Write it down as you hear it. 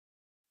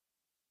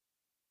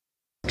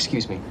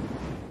Excuse me.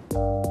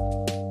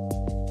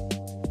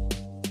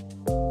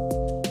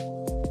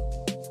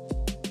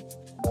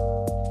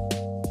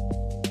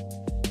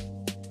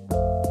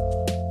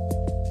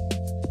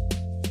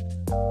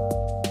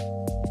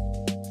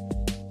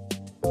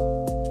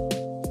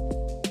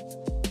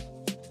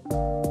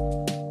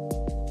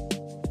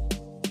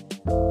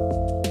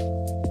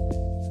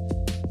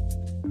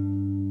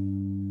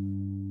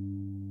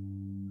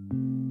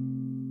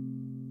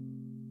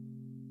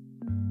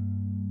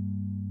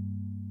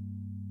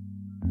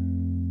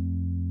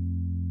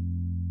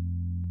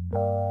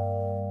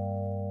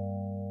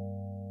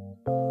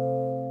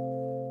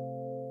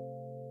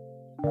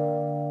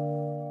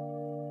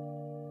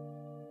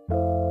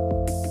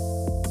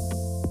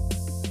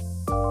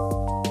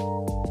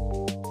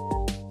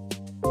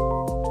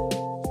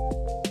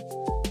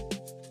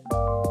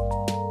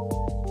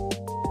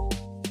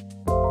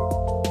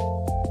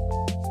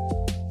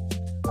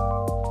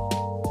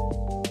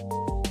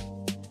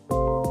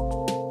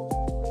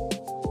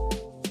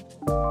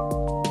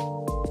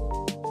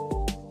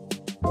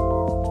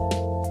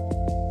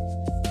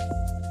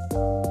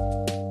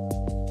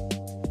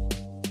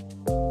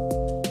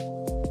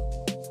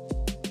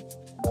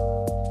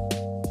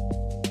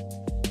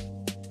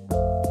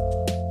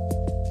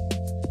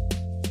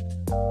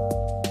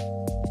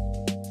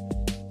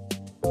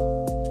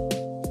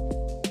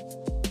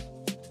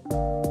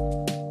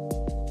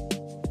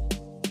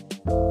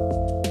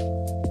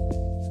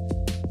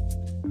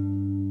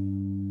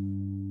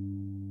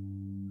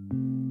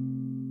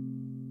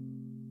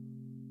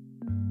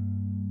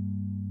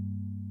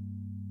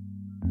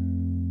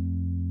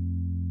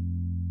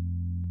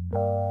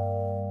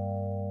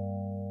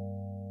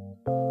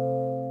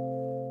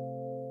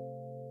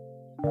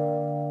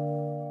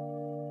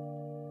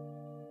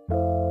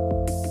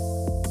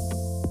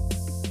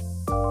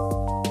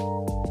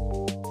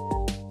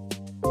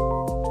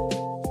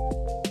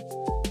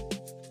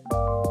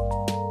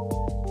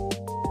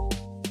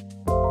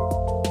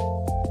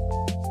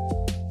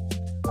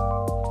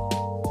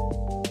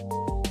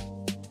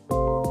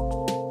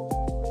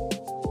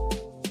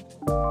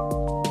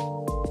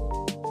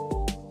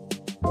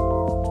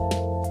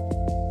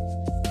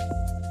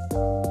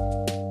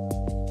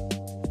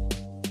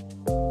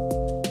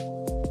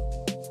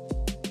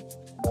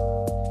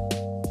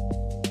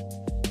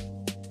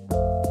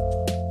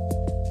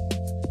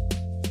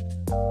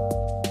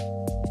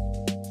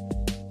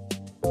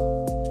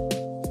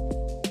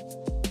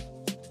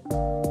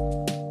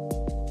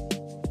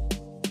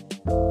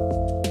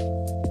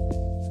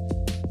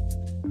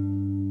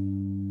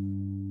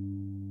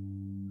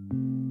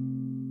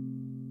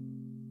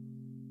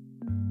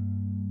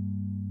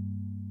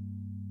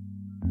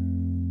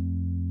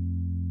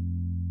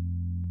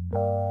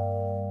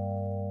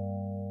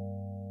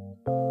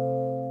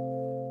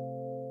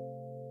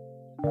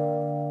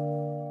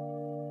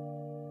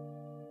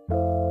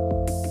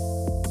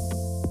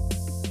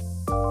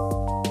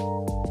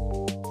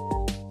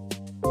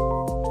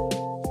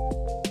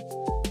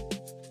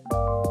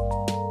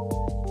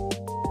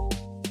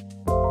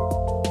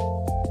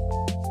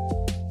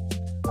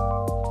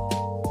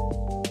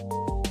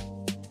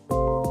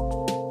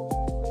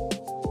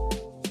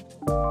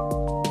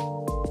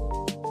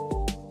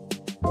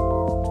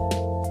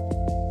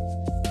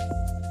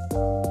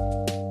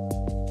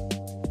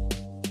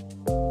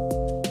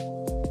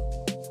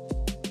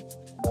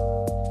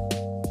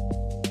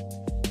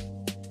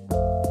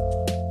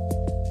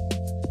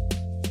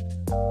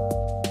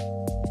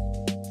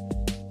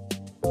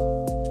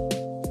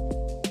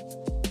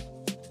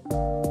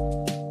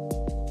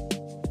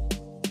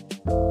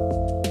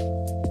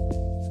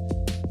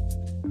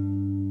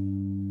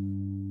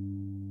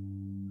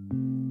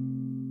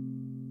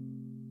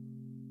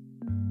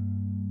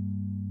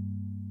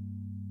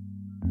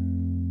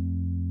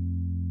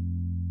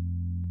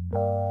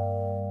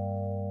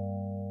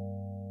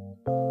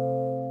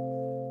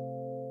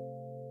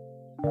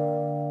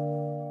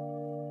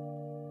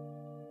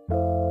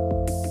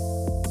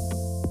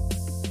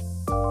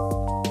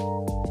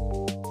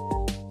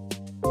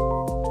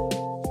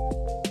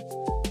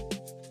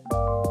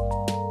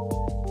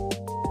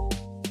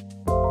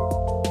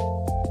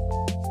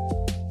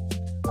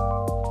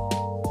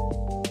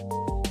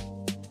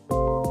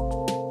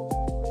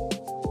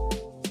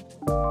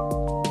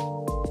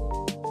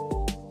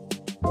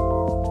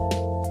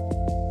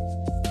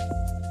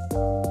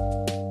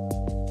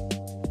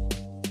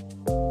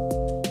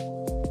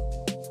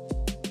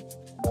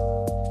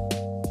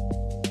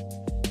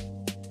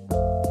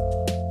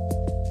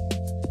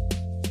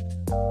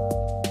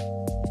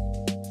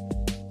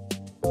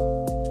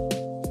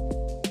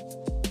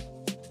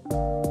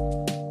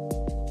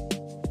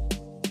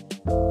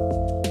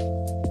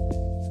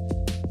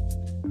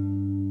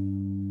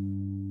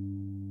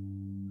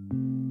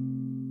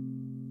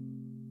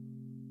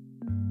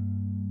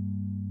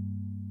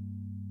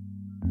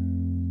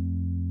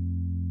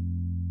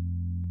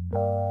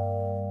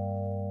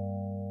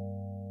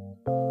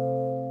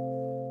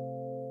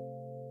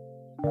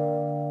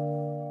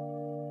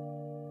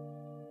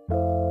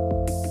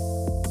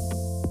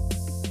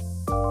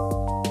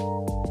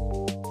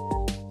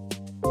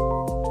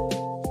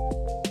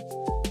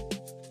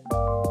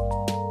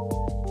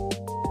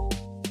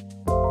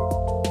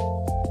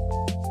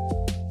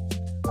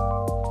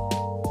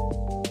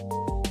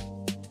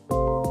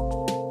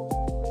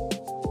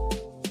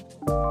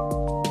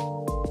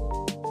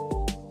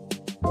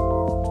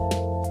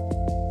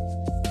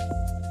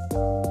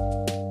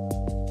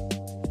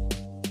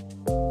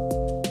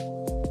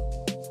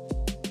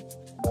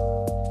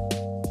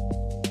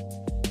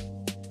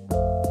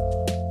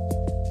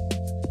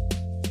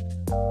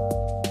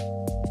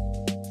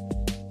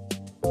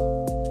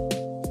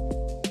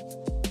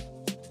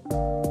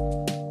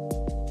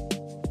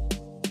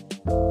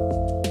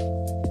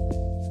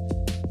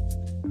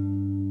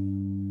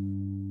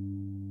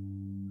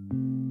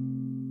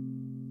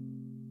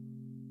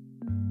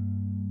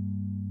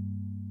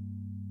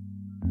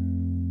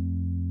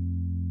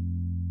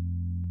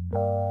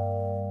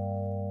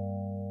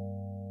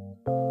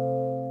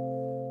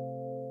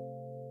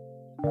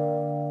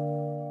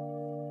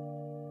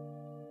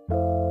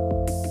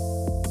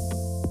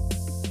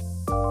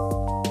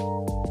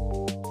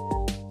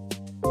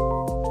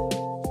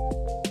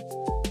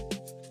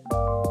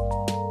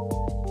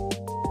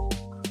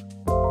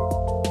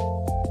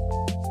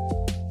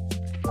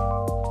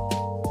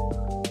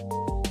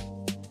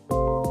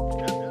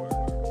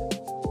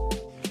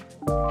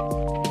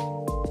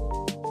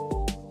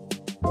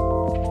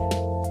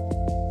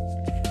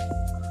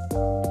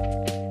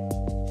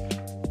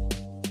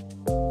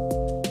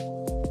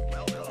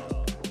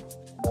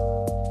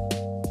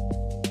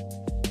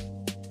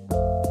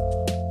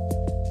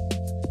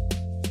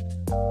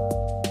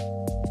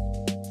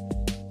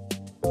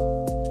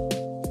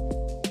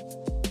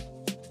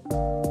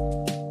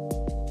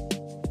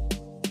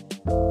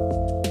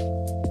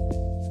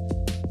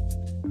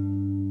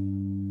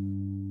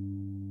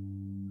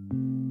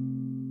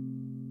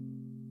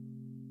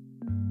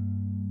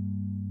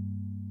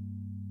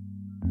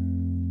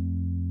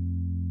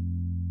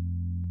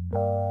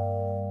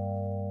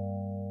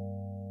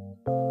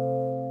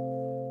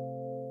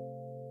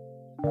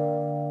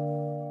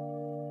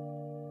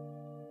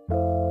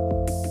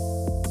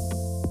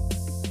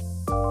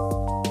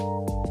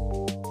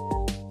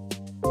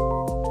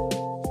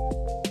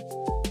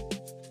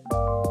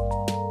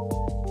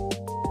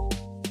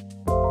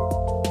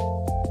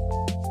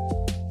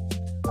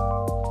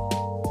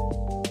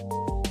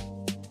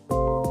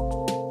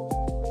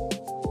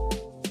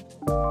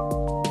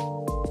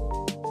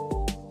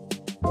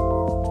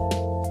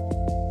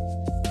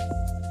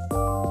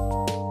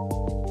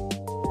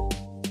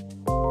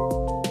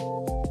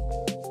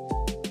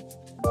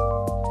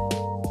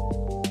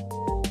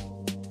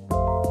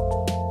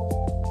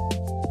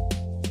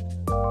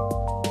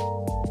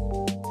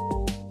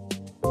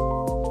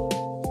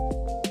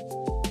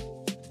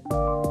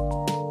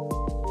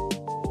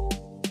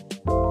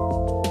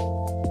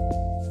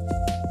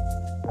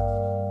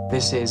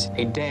 This is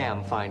a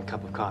damn fine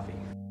cup of coffee.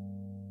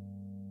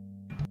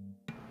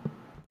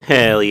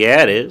 Hell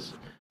yeah, it is.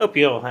 Hope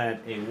you all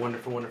had a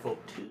wonderful, wonderful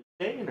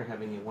Tuesday and are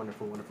having a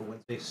wonderful, wonderful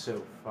Wednesday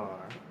so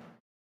far.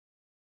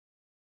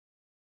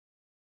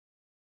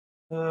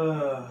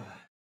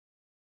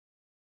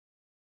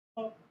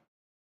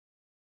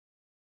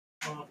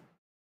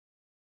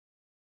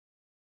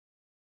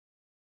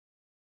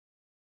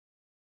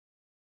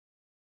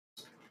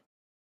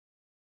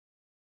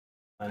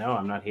 I know,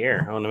 I'm not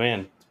here. Oh, no,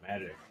 man. It's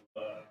magic.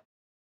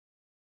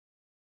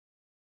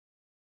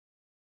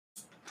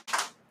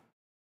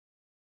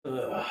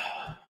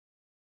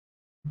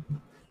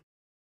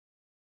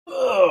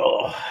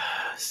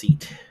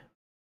 Seat.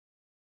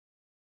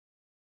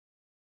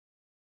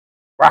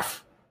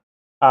 Rough.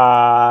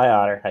 Hi,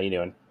 Otter. How you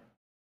doing?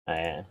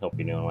 I hope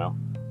you're doing well.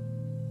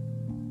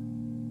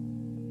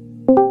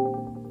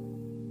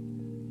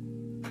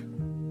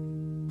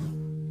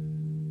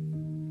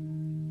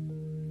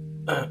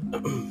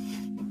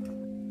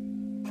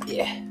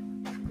 Yeah.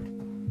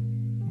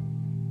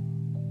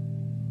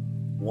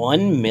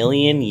 1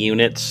 million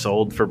units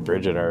sold for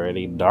Bridget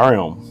already.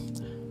 Darn.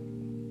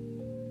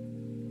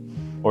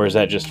 Or is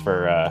that just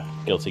for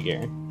Guilty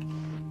Gear?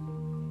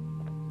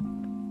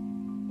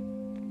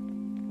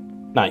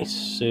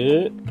 Nice.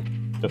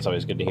 That's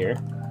always good to hear.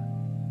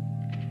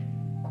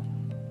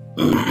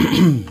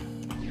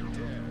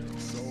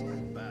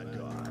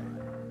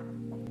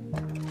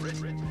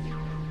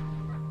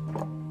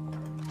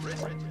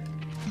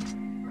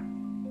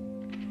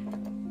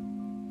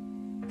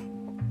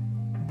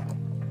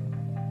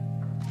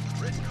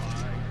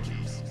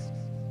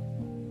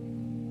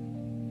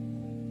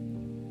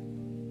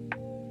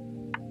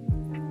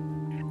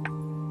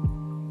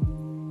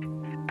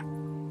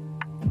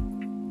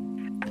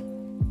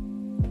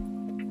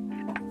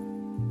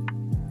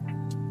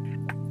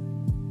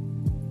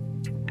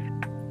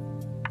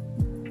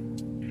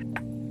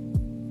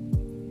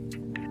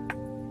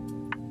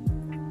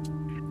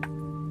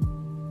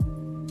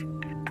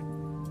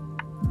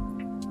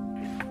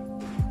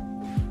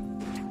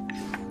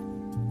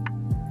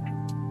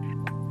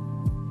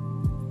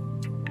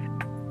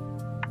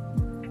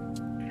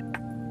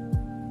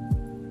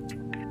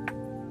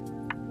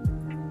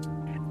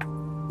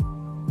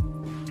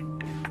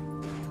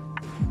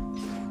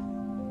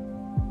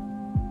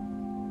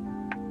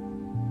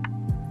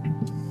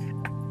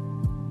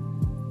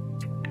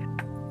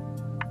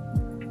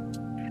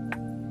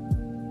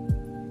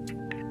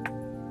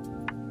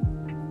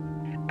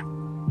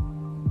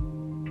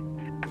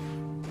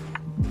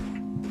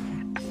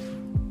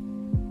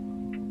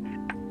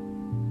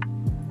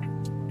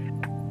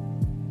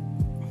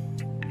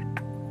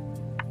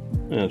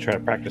 I'm gonna try to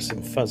practice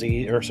some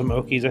fuzzy or some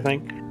okies, I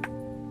think.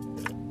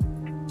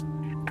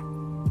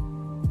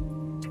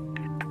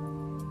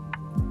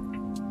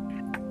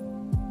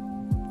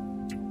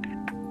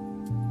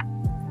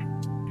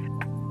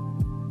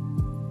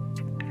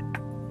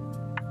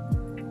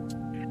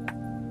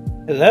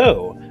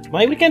 Hello.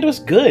 My weekend was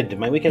good.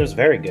 My weekend was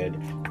very good.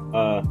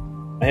 I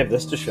have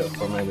this to show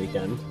for my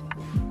weekend.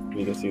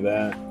 You can see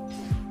that.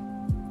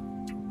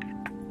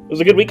 It was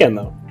a good weekend,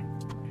 though.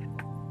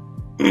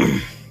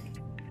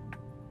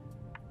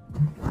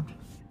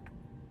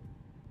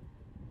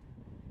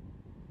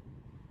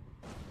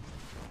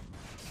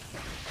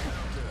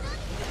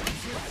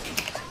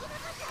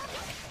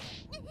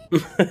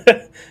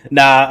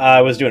 Nah,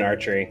 I was doing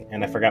archery,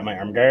 and I forgot my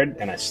arm guard,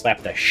 and I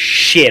slapped the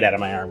shit out of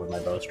my arm with my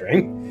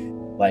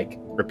bowstring. Like,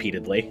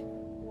 repeatedly.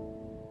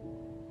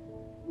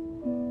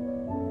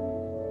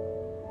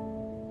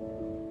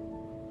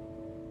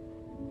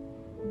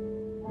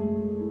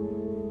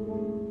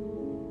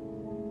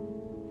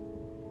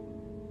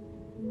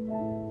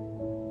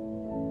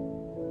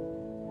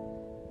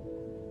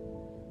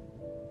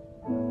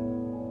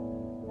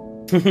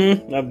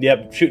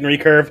 Yep, shoot and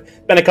recurve.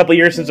 Been a couple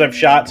years since I've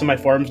shot, so my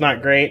form's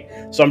not great.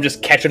 So I'm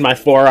just catching my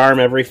forearm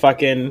every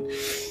fucking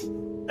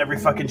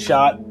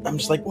shot. I'm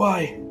just like,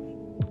 why?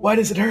 Why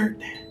does it hurt?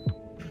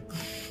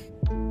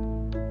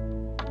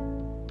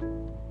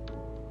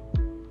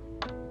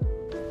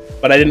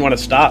 But I didn't want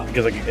to stop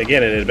because,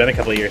 again, it had been a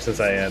couple of years since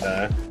I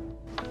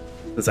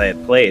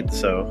had played.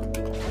 So,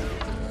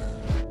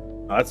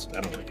 I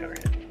don't really counter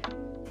hit.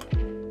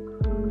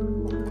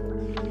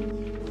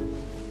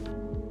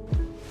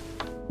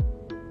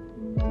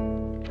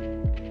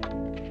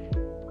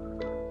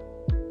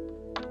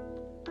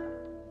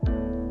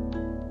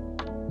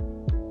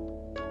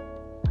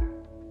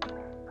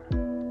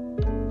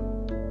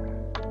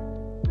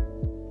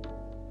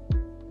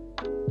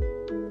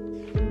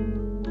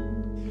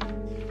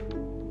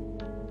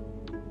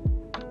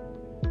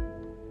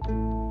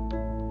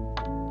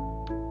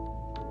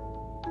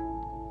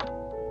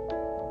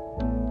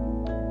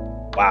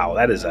 Wow,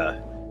 that is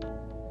a...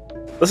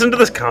 Listen to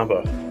this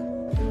combo.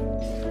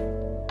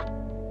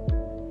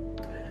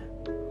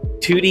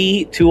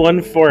 2D,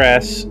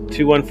 214S,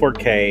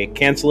 214K,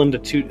 cancel into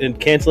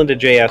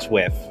JS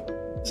with.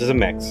 This is a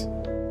mix.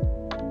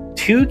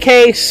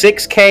 2K,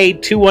 6K,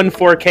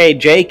 214K,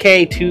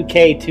 JK,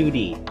 2K,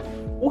 2D.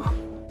 Woo.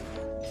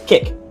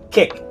 Kick.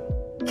 Kick.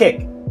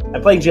 Kick.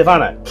 I'm playing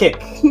Giovanna. Kick.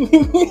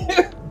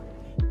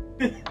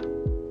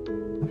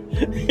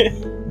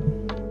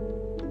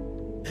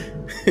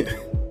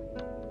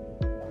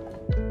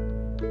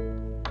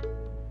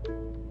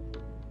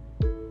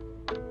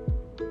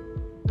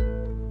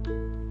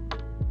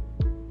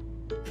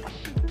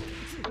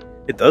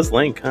 It does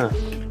link, huh?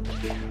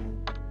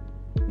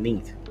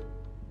 Neat.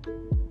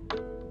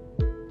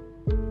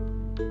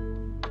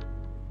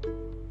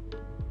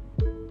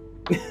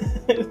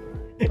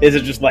 Is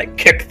it just like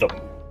kick them?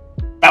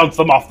 Bounce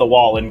them off the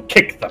wall and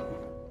kick them.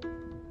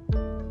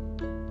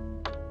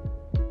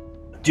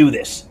 Do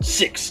this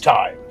 6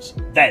 times,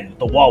 then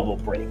the wall will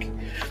break.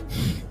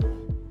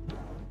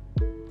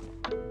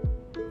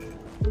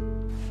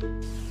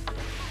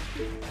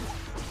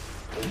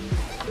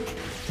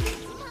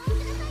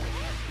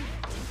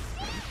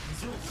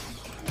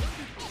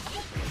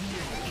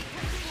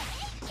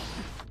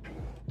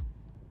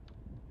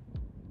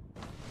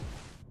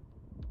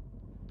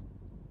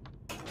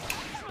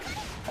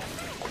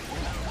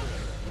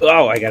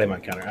 Oh, I got him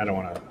on counter. I don't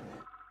want to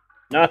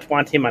not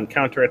want him on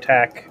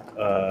counterattack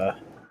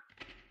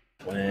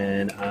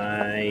when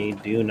I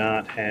do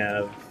not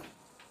have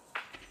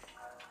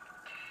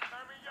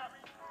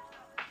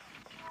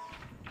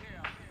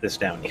this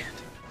down yet.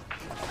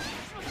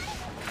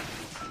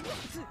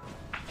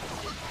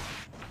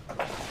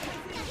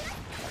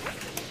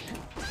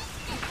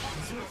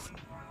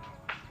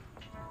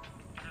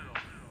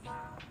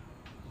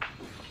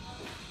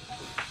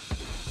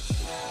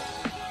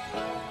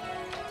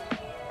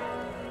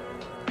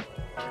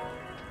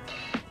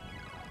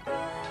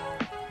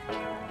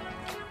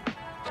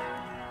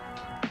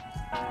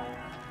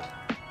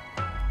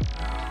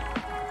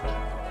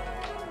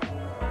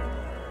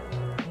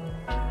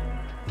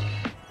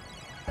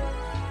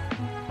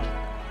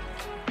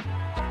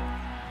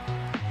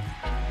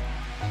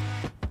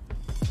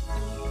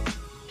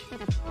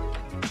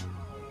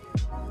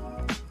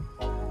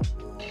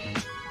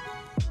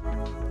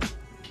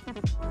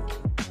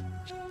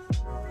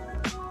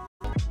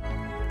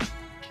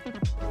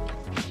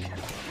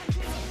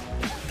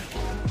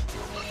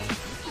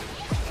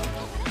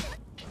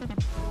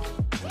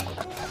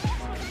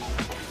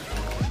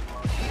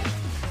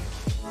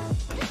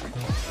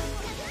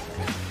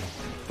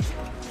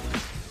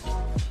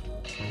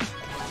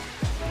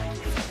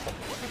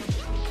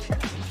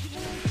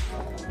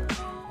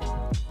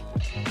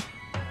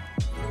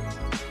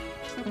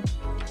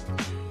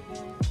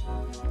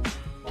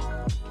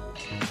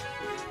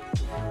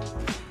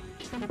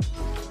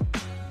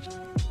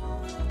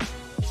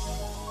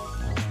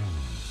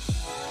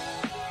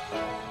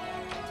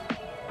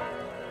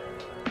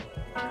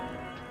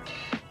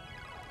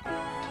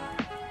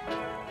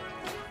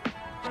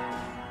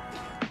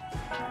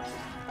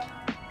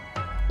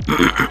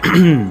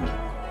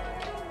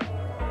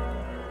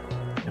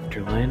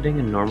 After landing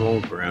a normal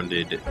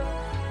grounded 2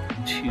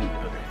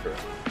 underthrow.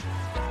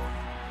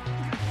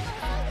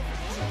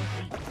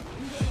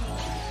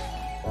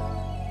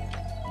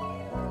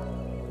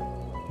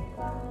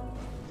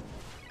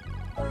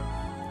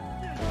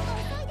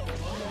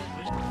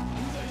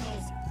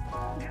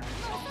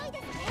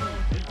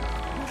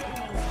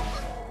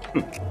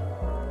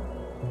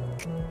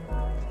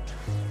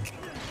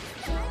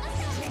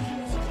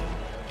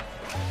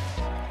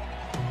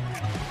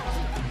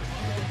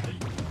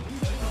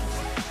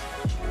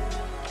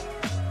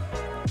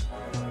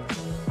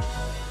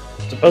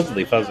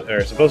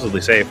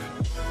 Supposedly safe.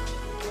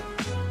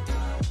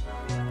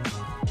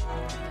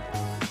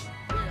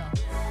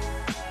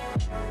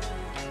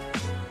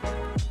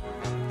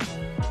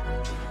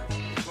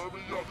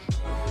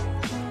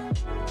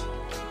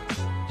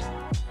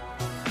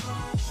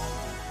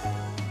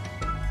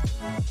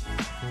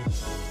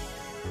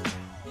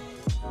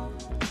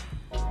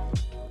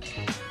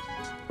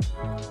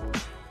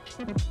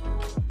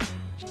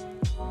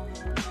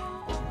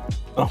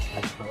 Oh,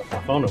 I forgot my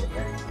phone over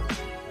there.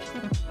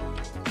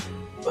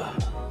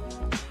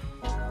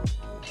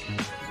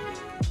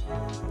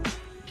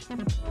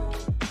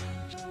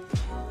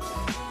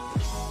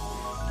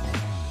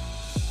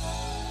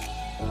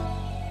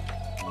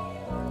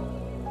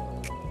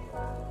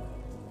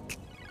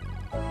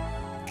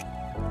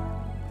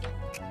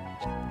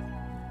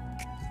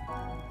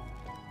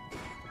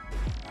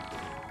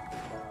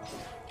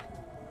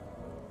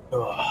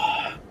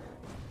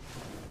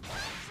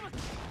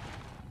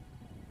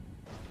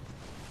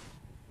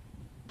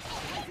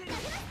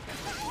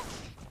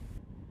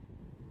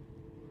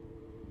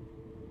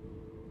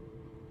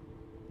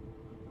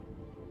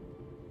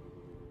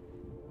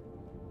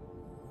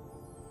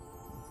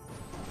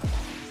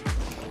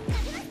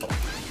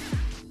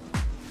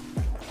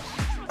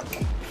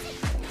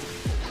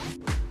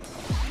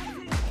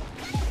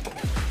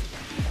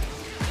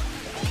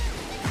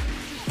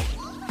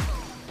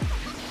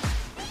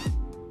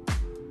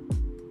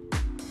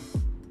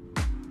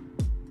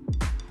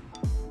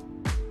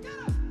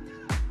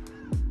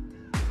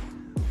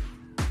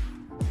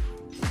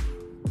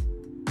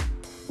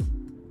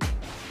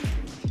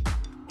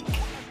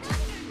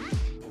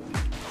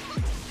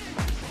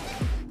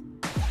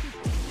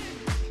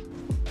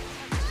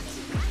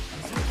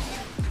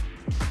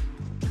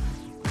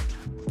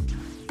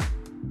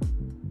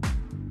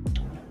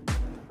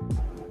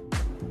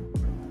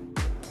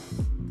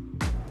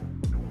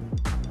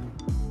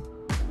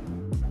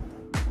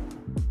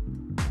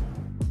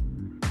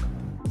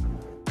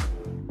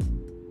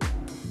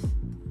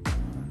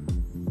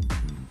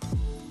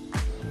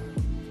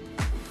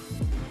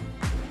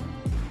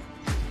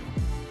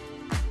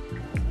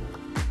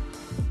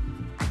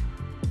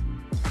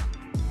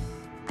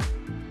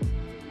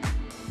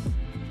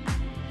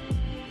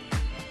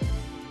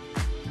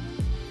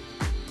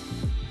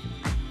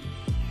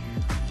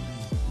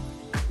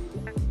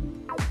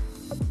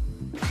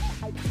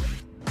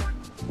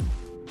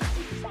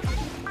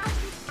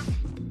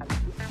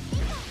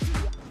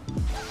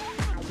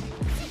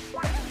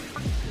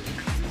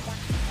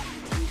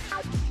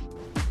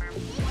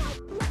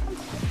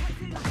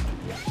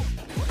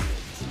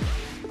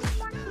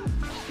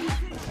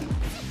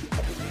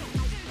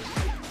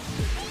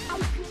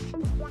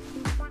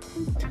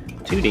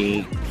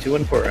 2D,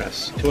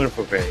 214S,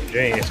 214K,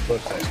 JS,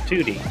 close size,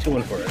 2D,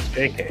 214S,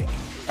 JK.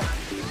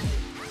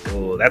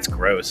 Oh, that's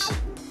gross.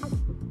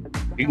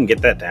 You can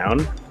get that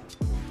down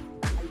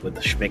with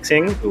the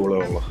schmixing.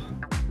 Ooh,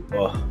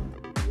 oh.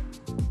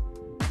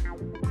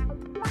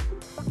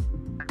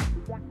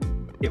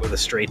 Get with a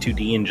straight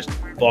 2D and just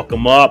fuck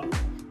them up.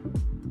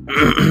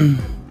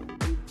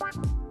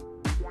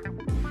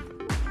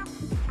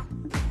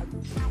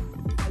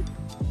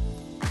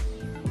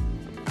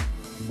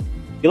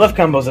 You love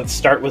combos that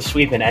start with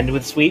sweep and end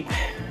with sweep.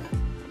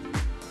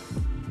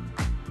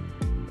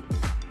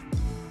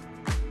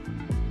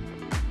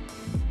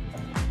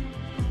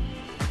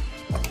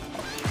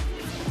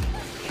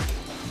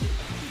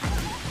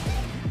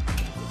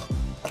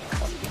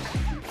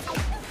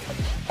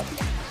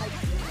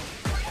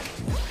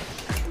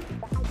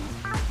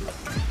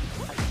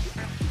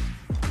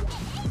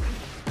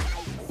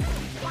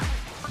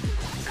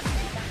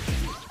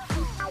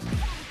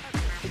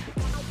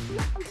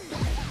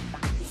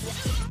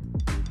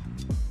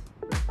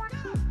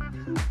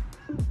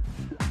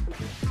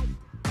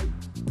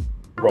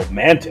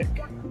 Romantic.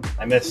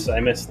 I miss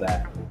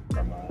that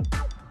from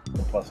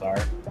Plus R.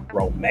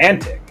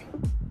 Romantic.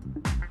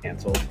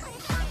 Cancelled.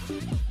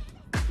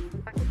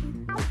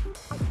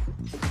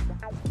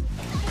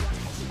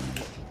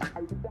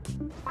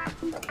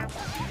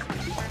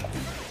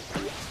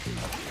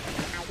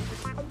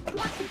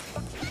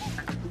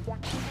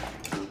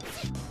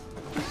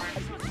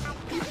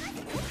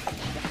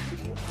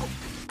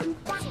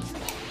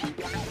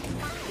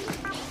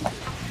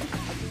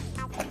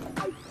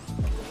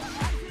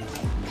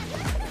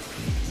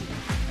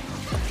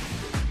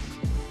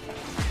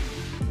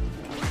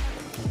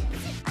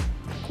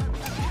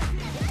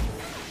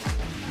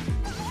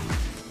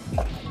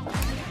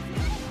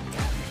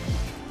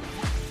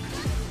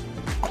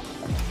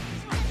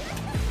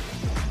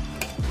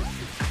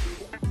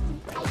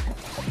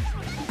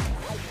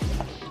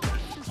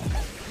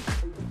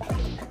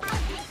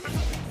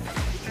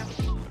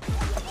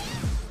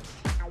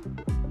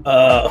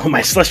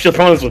 My celestial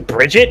opponents with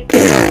Bridget?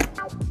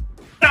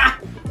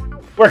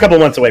 We're a couple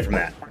months away from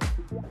that.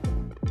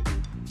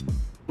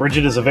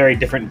 Bridget is a very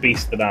different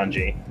beast than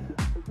Anji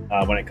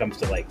when it comes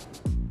to like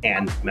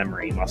hand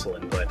memory, muscle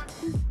input.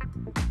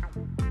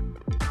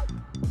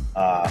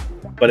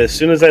 But as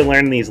soon as I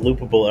learn these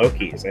loopable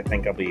Okis, I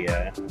think I'll be.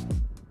 I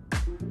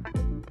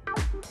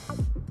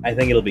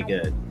think it'll be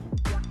good.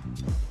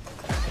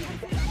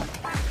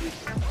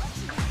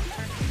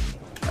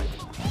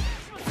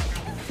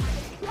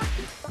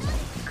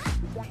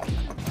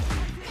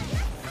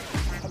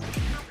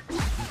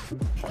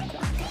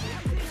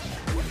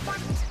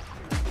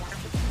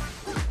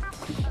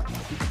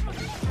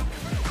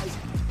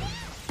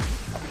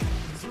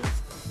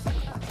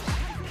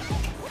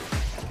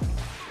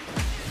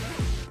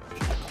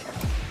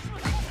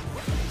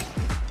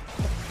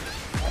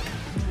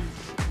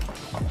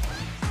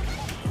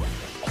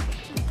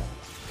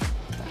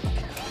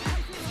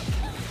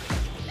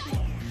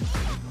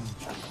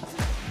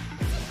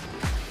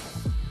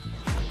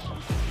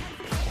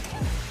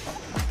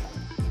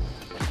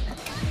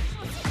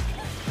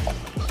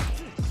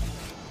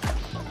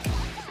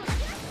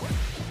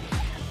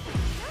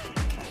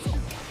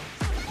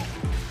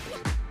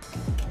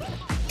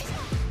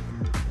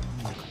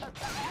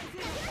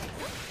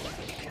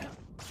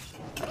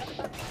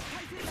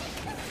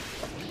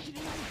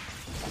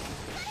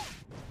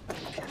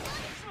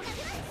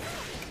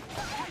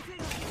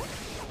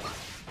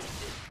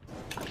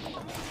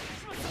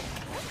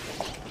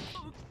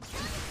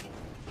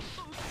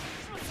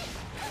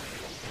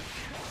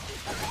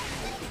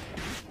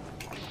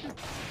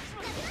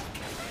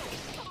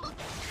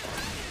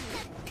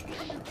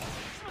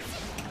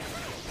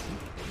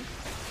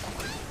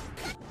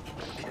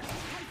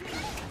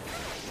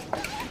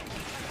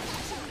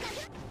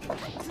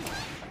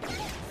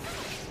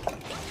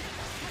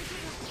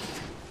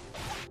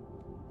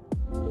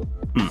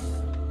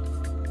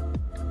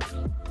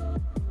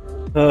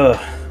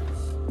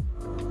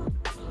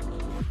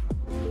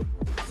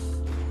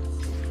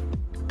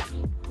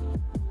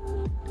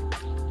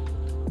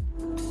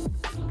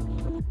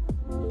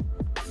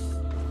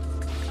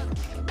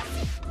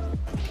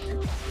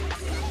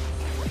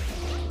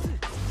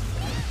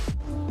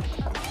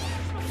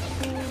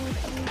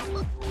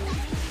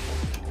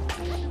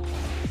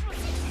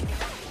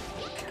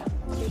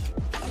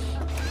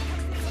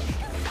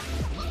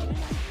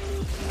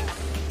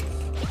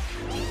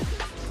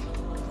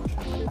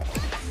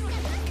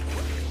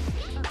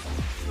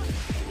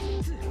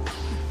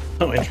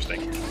 Oh, interesting.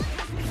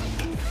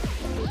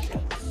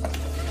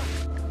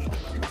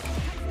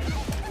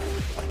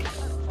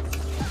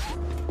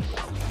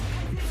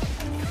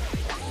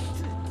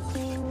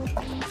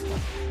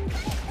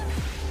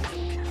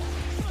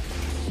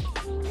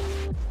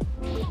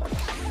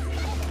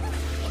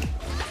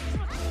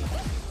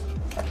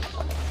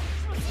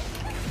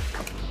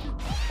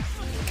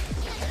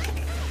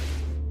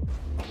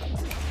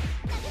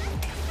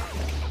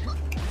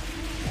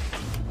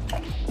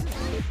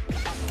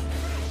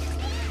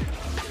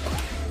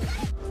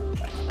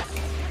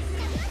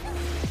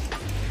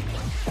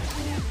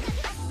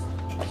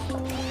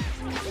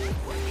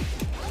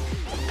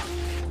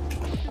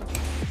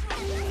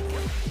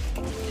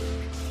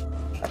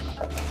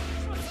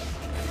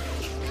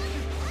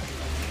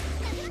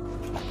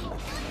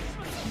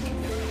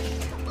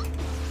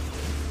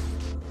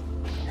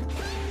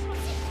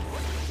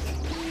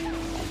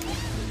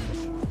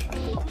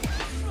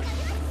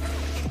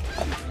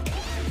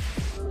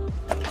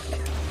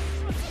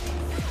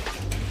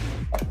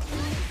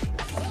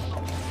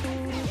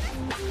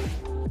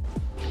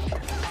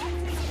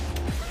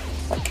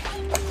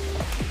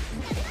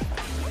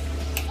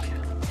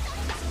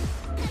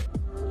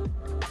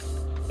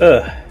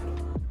 Ugh.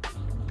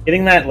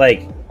 Getting that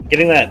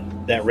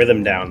that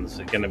rhythm down is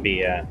gonna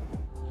be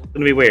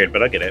weird,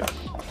 but I'll get it.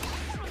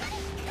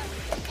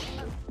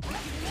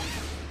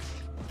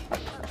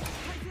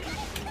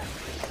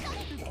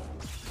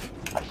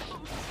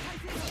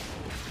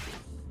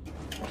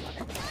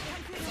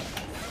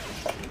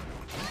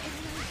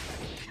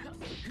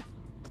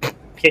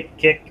 Kick,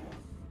 kick.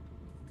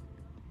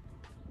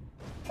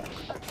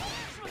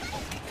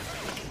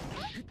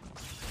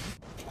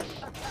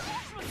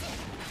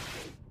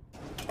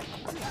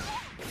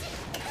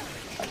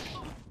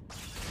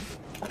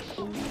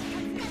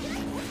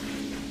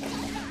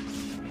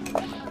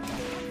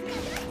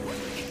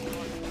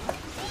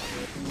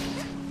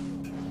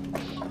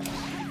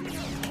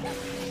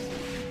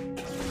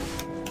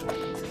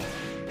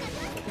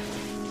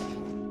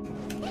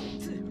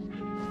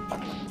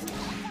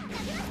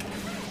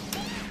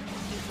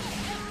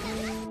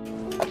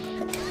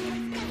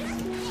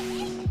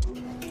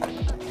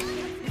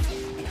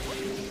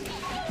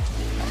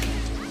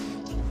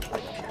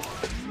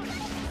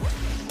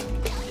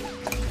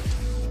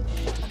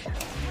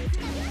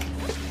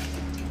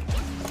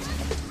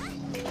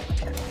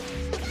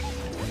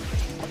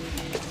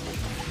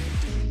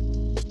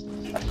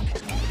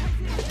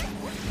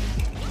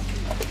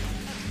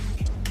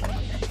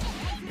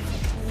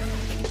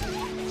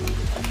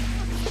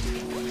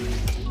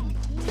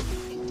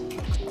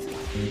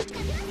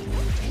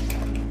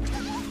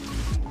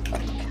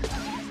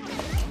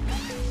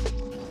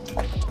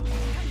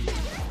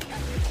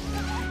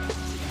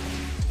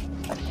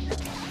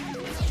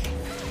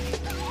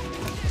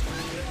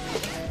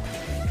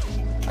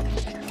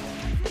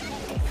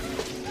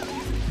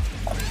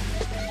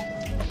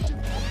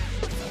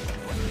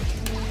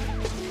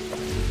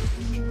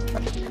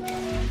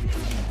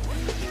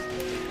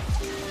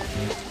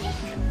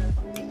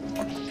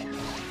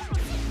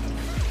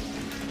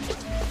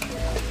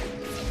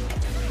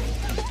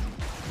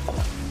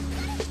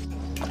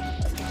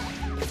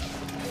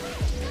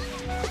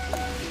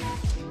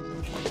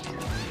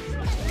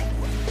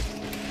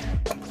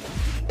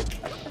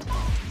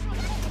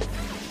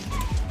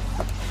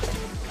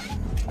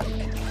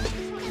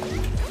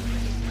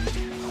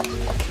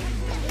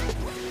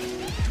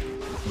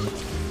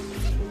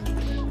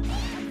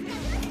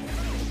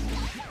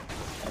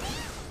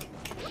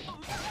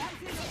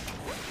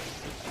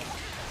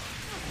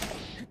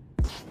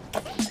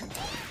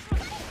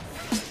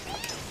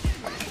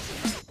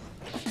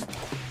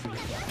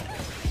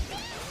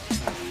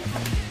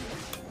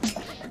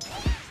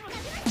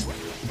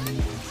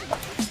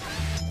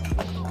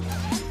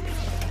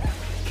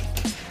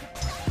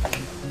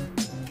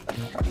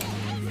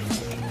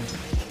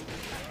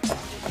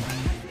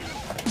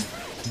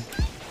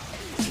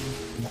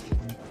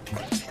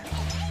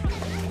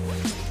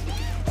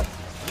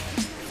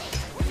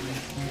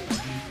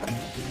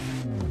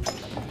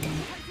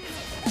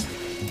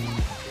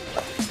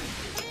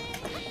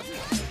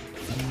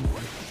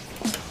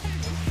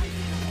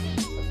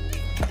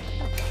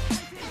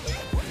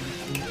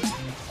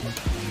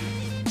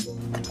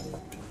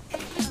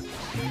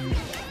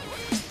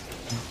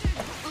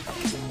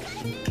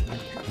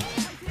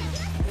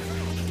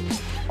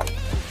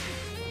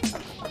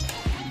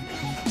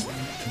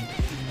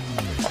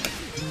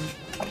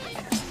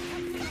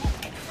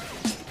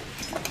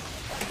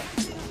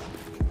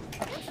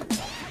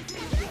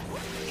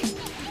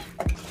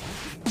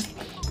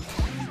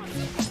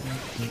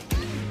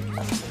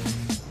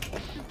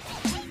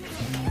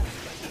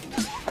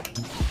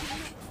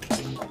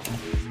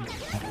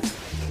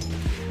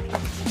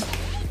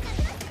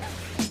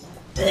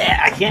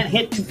 I can't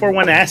hit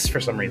 241S for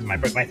some reason. My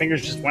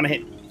fingers just want to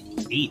hit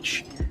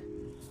each.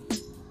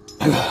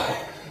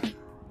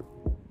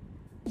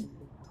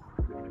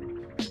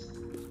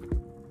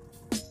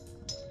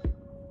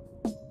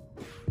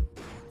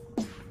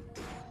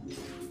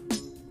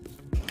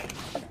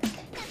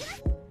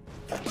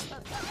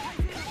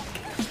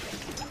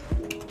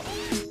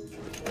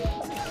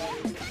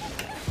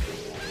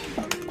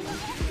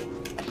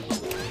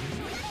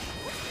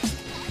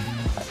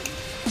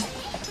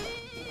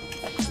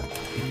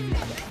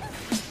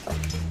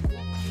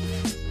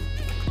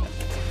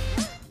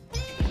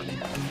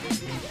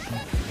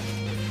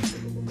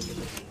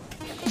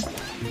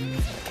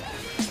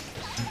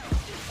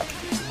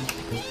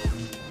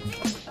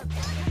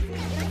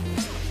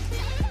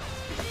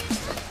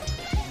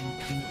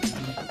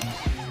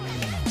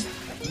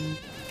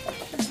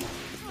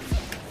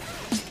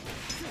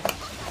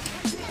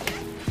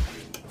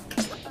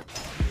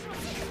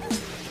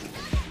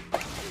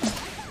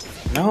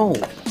 No.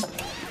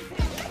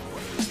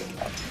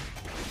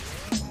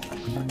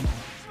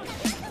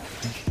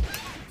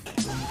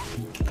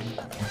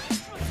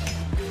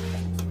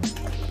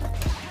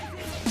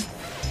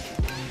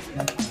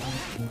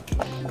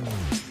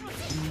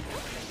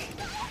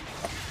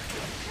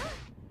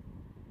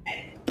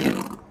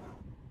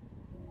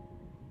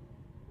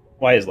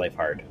 Why is life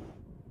hard?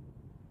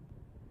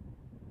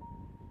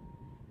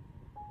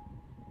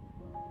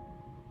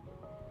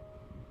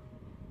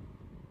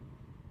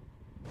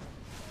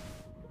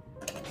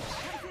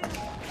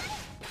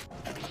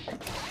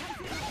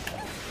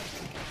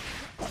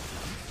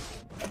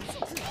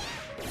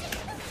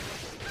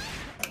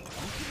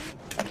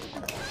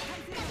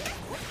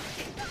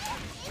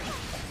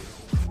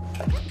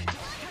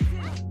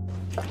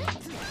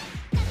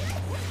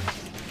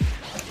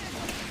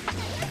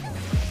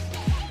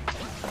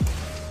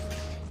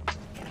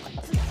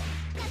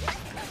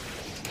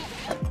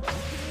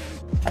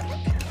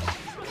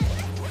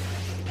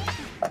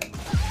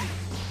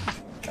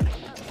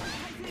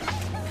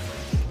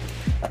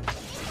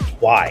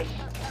 Why?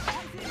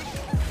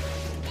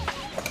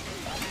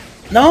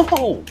 No!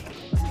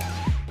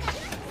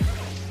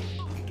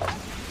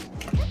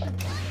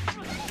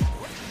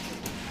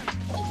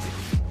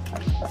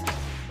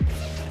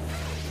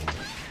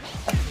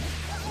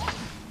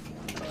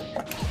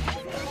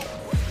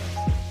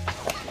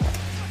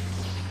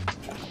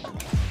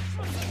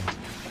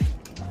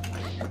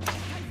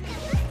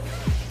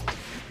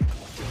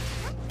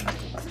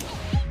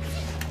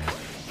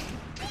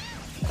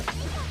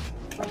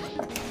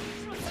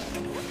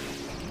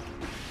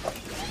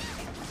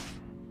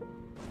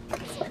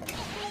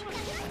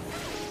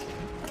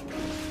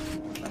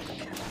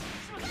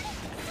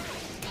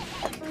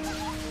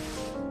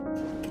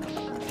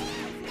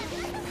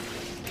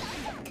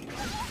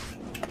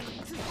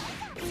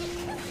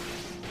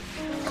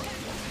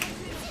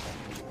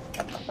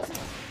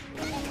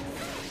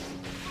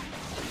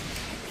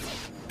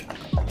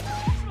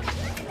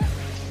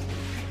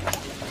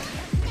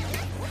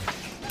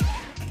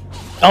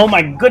 Oh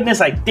my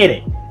goodness, I did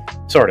it!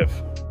 Sort of.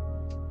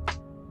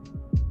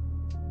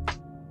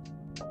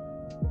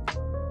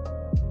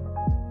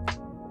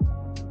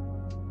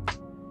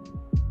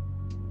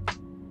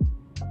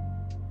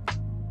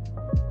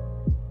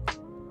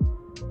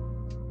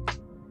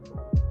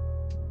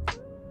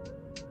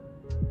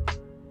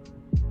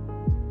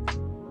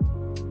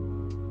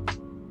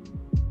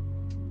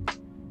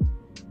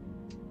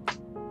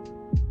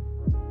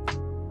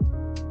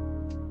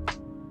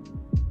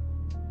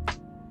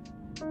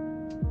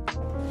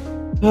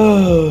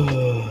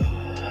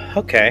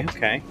 Okay,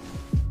 okay.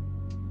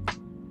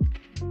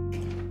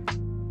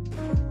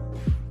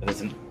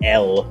 There's an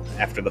L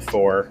after the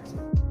 4.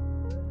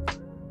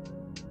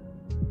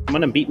 I'm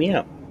gonna beat me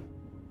up.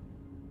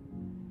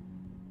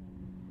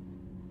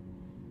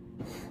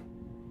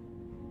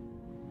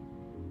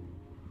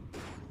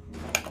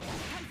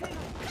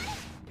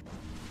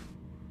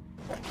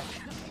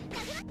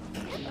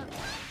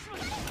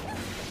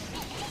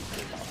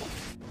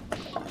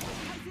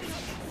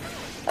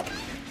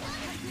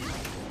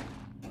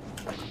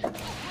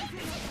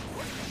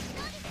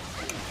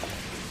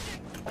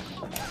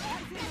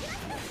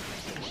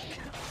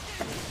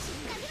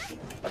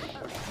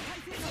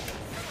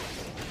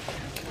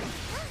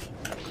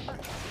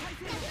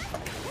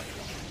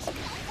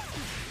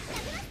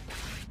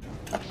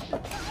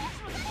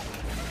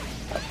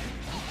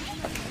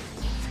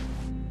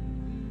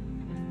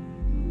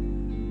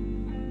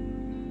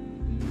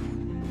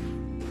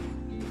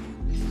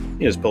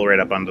 You just pull right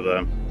up onto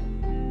the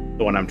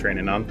one I'm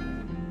training on.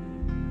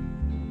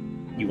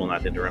 You will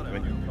not interrupt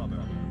me.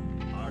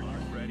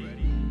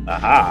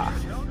 Aha!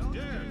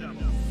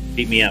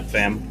 Beat me up,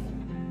 fam.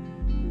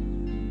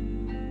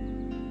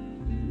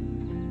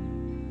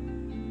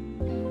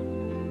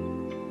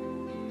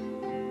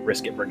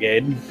 Brisket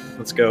Brigade.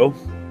 Let's go.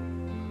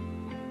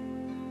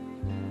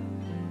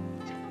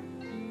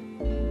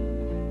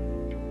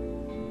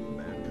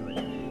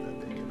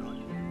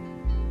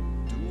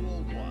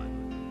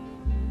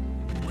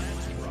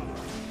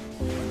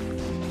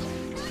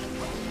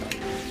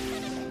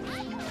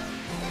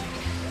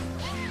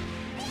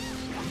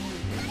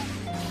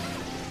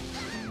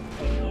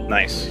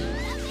 Nice.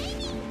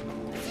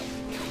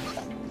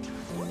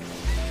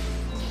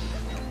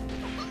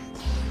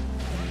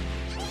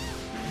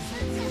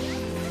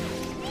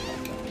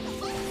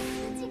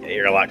 Yeah,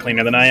 you're a lot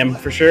cleaner than I am,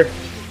 for sure.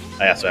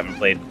 I also haven't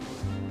played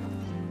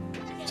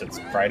since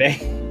Friday,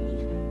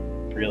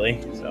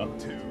 really, so.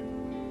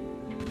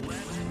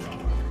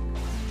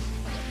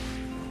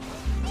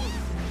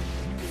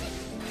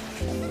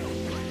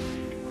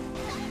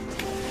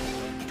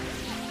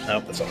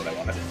 Nope, that's not what I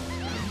wanted.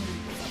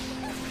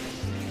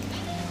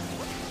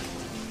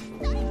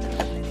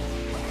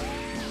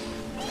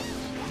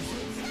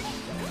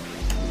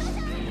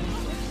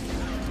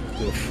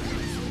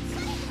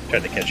 Oof.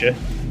 Tried to catch you,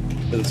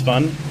 because it's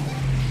fun.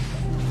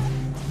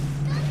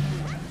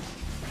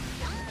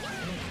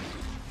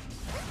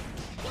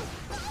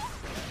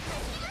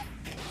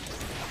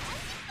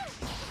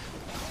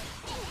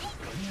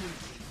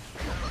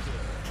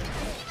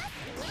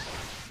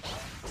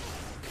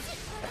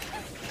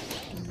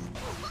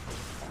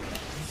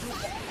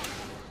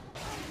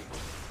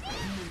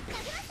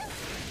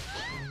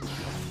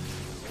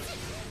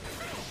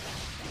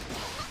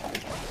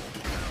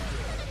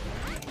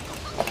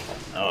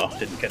 Oh,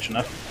 didn't catch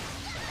enough.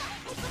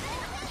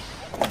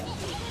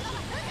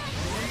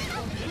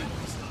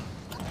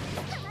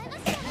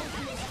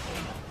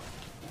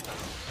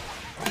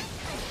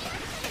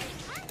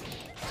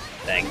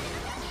 Dang.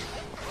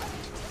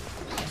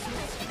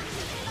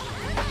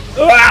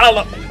 Oh, I don't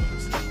know.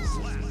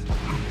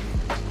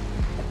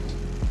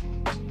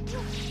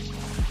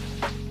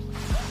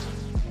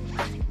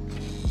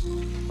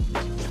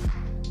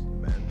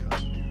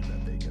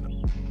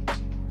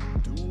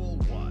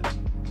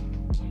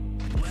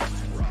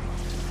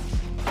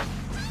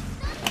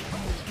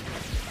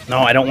 No,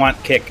 I don't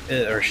want kick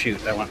or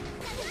shoot. I want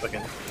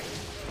fucking.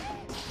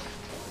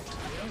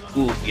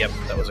 Ooh, yep,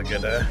 that was a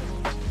good.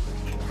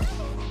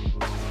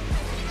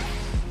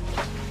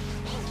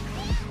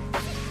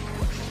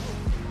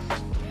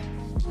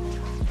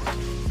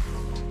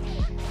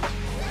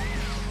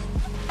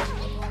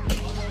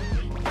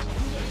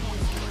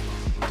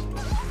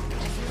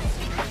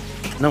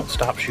 No,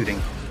 stop shooting.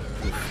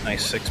 Oof,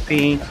 nice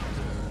 6p.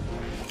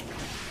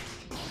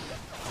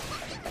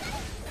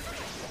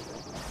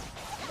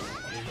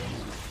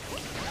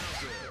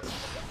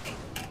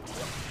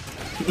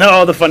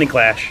 No, the funny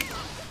clash.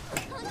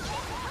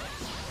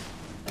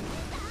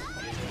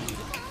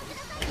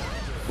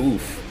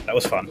 Oof, that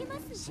was fun.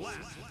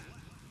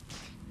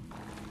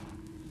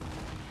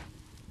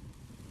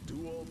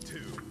 Duel 2.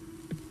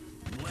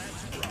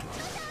 Let's rock.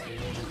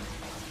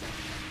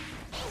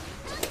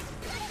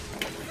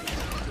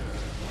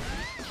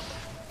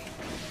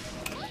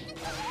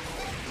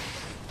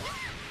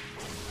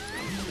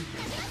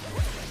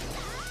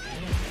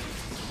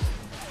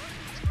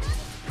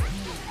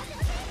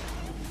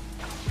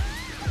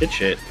 Good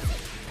shit.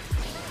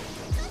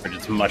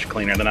 Bridget's much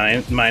cleaner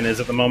than mine is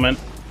at the moment.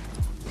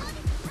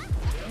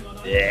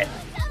 Yeah.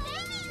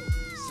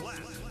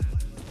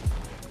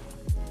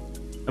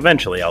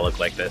 Eventually I'll look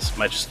like this.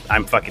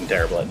 I'm fucking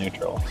terrible at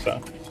neutral,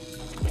 so.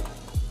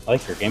 I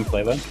like your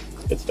gameplay though.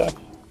 Good stuff.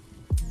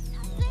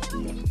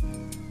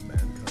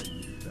 Mankind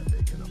knew that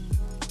they can.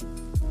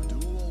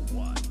 Duel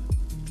 1.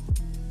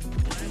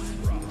 Let's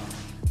rock.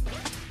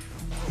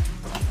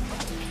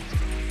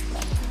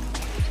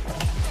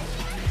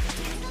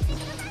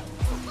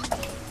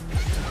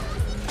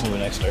 Ooh,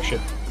 nice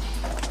starship.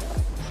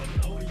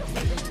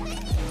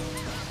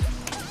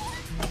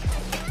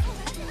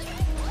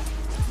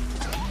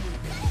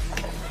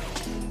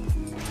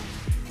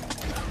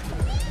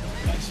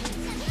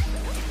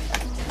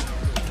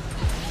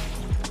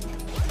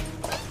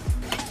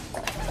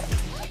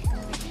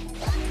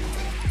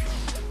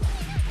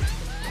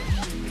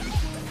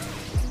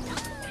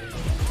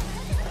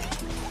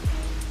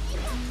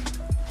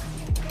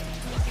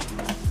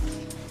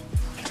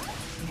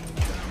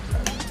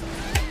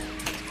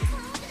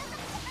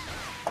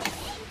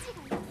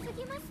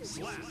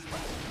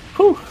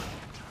 Whew.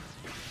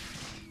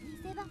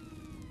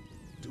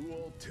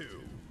 Duel 2.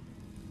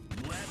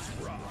 Let's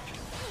rock.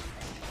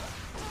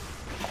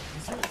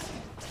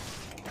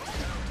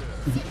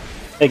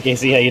 Hey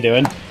Casey, how you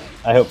doing?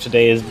 I hope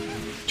today is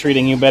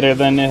treating you better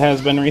than it has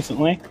been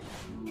recently.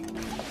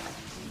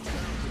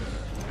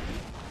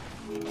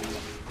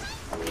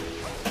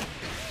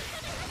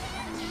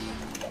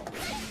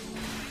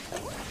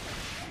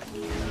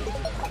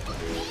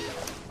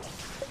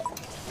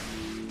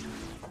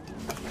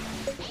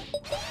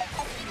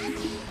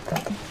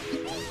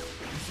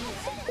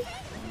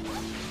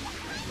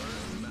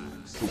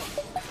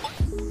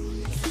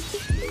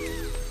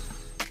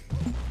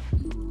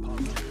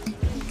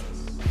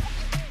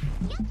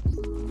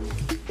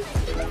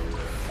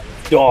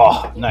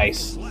 Oh,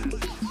 nice.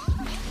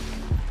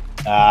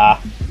 Yeah.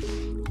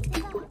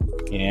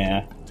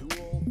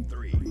 Duel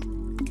 3.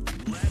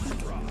 Let's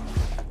rock.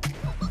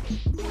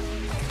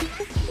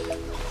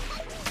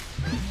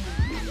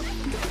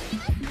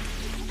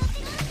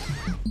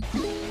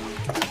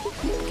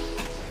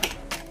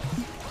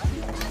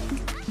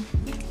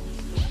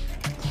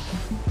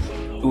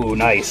 Ooh,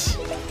 nice.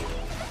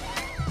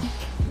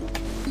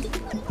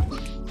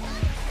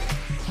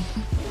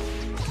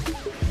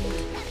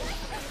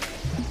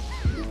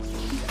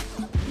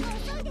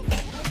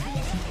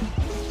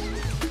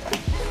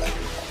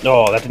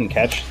 Oh, that didn't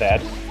catch.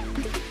 Sad.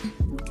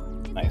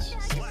 Nice.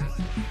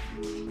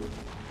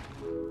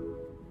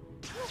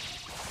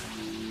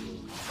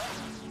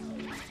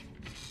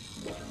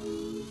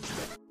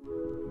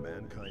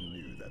 Mankind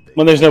knew that they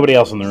When there's nobody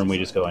else in the room, we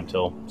just go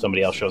until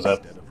somebody else shows up.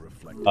 instead of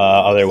reflecting.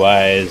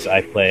 Otherwise,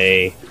 I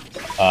play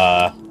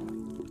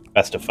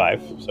best of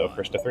 5, so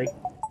first to 3. Oof,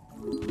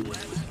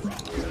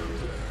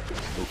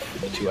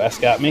 the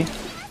 2S got me.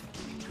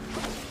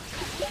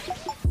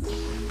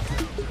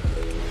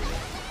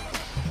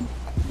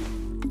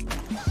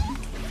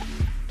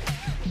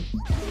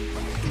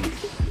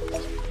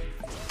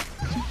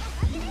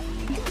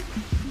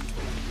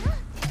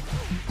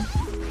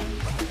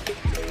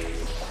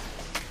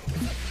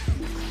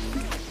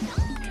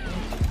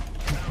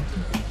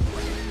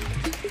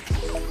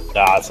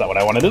 Ah, that's not what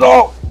I wanted at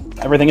all!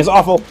 Everything is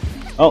awful!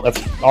 Oh, that's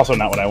also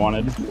not what I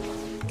wanted.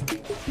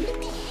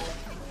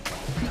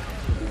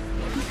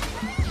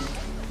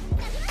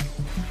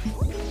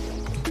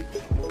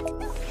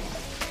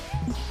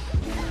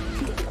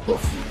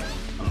 Oof.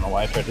 I don't know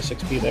why I tried to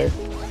 6p there.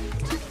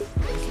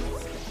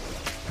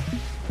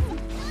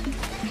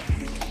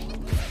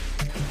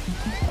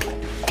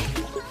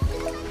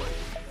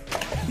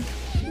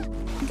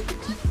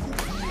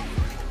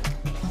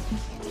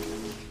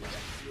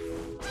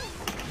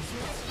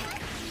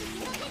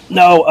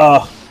 No,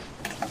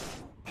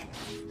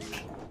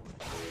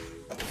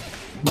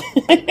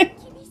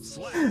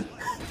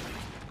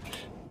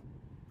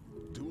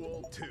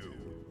 Duel 2.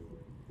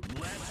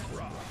 Let's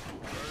rock.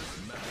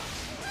 First match.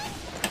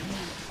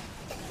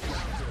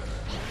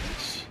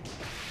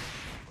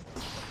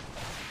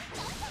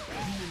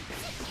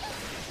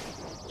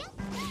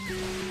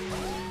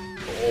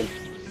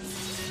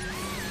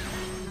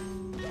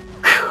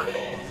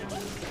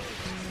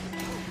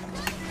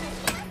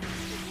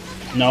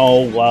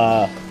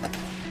 no,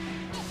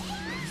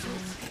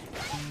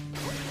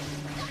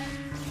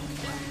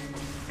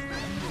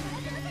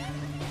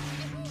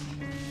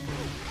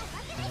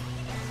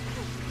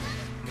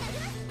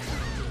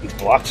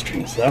 these block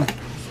strings, though.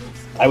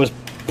 I was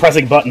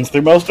pressing buttons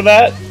through most of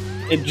that.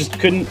 It just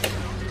couldn't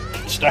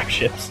start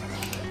ships.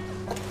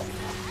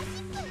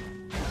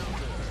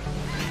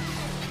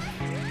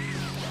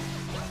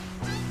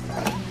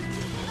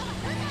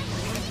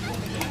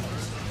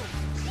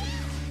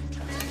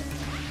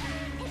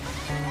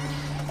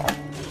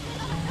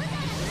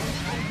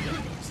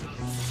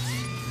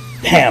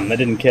 Damn, that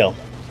didn't kill.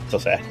 So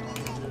sad.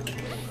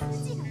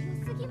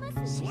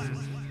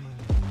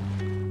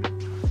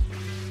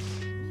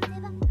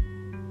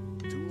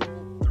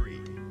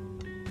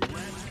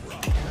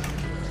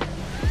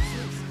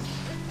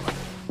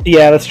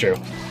 Yeah, that's true.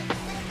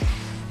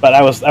 But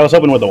I was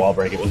hoping with the wall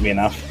break it would be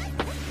enough.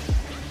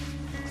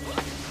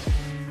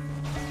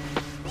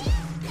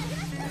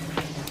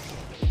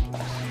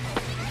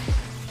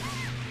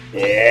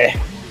 Yeah.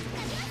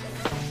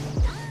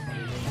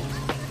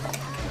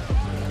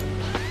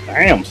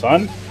 Damn,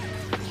 son.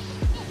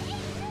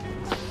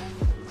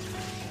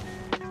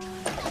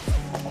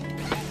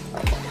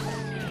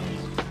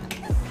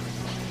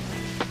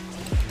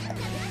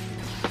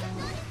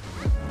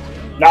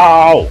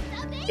 No!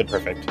 Good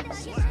perfect.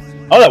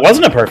 Oh, that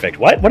wasn't a perfect.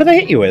 What? What did I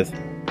hit you with?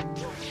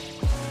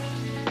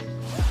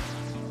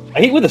 I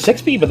hit you with a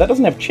 6P, but that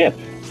doesn't have chip.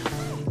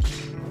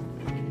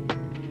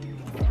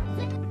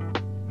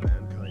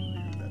 Mankind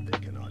knew that they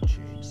cannot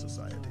change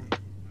society.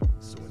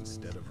 So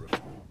instead of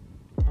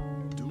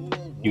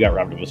You got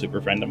robbed of a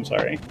super friend, I'm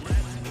sorry.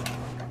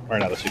 Or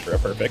not a super, a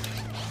perfect.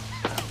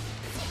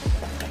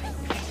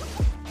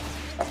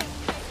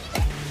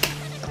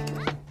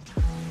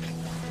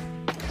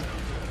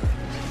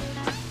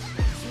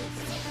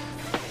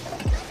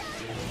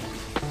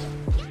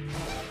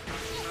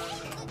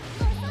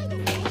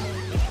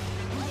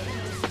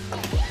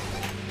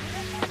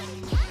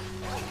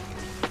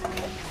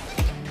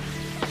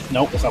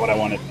 Nope, that's not what I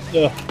wanted.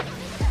 Ugh.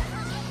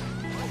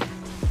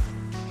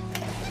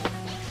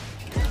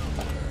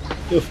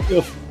 Oof,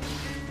 oof.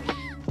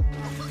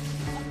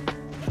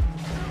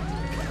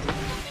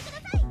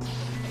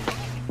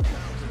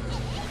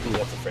 Ooh,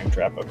 that's a frame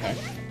trap, okay.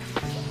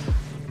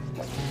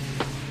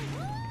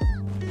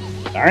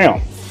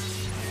 Damn.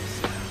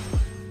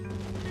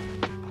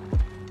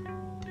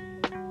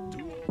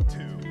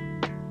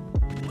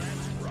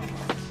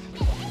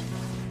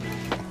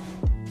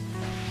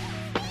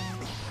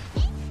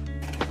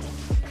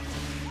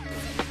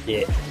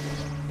 Yeah.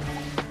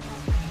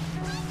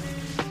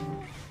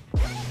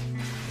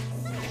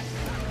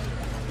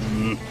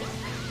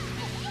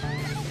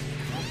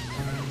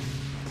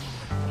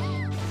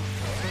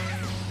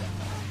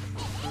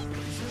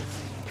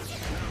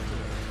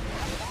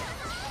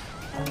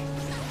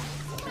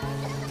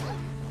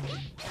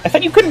 I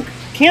thought you couldn't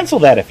cancel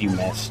that if you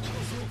missed.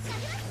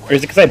 Or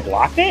is it because I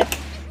blocked it?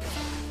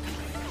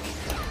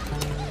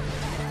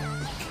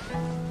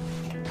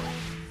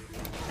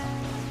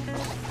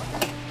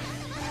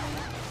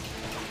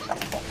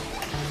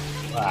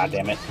 Ah,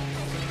 damn it.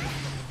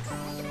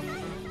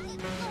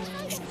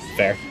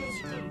 Fair.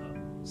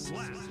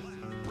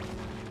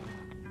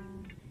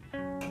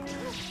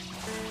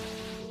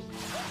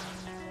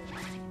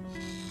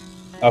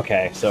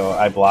 Okay, so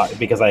I blocked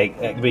because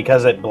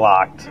it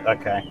blocked.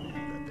 Okay.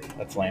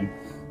 That's lame.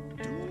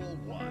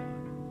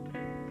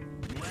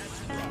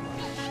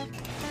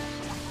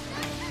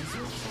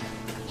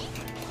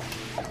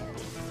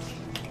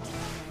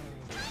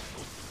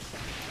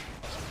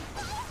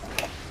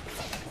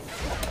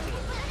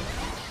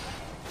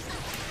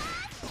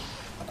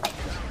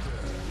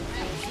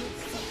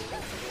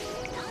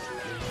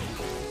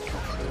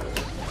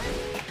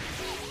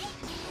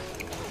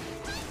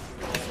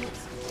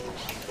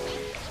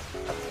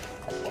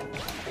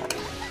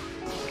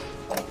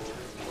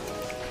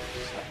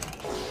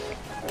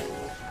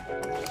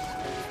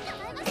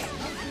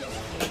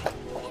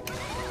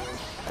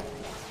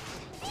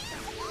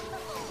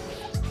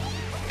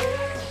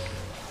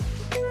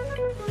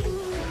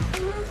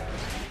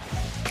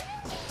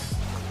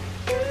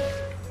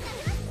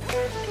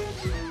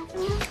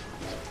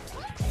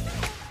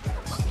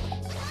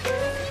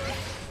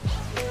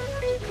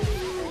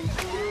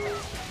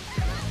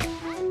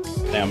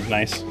 Damn,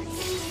 nice.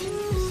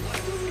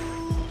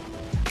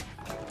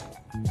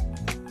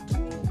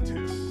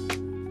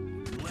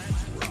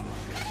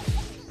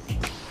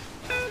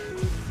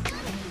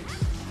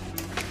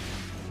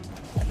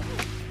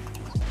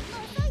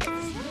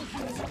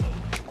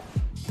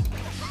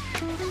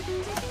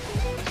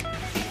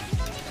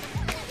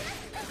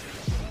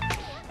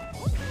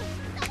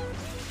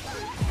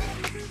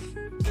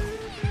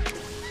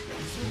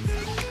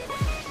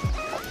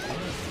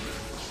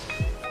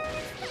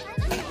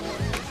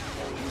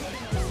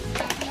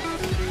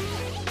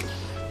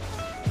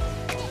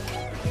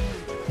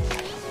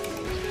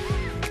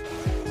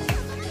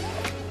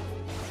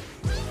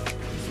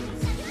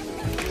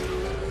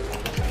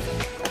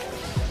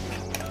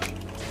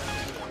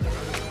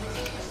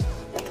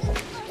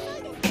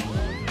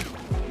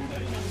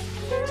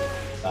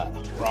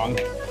 Wrong.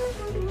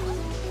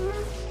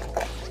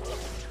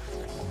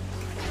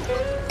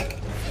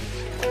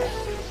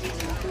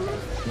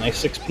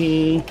 Nice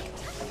 6P.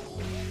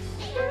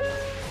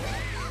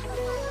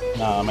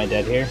 Nah, am I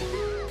dead here?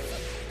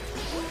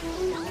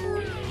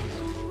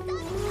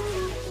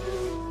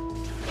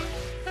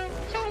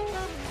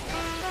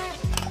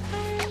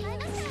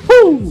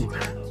 Woo!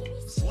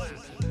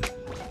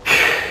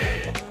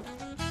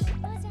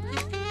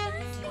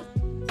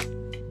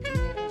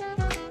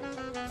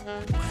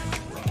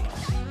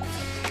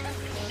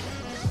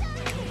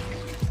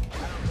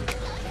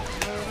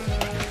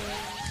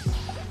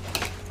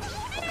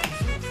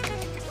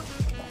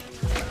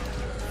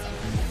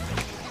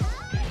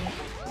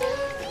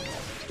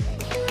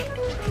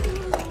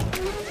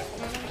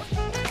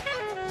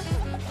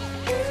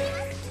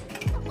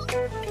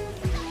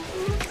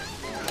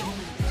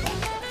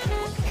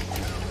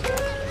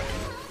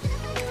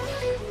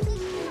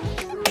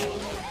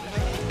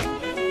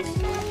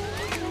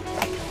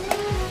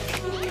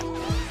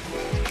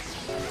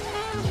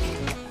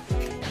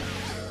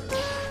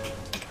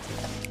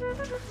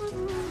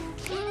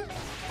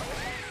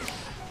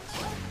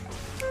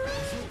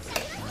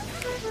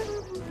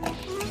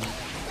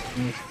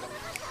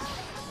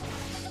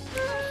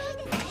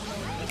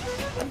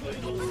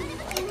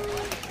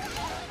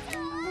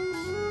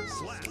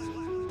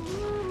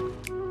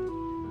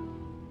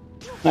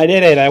 I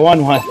did it! I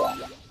won one!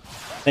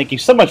 Thank you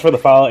so much for the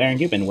follow, Aaron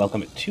Gube, and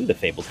welcome to the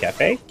Fabel'd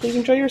Cafe. Please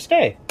enjoy your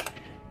stay.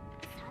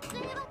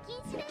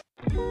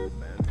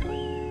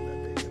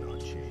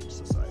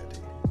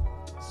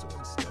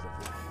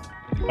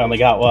 Finally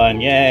got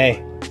one,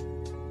 yay!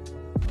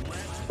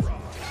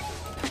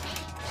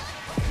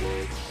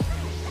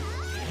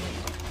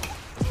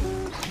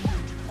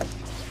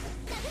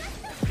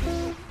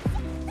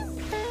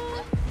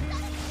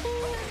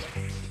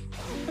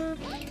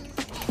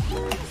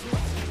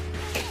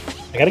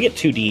 I gotta get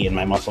 2D in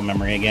my muscle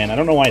memory again. I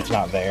don't know why it's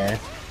not there.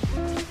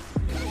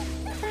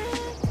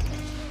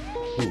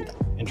 Ooh,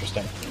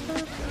 interesting.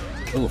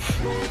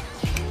 Oof.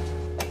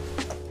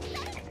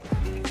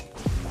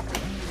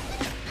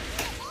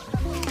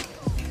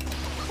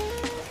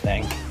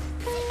 Dang.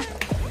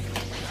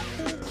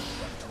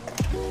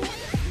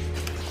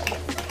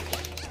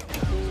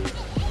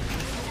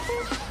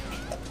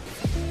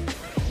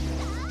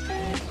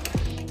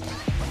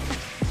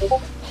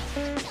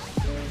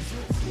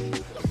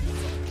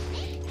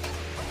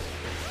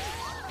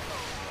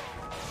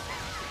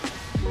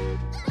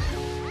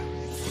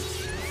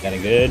 Got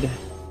it good.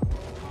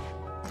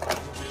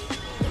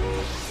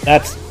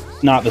 That's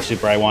not the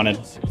super I wanted.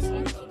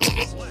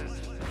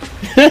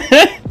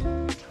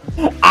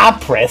 I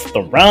pressed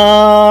the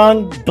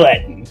wrong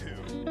button.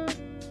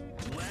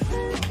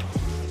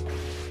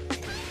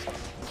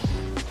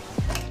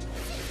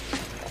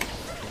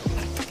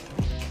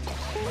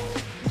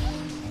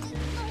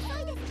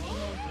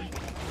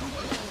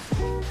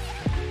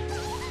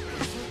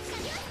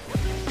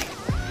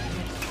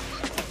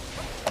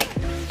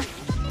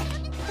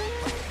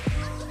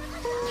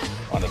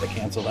 Wanted to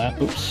cancel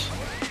that. Oops.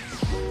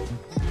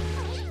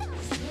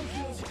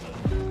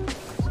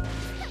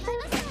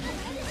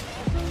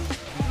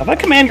 I thought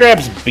command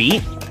grabs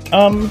beat.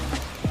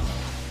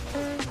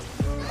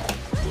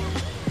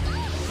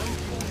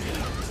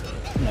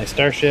 Nice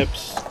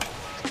starships.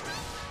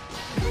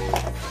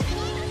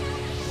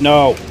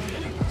 No.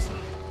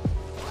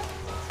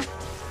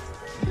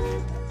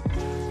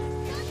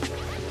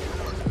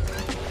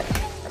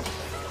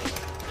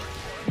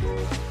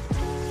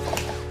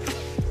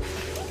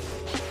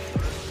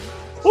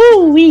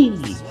 Woo-wee!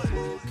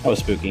 That was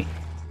spooky.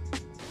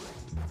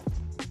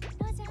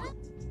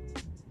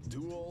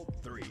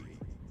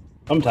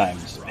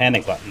 Sometimes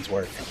panic buttons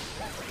work.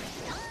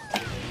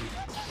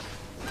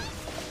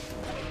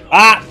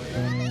 Ah!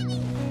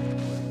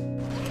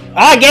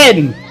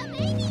 Again!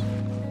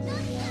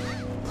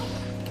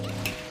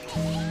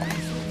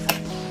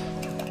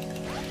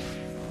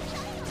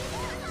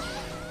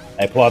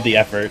 I applaud the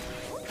effort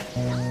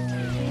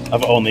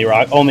of only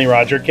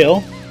Roger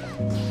kill.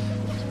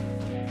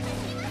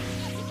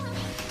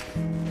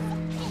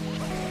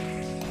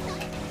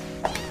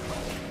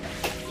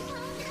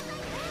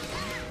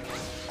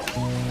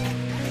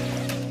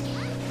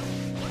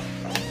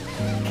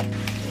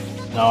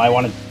 No, I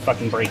wanted to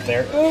fucking break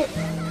there.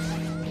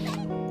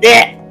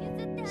 Yeah!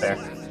 There.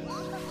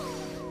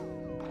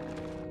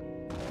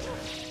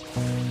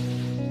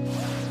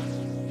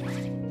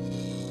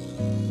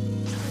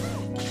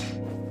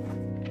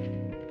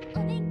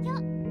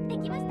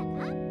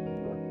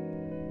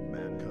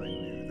 Mankind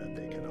knew that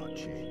they cannot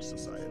change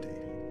society.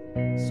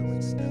 So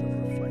instead of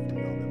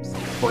reflecting on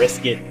themselves,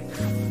 Brisket.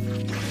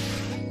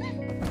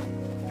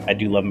 I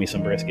do love me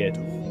some brisket.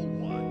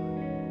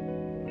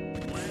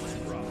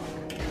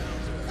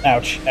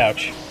 Ouch,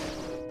 ouch.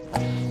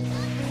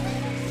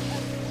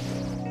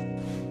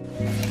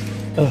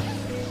 Ugh.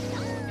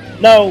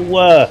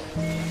 No!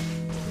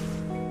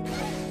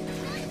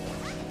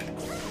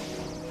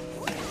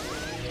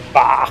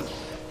 Bah!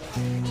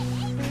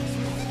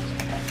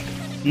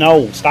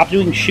 No, stop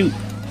doing shoot.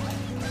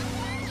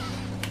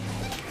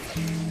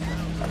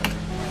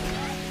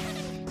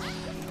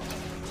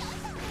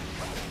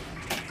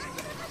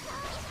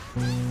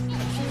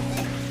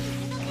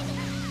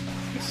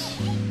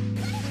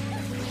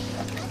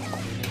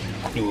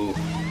 Ooh,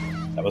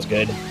 that was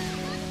good.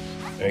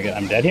 Very good.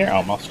 I'm dead here?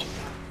 Almost.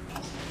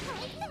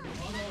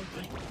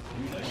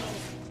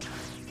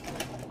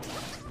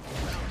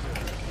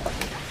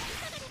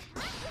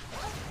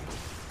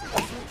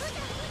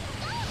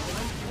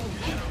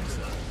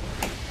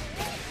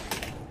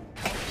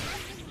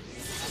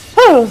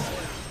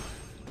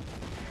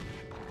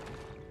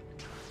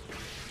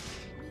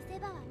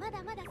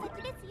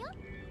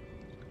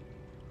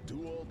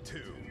 Duel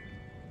 2.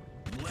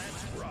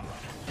 Let's rock.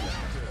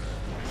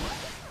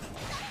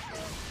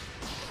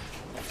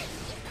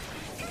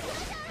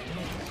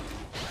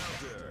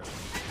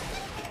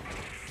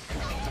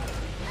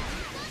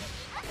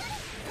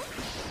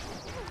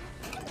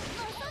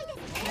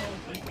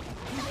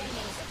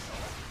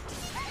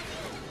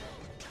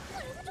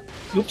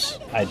 Oops,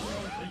 I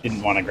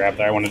didn't want to grab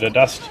there. I wanted to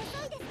dust.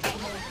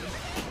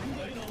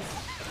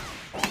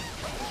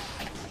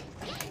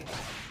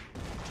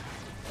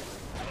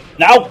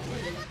 No!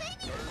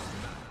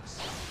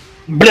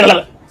 Blah,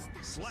 blah.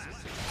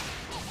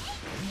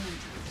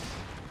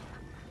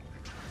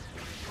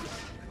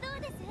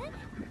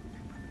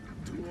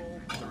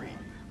 Duel 3.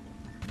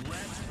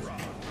 Let's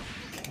rock.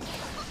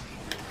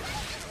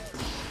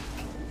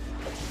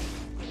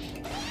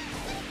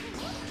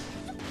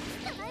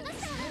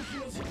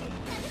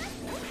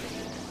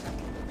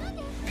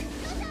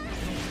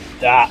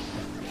 Ah.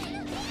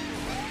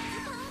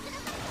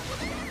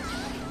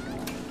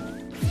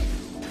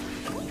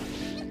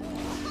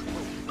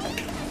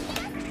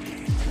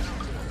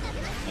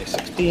 Nice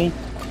 16.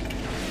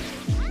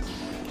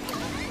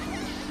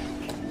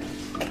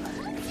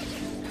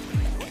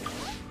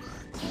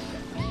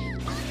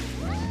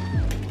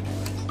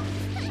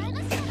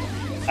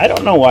 I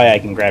don't know why I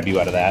can grab you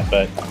out of that,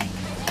 but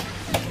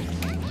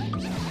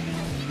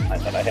I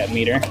thought I had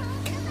meter.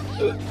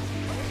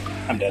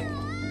 I'm dead.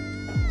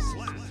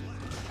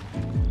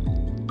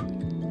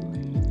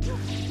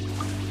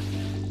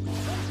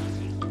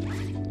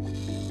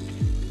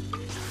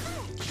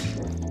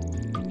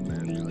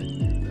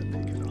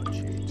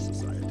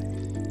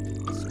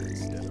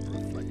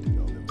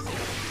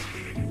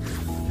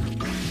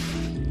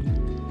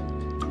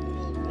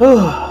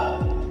 Oh,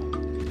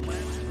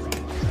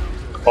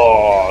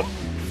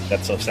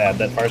 that's so sad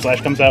that Fire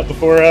Slash comes out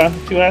before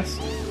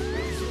 2S.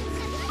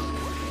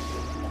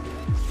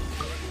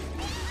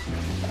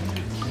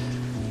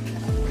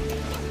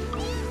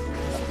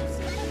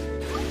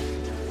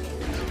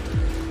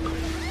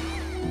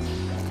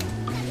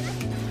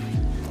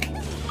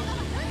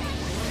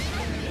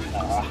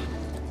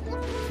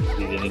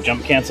 Needed to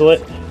jump cancel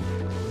it.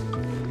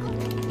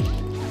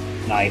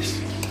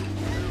 Nice.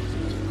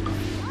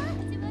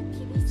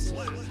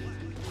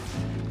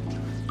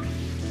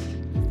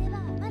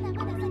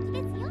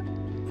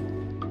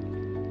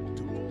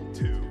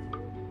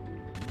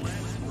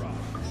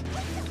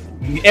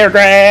 Air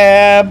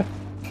grab!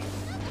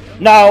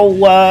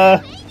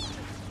 No!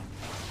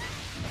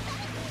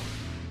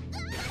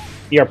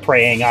 You're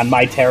preying on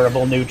my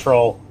terrible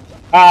neutral.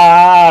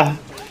 Ah!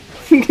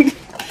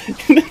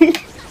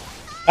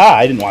 Ah,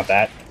 I didn't want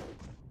that.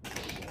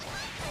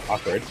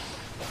 Awkward.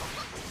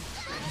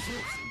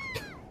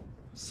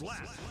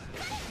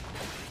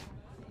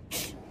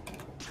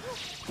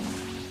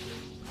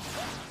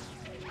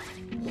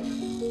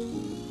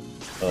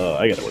 Oh,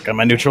 I gotta work on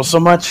my neutral so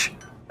much.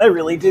 I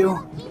really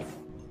do.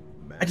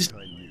 I just...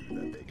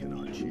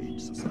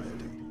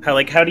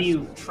 How do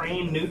you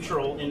train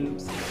neutral in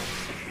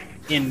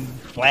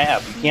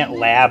lab? You can't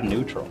lab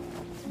neutral.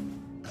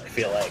 I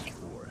feel like.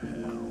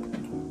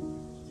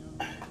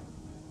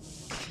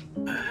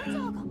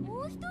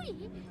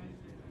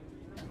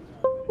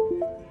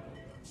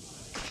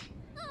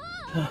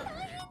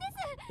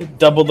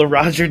 Double the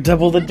Roger,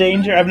 double the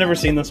danger. I've never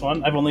seen this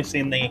one. I've only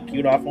seen the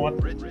queued off one.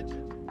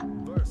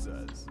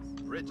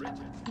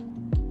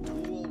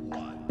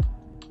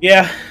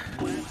 Yeah.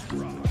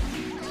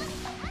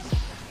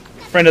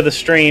 Friend of the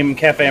stream,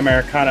 Cafe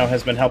Americano,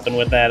 has been helping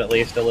with that at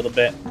least a little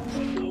bit.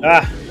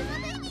 Ah.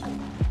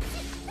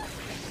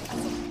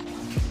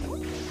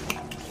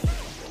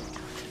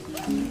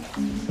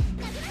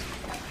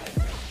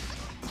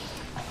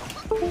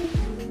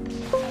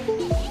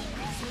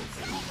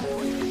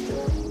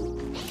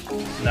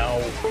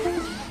 No.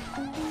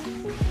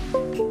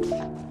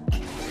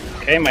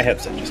 Okay, my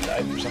headset just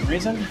died for some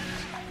reason.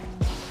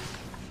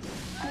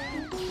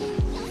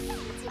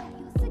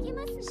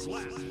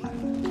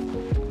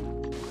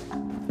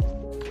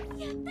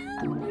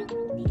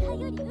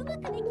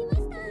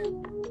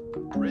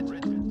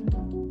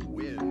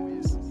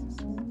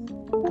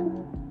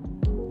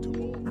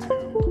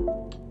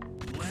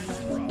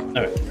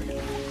 Okay.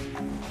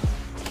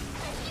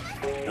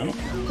 No,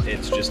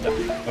 it's just up.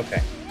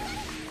 Okay.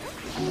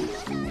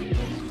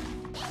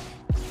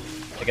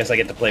 I guess I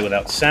get to play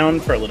without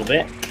sound for a little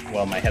bit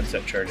while my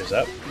headset charges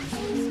up.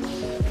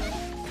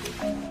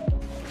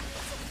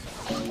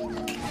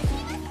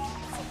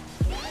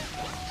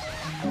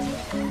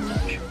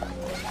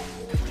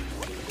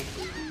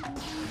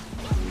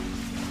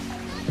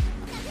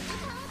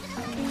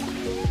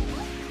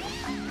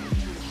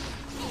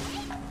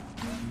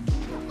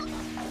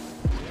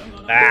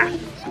 Ah.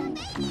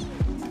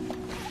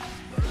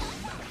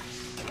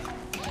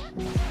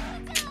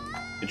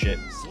 Good shit.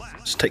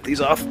 Just take these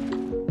off.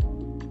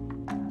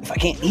 If I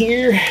can't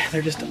hear,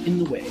 they're just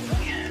in the way.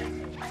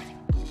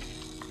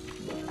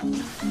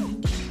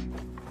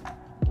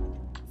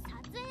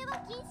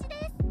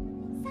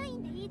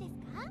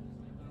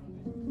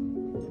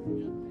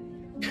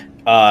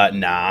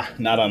 Nah,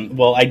 not on.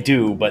 Well, I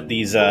do, but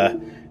these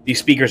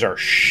speakers are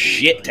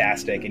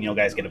shit-tastic, and you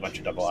guys get a bunch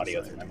of double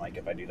audio through my mic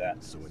if I do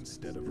that. So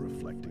instead of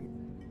reflecting,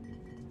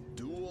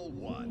 duel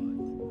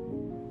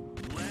 1.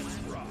 Let's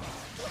rock.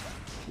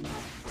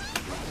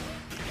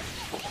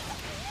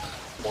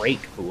 Break,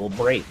 fool,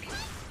 break.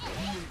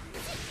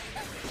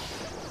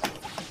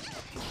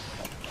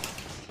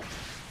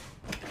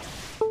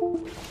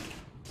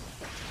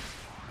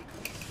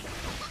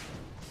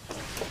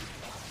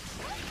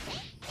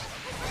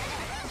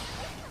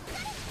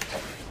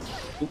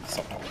 Oops.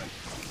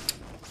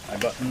 My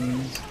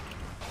buttons.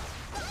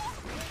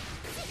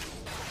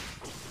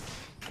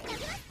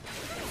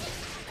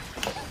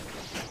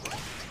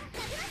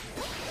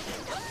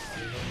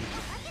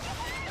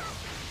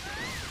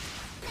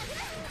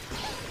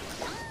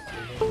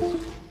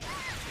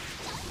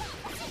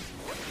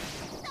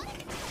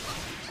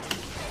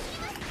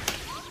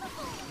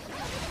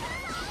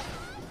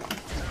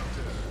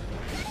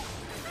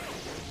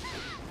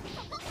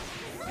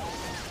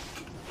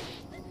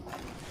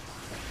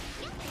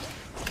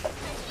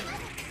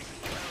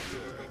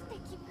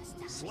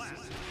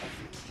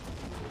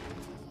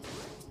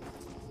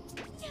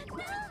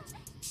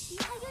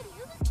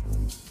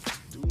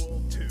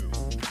 Duel 2.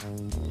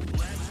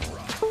 Let's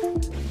rock.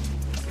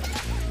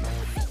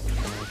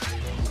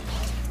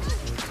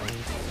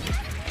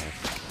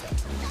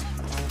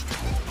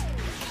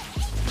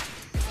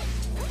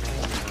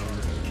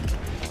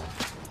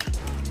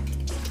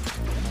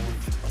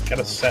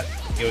 Gotta set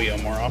yo-yo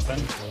more often.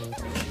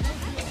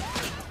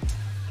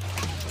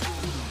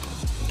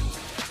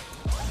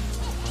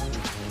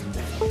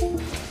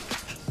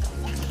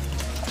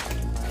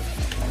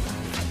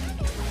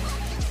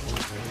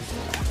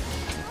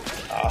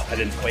 I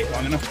didn't wait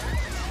long enough.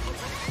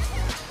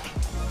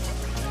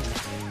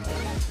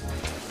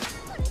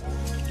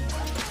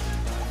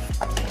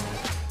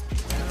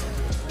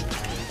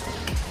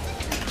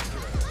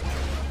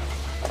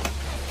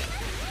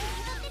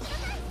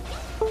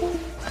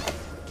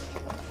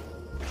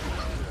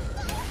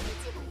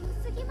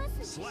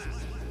 Slap.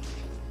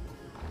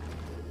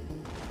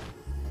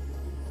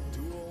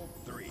 Duel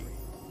 3.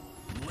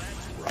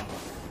 Let's rock.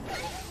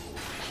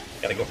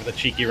 Gotta go for the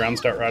cheeky round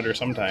start Roger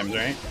sometimes,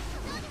 right?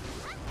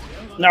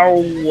 No! I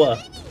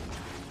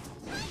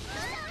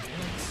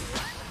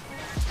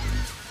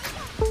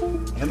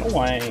don't know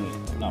why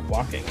I'm not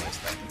blocking these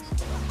things.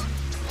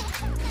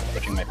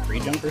 Switching my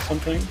pre-jump or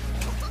something?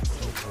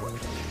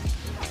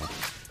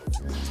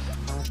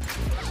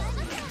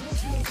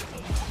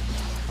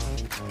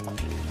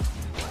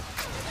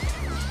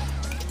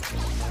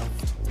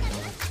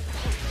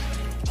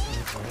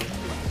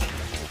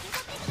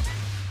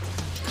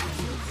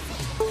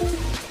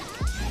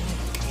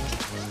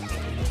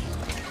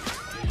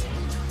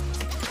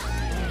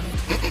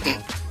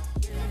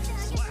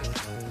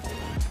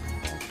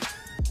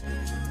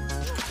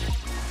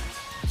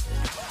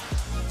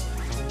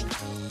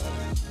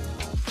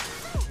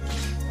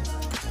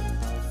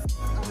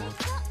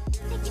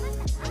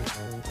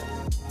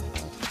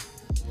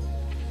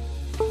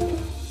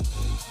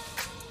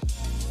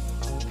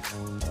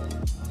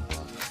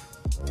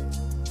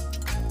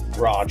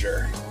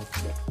 Roger.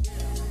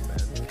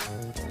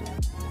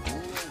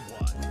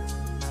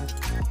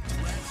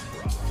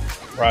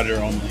 Roger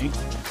only.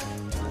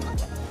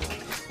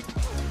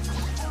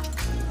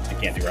 I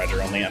can't do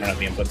Roger only. I don't have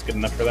the inputs good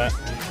enough for that.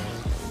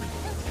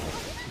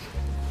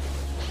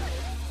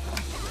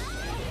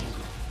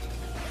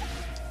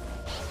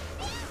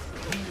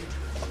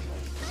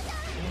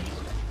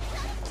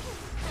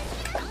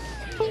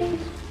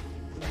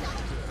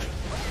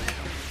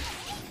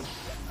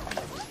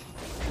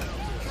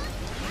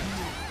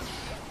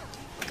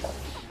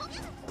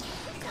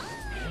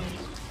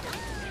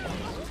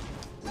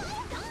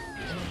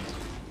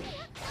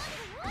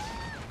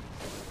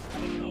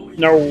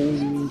 No.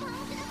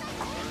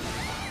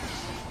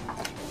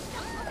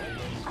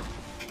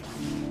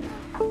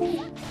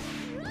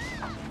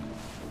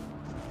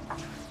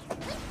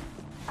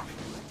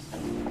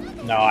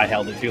 No, I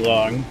held it too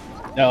long.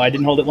 No, I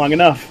didn't hold it long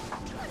enough.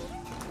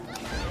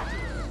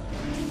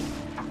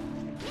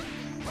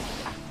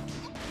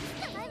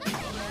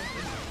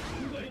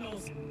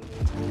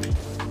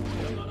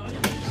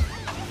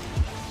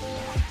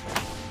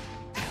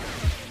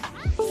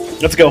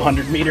 Let's go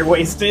 100-meter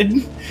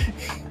wasted.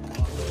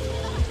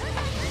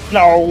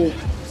 No.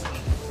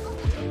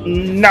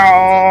 No.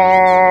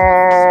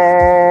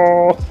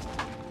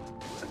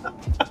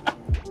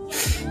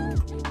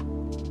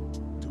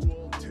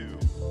 Duel 2.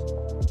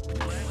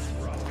 Let's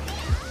rock.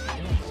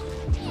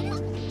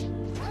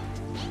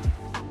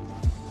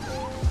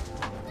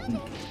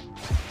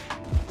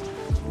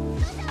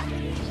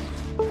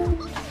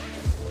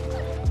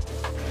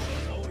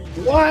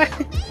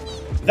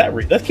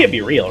 That can't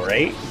be real,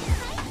 right?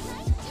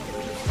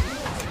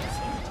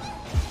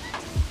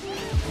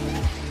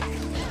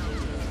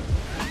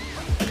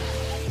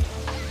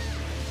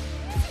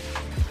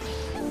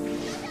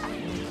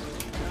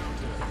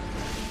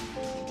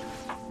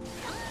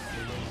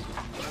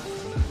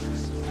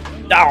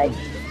 No!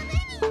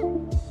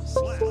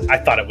 I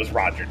thought it was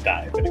Roger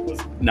Dive, but it was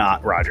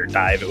not Roger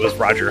Dive. It was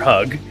Roger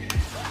Hug.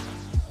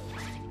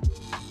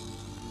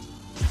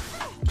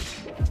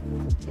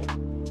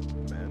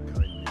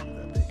 Mankind knew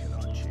that they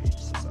cannot change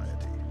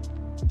society.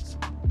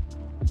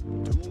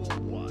 Duel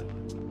 1.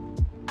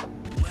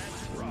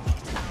 Let's rock.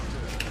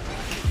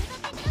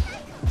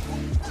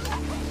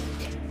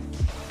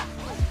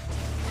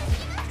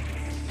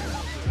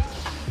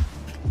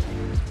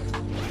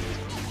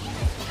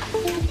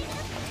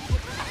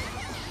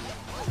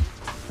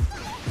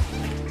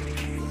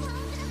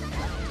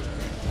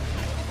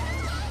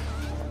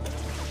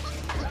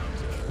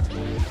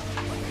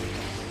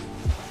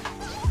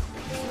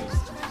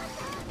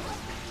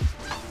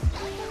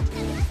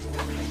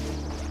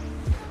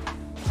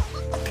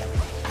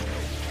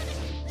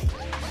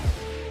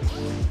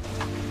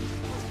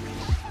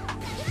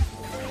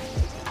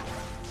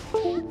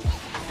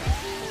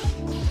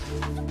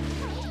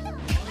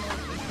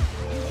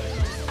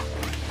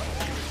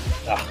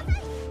 Ugh.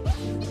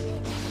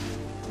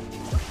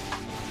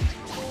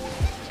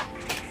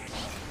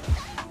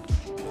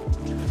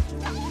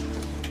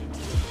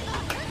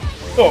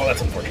 Oh,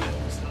 that's unfortunate.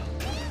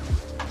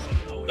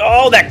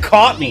 Oh, that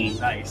caught me.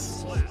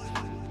 Nice.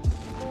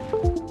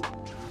 Duel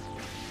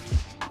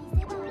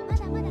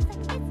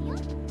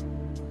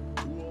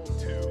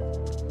 2.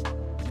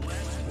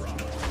 Let's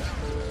rock.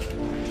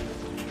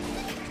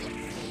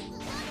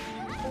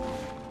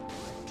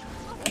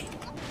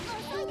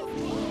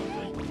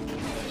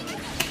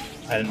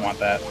 I didn't want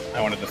that.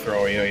 I wanted to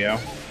throw a yo-yo.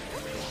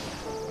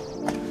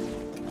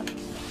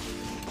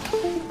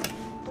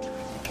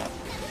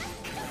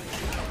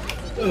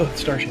 Ugh,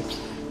 starships.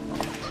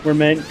 We're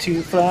meant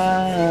to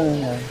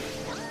fly.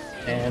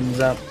 Hands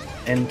up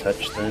and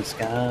touch the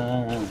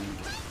sky.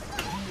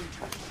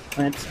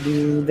 Let's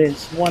do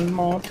this one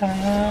more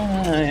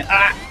time.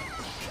 Ah!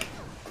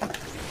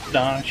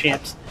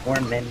 Starships,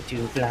 we're meant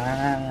to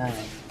fly.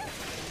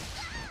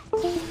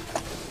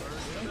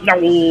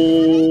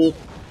 No!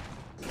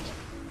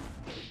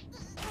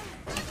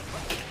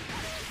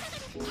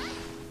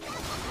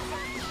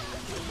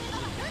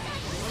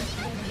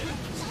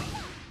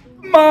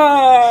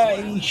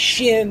 My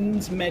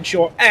shins met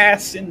your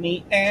ass in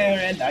the air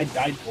and I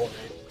died for it.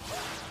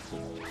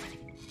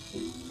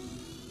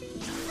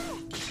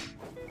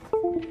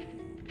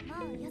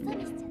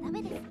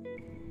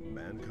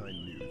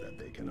 Mankind knew that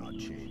they cannot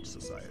change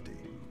society.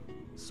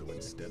 So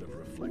instead of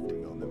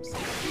reflecting on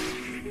themselves,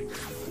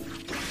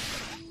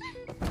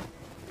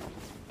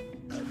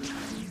 heaven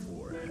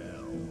or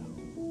hell.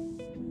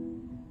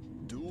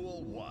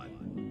 Duel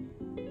 1.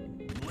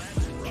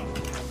 Let's rock.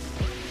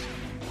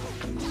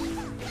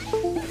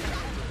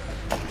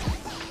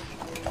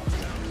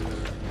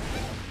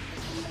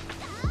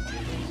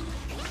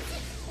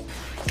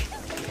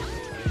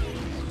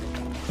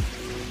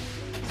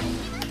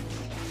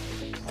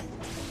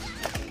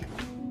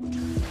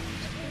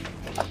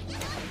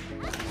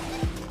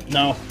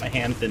 No, my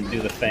hand didn't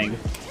do the thing.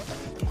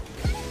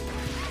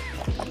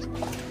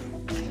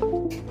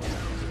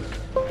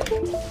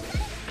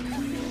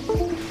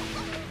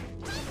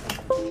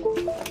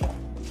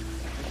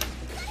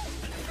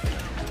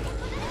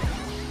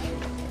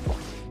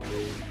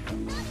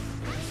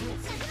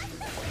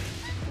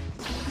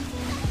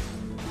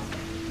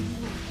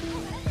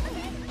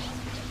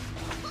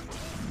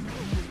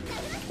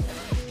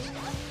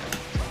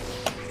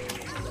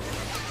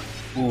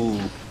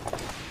 Ooh.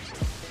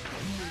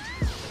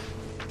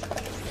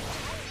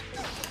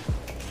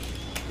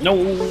 No.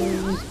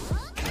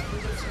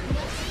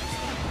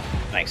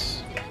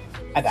 Nice.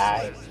 I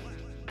died.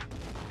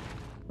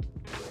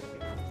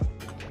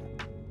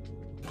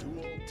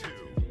 Duel 2.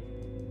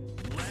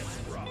 Let's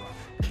rock.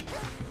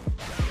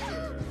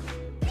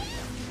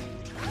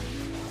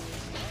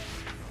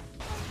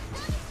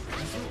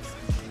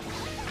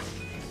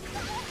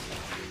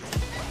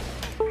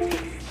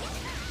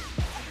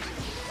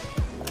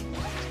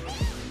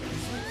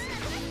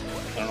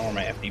 I don't know where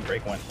my FD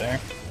break went there.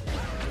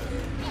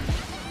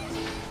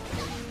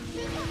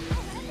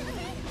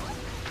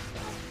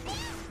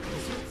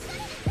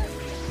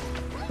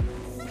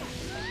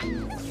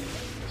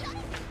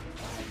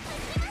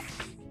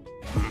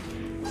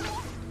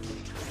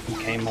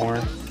 Okay, more.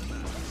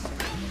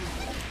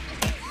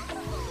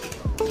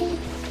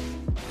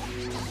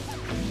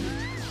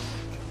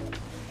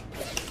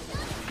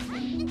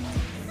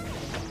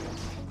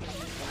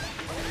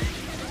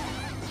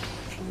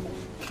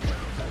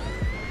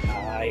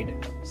 Died.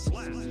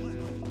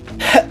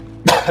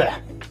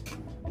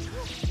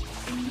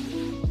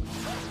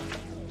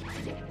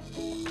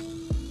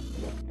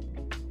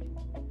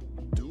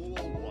 Duel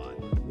 1.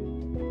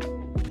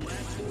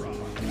 Let's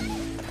rock.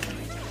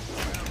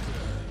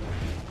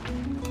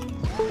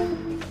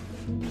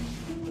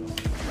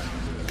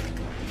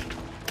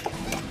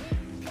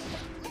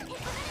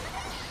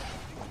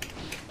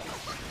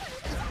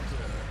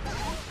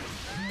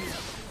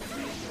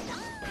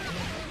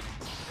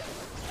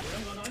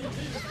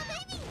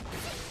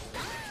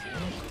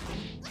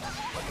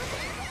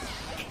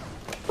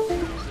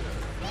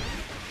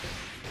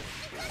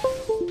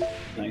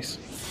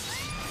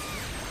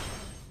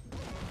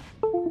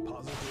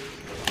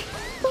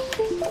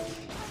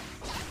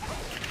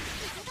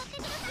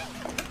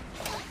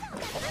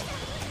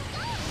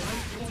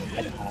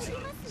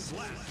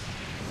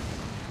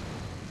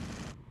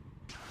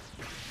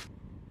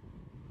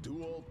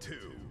 Duel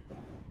 2.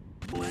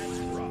 Let's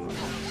rock.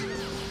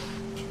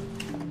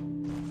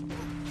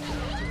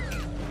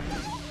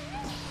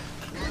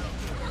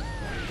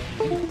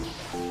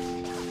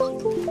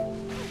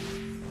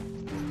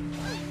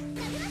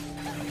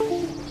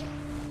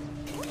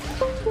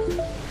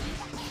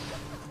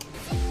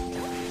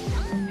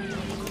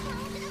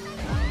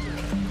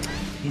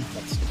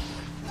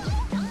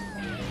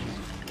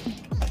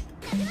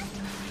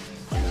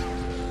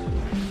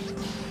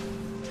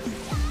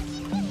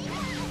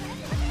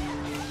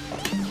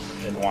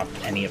 Didn't want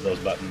any of those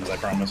buttons, I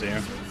promise you. I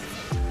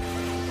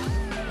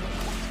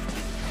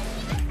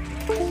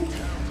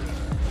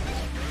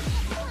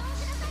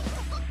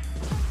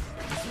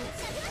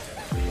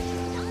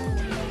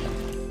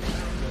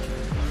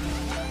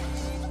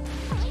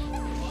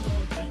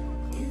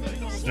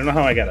don't know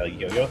how I got a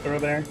yo-yo throw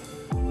there.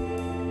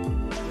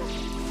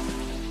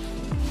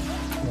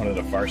 Wanted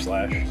a far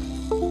slash.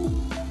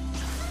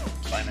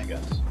 Fine, I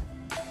guess.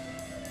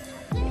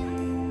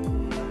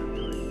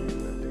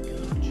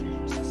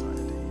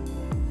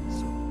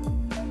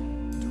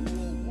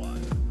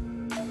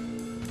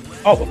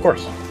 Oh, of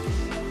course.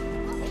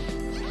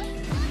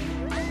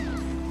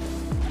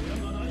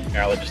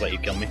 Here, I'll just let you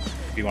kill me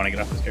if you want to get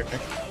off this character.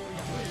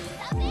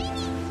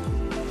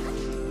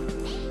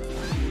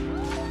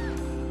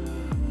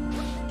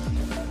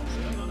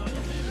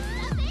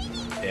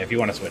 Yeah, if you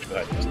want to switch, go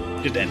ahead.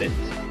 Just end it.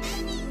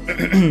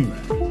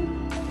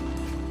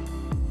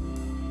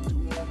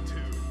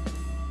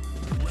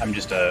 I'm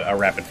just a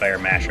rapid fire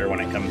masher when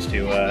it comes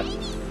to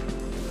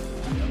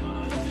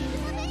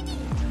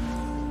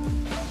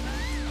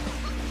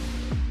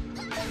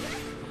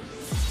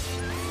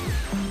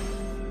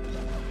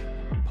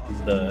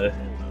the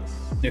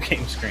new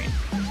game screen.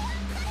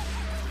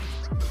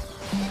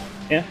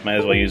 Yeah, might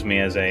as well use me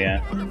as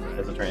a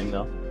training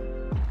though.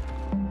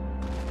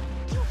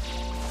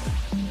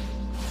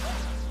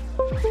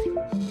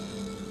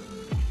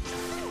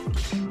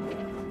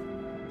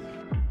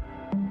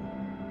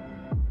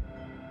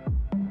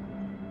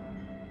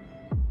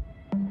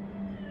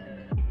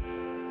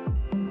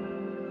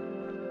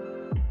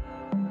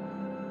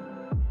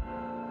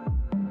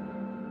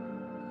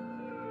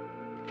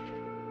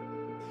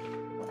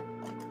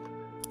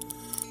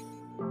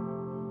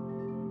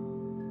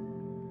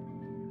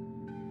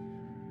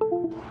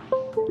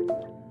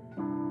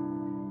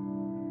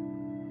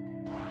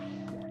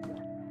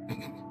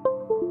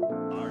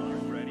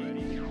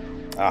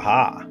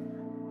 Aha.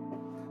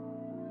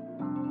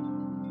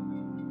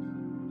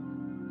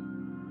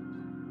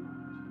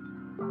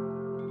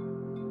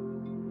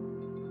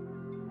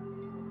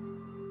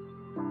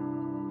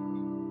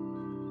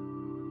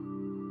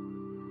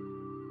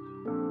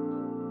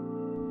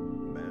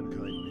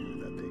 Mankind knew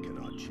that they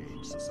cannot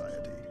change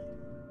society.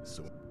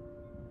 So,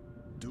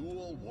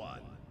 Duel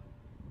 1.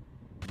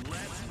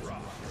 Let's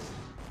rock.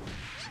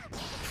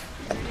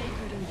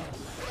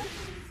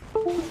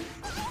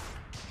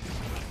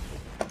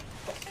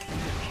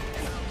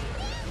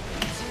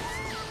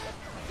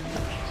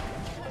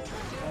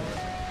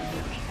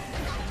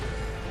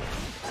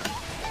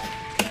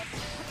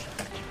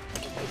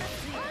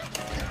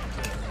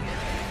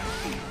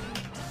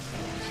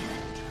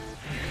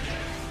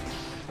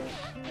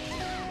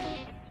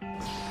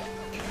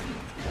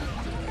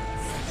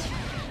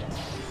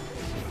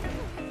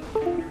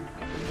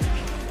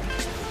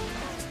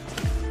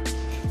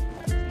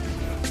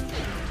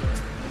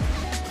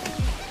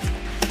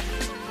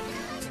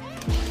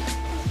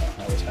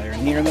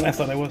 Nearer than I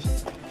thought I was.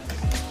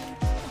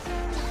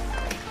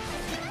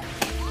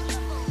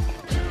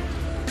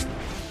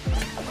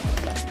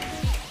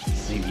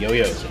 Leave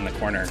yo-yos in the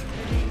corner.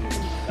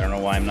 I don't know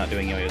why I'm not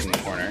doing yo-yos in the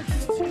corner.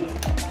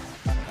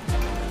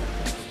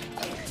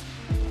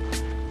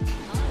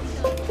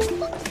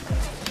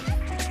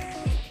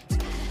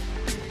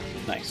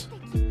 Nice.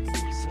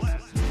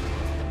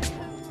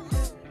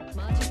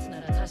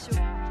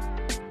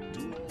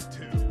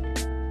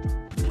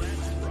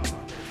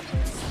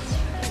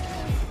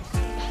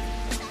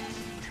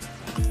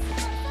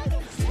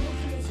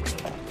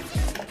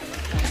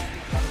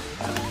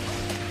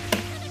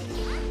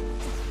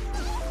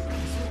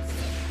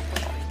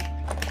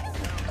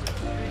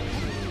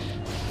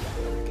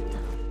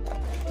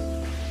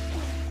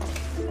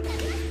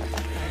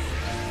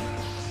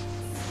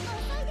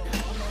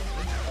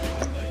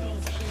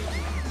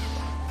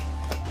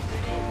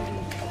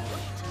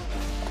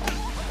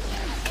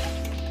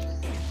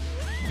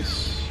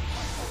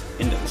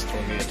 Into this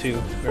Torgia too.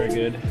 Very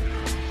good.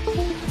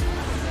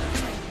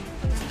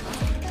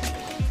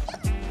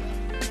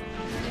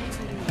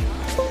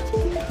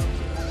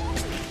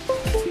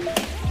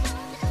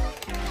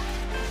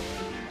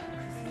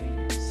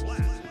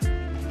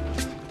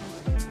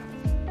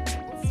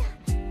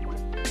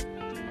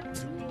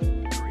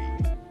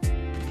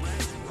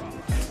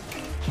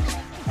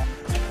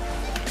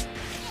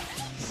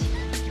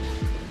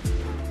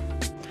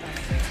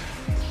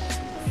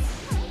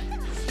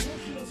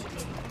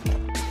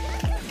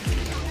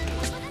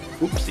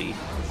 Oopsie.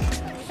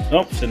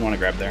 Nope, didn't want to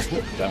grab there.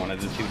 I wanted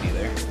to do 2D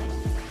there.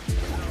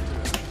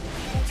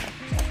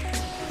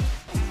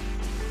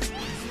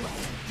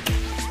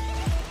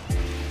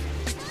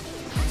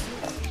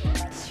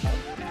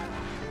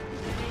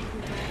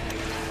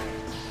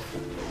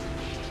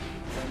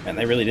 And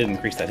they really did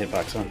increase that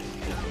hitbox, huh?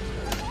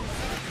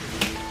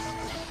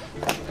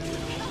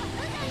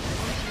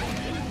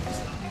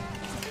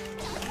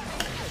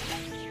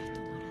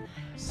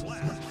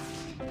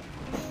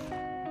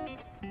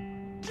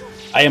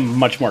 I am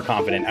much more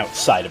confident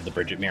outside of the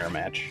Bridget mirror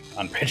match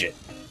on Bridget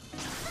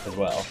as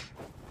well.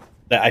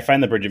 I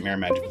find the Bridget mirror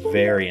match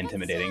very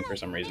intimidating for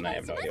some reason. I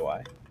have no idea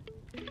why.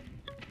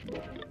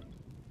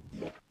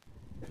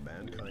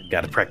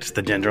 Gotta practice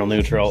the gender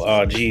neutral.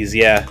 Oh, geez,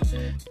 yeah.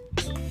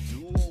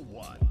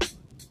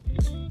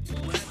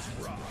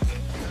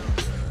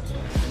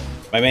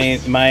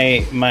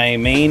 My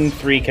main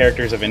three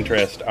characters of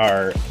interest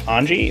are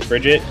Anji,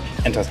 Bridget,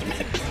 and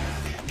Testament.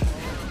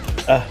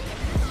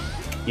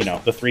 You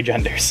know, the three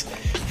genders.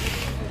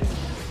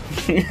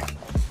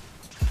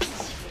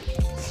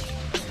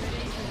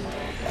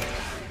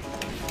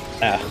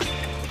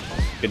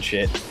 Good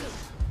shit.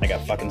 I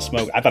got fucking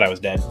smoked. I thought I was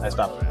dead. I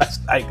stopped.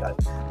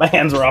 My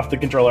hands were off the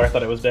controller. I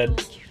thought I was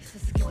dead.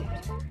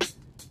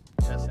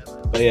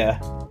 But yeah.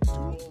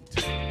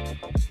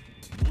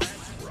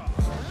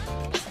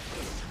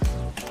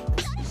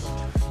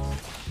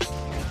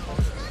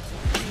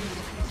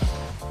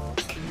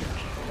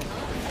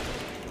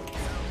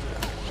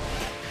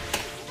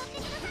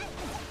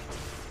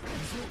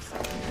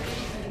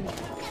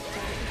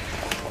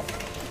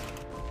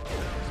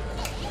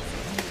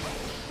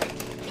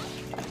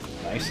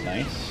 Nice,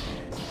 nice.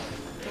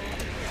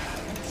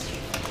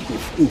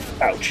 Oof,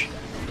 oof, ouch.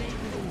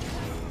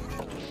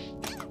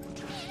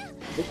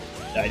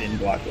 I didn't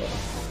block well.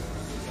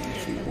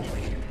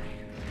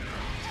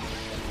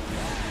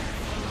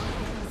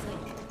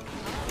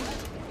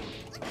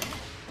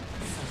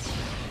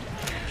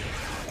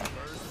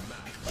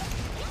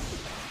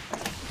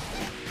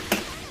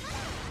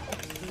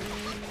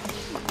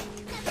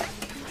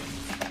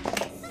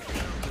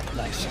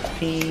 Nice.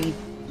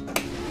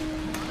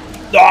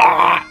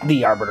 Ah!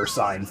 The Arbiter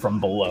sign from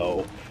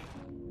below.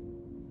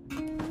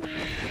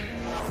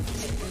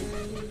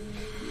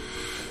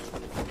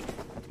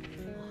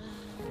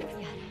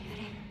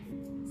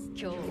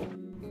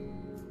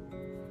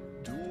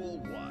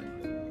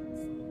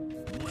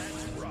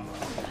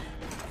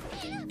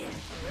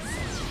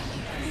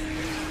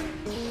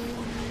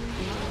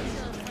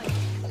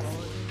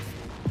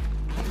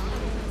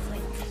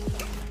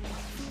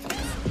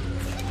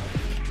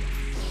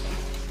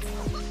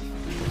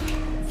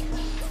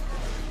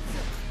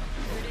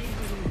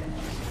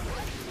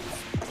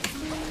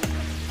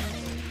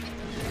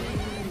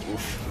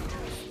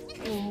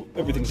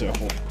 Everything's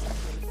awful.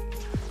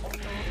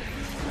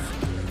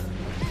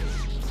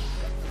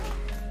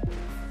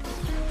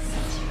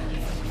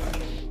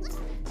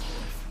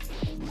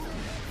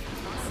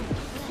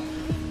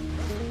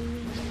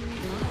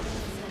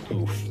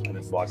 Oof, I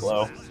didn't block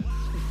low.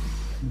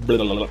 Blah,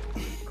 blah, blah.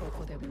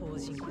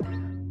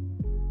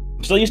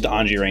 I'm still used to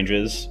Anji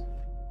ranges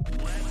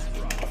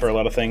for a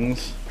lot of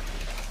things.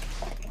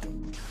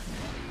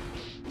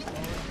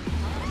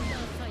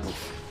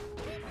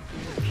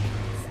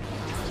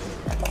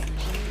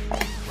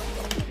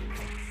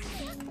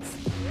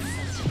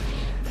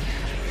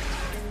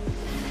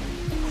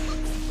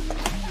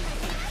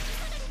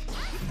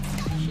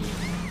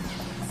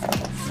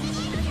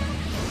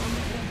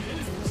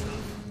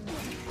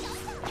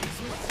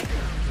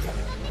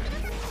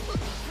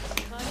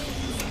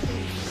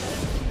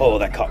 Oh,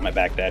 that caught my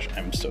backdash.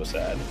 I'm so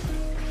sad.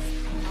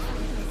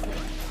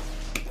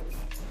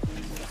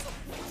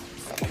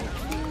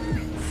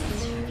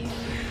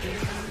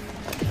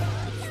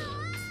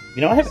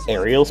 You know, I have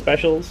aerial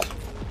specials.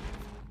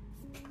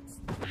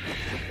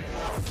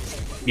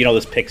 You know,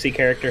 this Pixie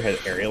character has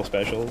aerial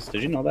specials.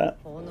 Did you know that?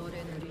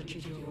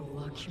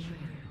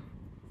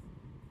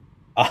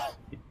 Ah,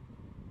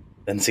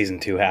 then season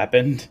 2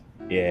 happened.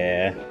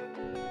 Yeah.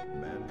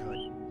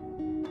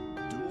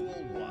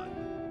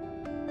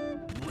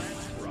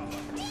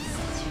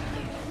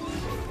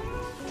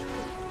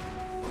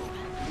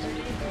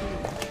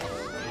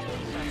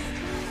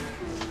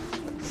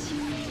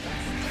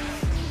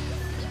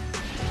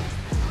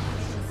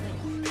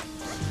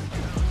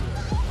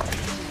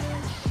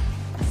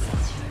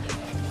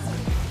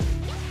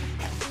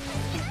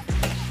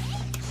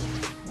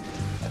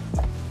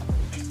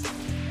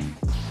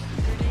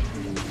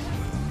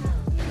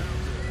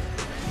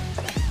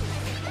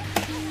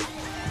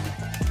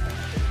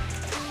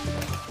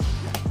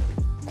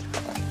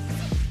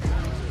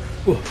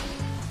 Ooh.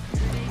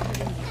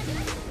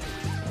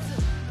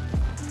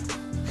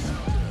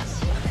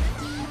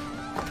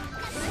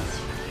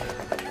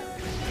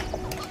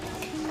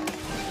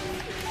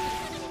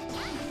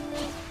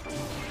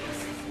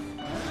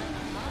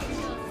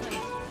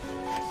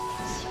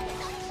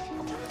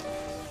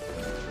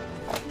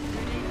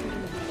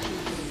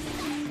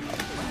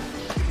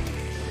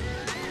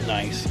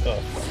 Nice. Oh.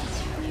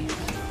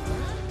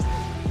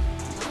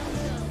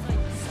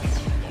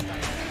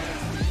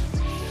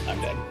 I'm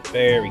dead.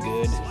 Very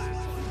good.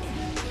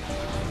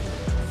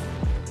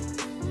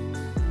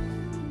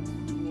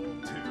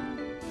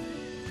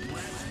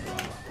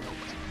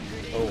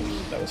 Oh,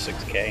 that was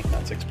 6K,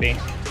 not 6P.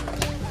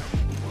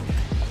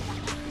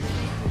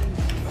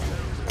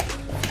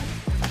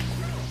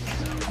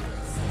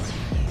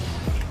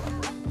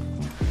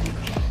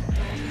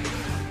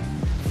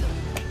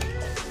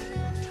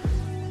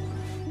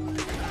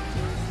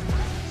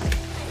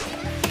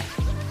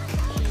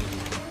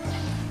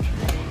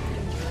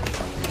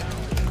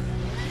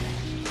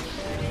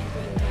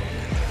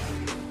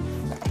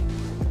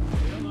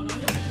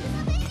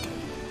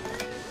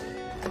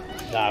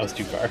 Nah, it was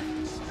too far.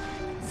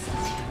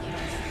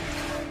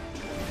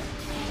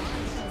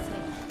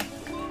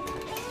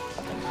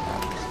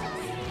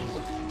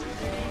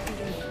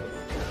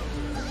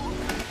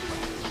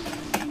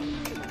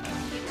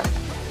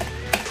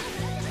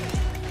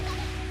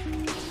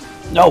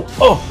 No!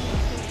 Oh!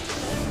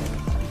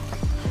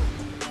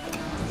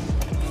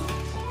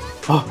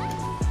 Oh!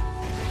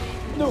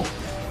 No!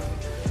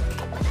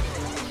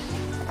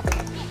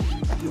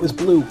 It was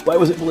blue. Why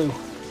was it blue?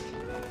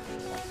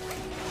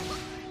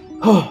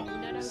 Oh!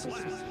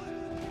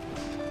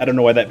 I don't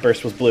know why that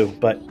burst was blue,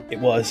 but it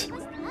was.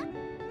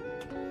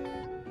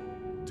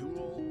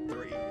 Duel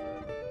 3.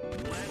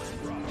 Let's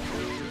rock.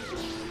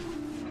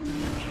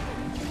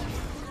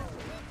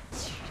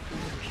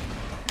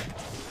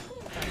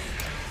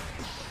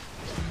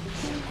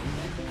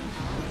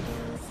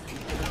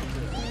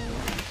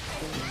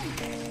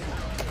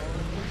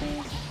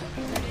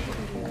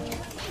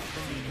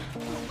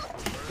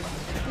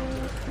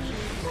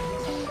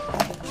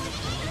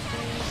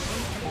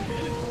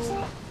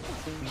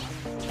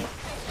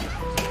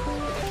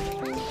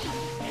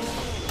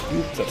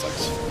 Oops, that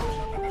sucks.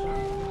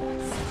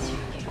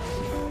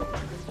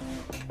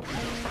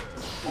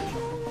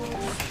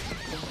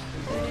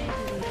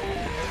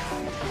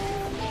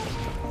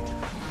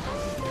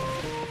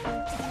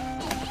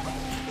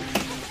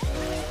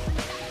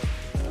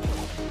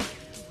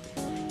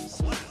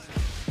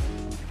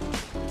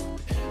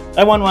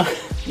 I won one.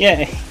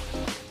 Yay.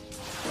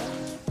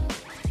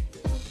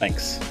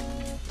 Thanks.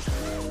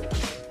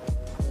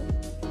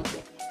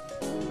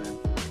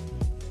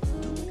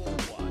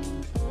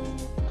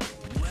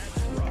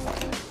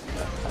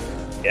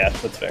 Yeah,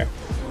 that's fair.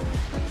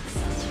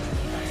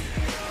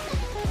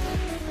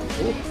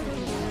 Ooh.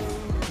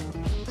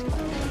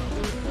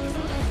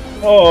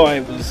 Oh,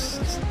 I was...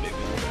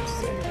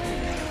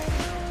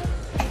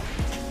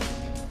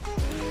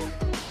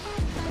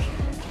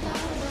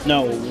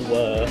 No,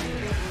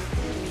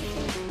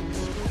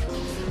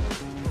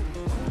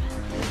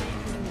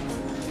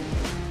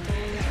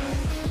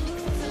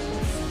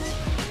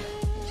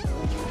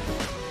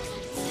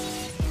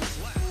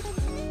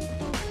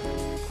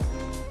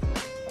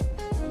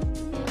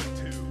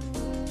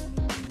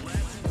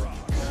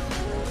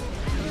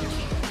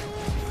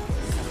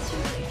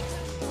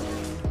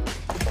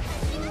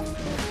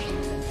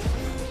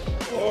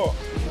 Oh.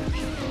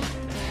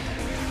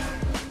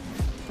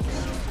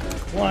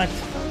 What?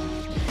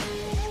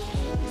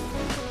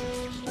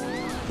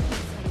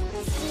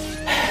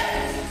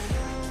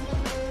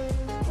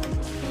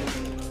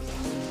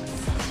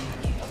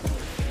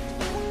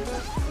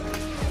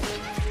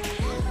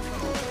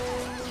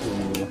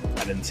 Ooh,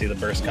 I didn't see the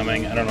burst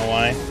coming. I don't know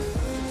why.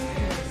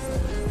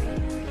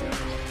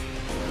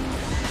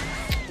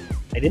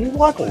 I didn't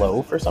block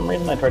low for some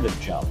reason. I tried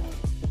to jump.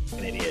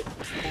 An idiot.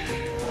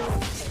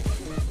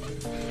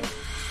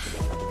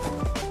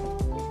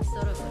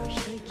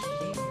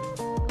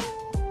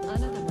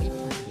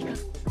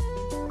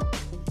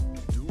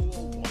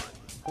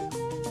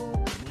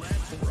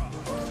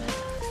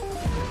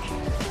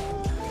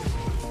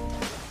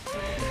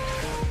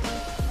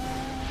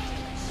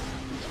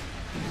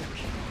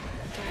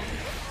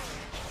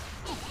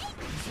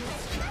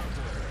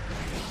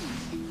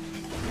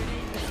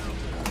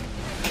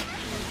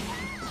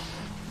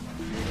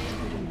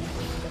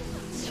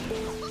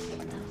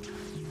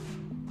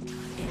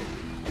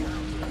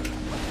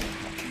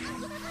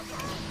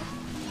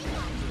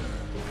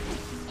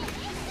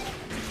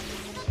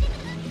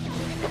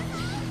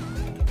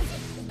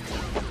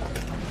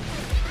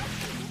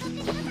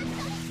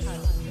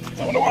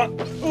 Not what I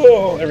want.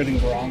 Oh,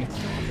 everything's wrong.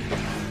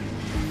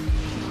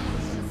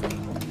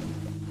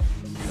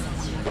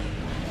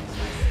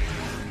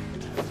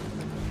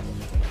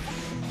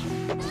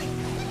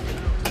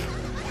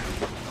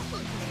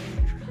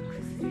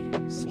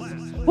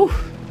 Whew.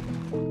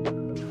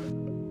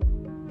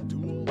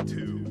 Duel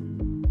 2.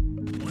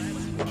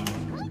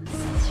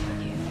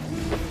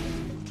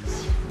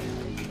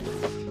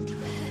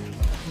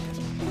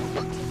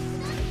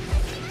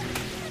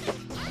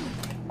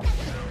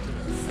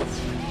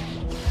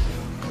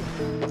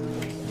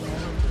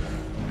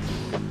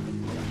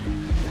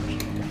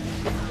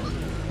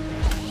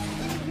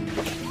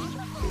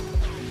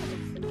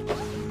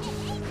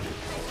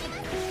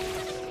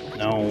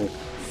 No.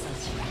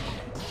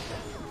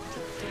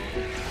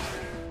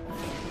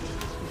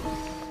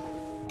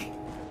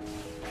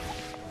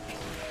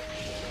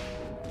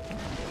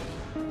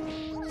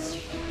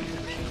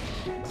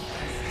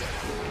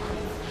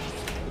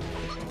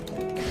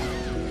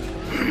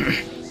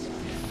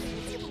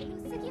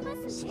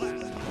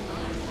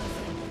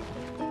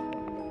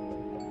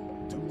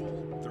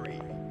 Duel 3.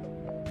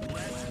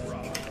 Let's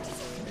rock.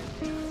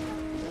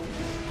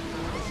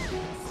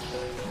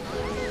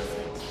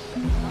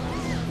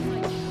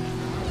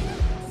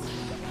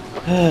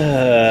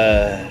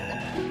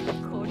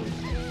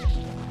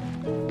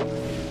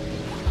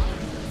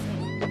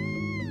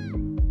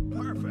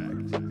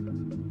 Perfect.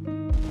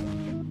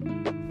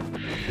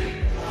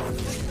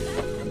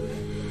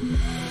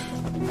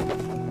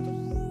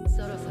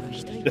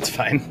 It's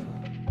fine.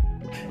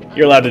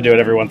 You're allowed to do it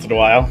every once in a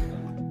while.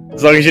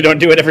 As long as you don't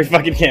do it every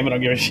fucking game, I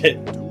don't give a shit.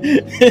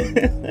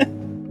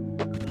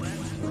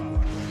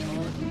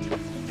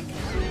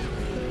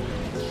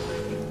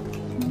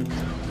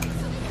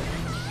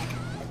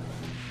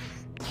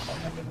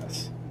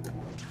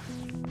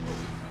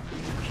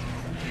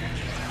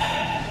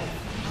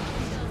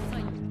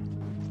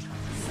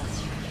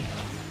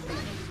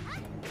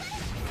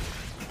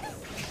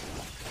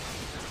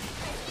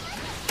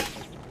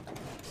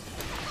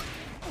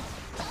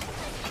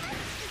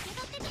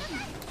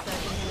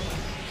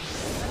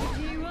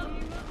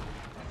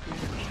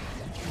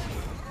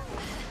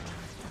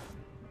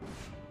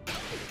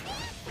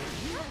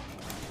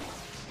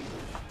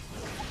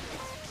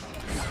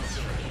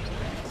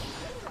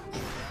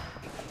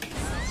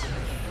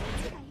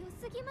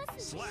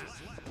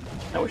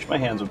 I wish my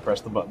hands would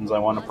press the buttons I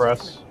want to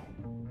press.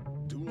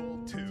 Duel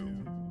 2.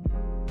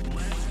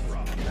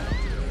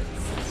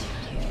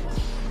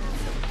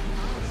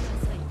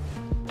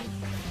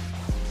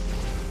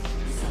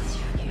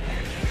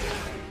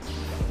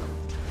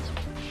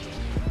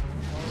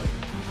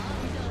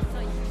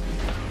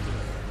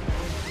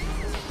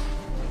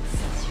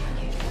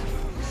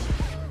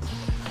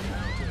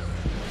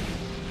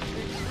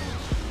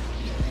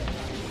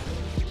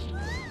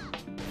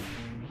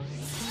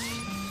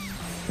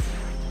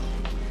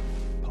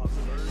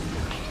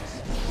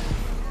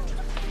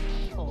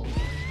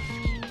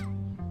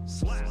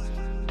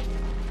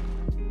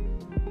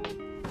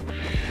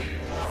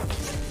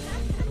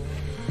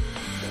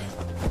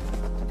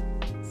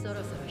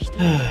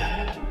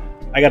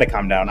 I gotta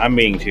calm down. I'm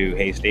being too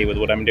hasty with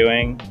what I'm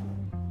doing.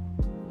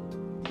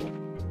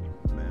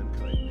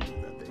 Mankind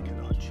knew that they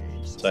cannot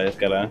change So I just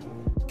gotta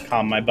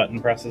calm my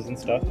button presses and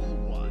stuff.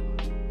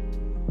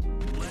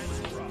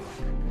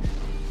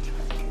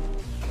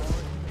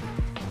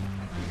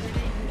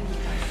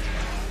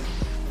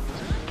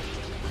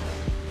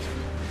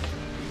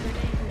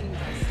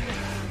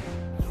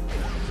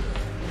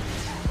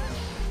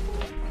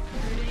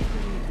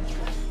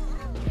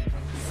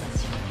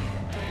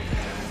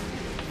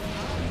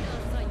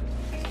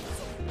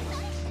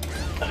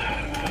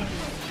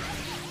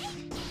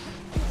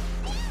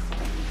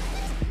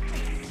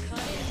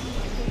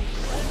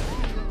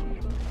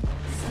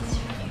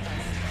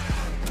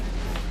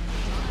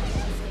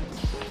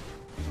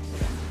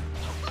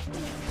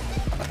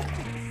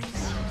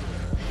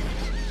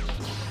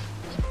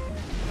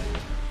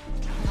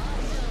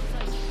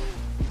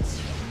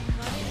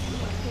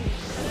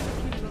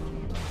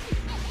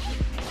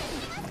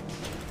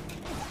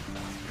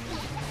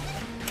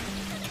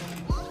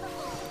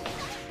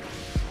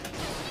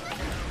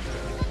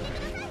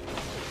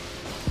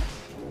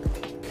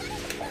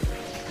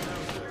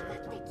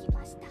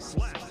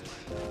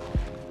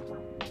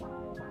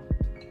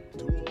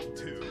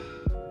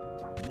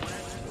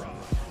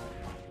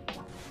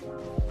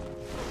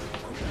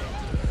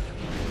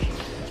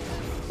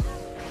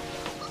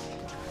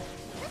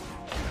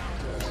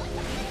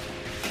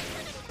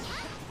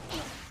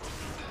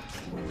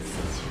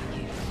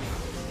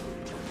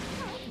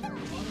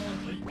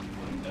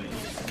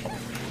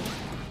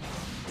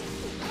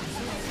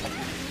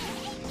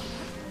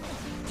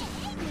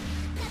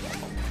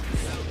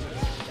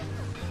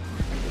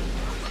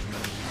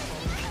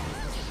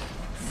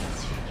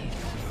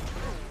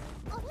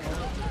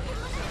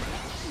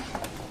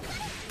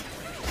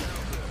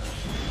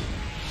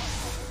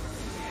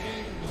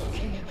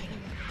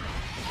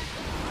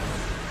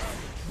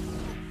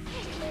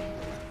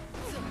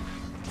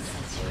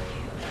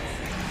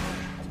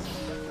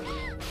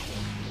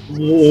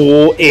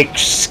 Oh,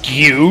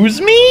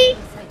 excuse me?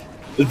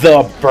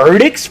 The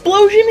bird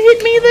explosion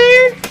hit me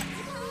there?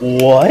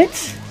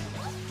 What?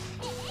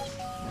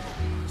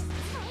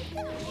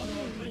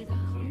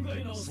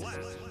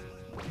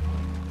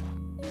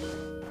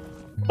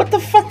 What the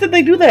fuck did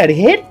they do that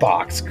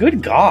hitbox?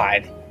 Good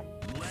God.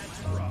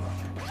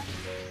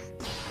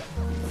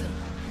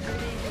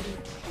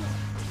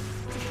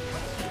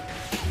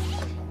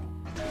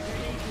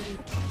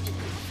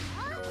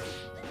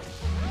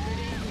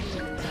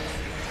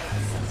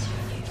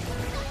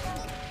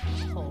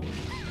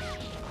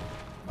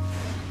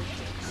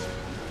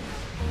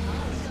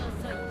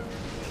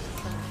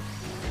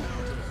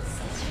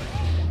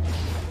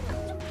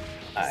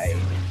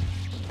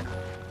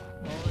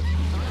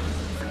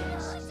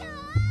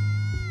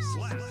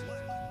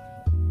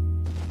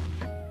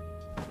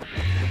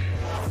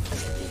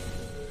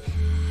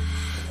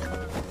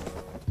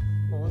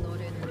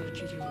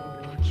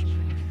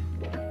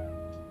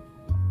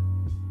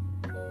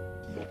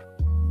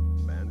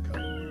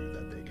 Mankind knew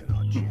that they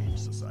cannot change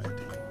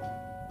society.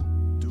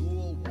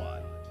 Duel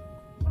 1.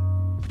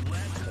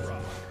 Let's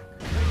rock.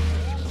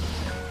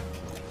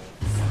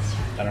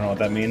 I don't know what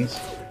that means.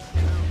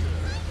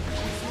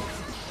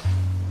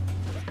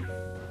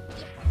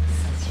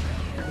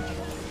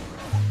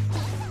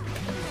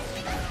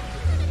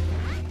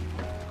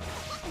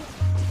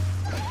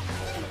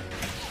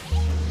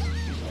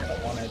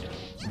 I wanted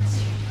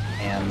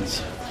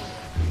hands.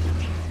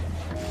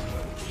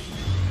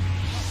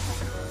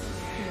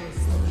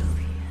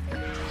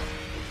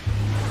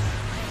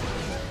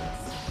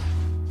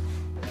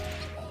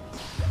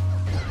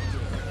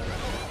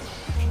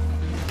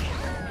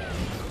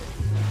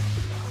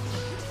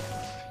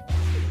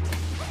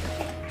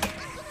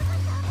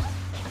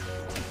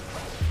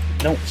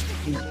 No.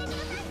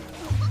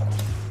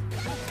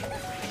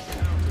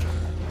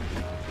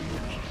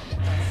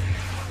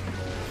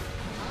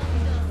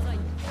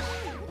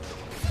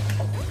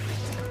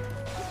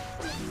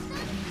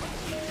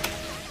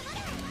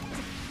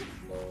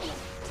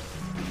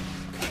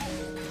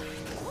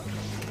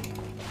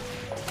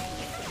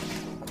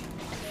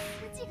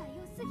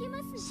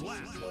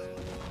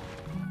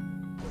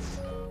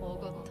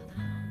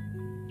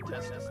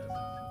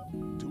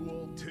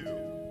 Duel 2.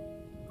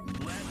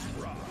 Let's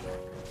rock.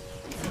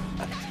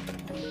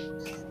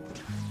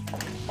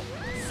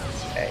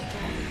 Okay.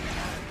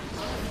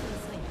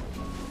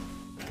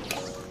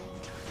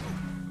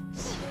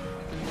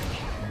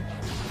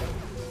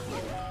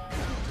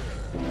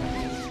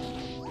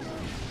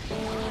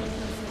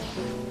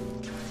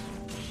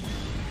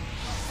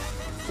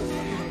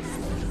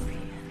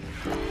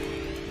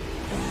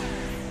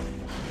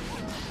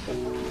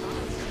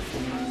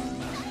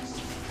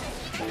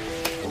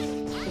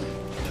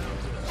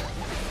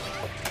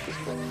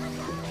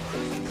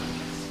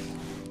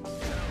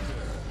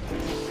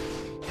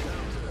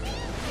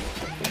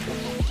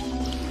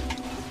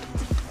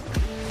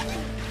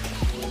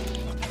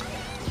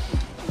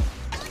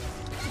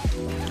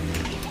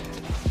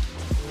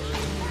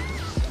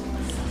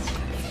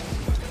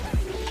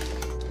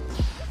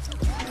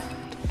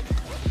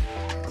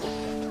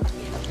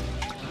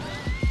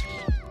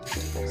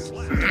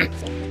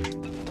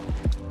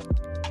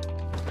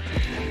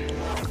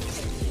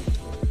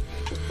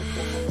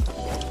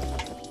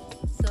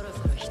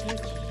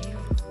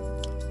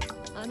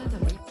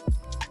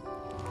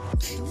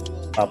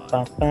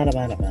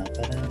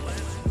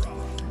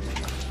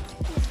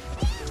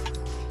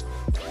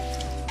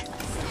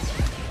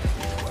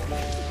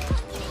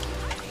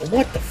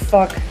 What the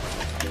fuck?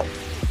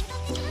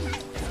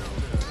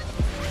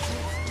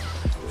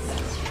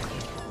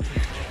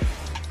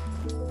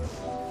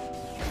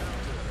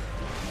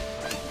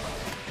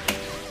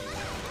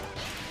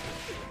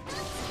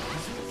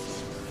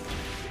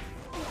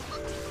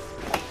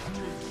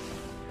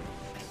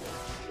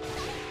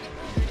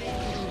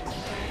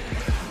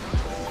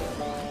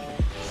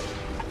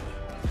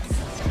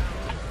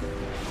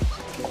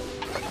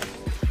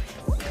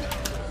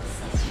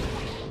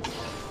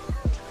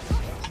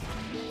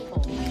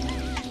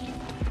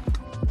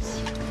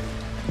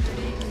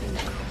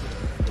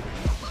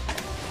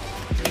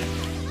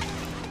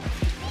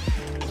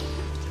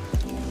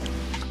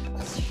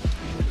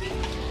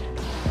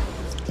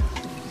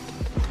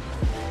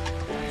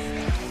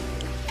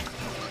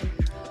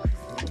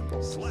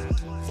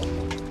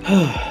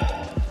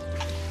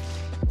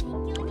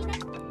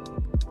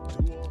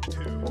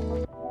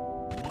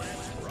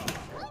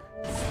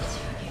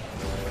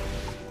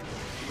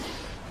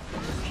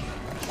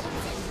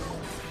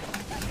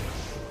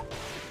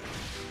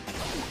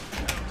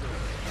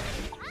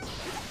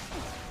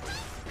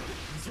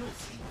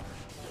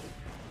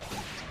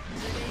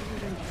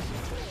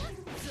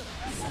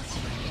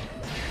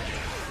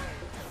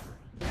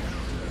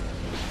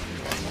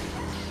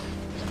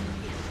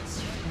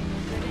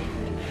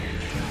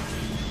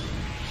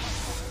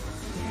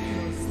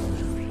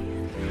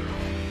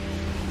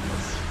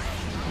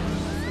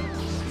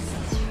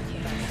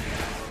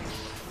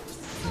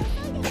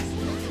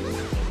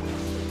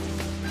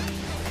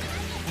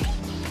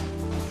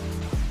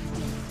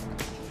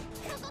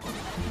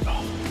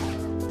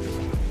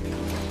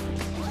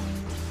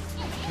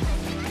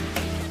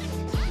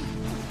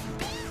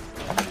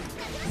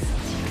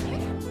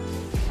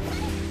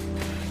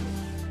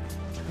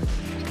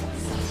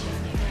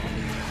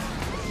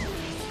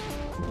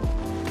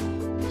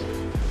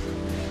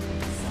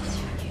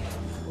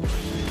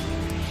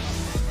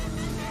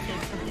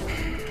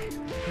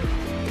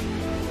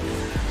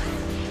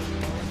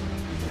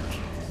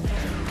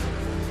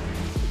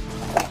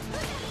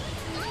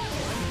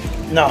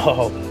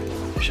 No!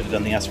 I should have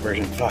done the S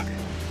version. Fuck.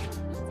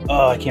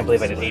 Oh, I can't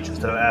believe I did H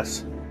instead of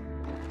S.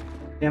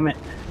 Damn it.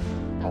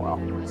 Oh well.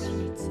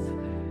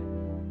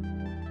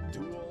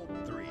 Duel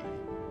 3.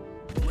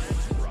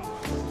 Let's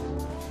rock.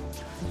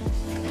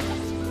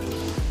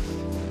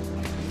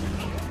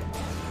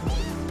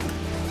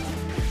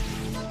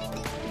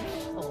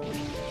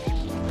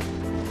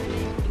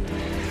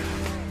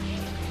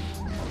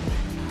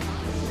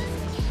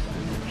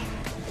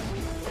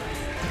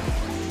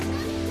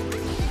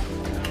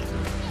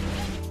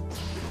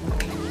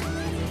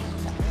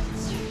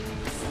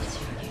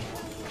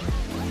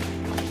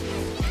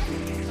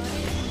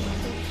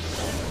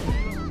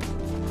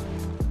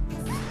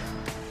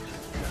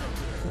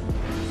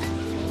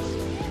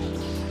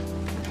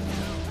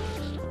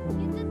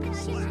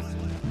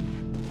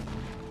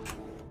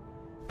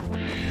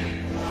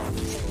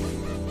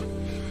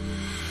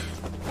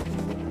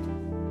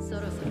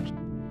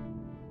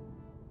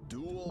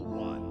 Duel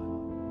 1.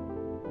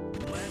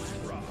 Let's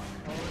rock.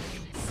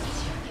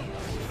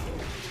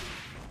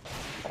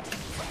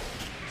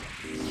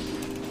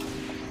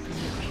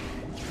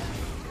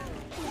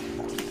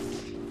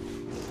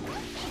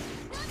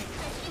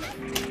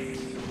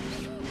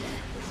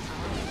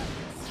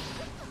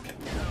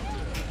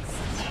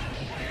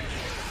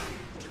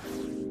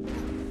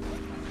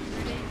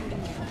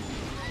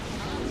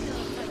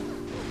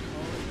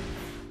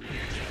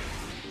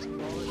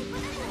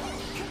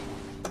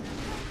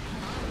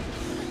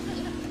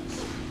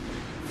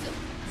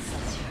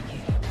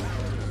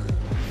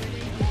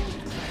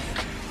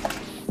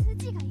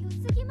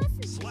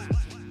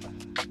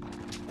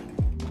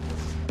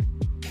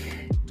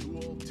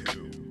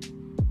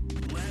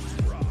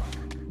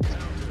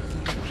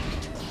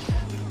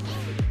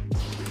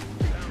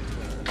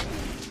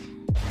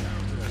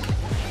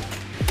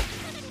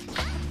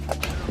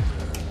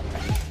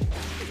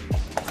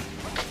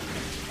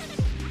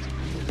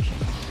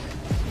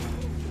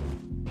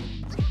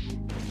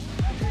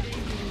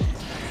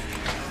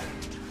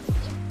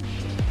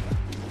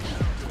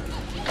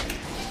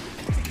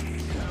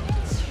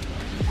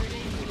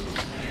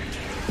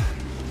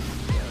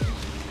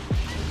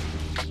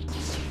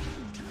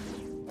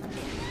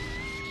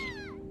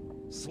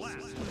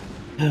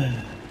 Go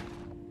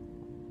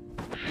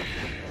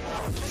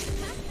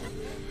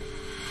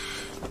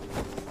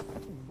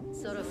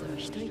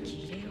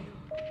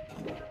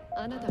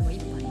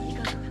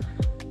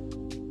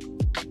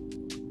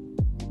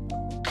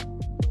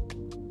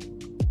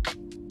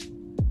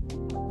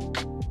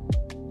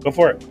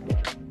for it.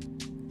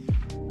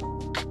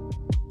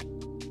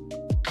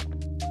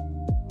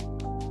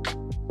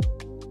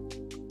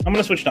 I'm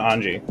gonna switch to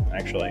Anji,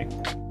 actually.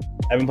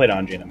 I haven't played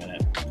Anji in a minute.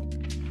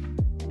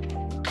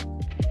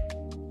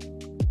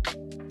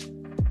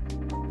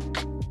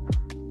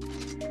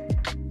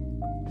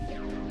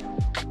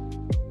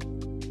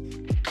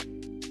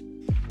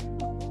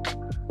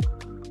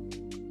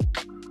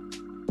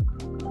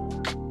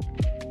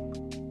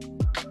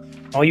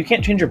 Oh, you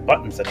can't change your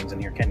button settings in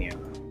here, can you?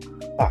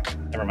 Fuck.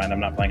 Never mind, I'm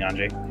not playing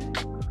Anji.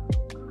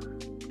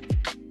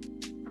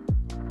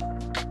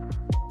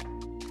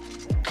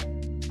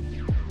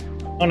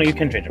 Oh no, you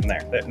can change them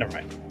there. Never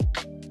mind.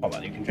 Hold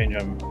on, you can change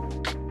them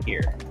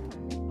here.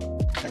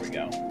 There we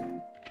go.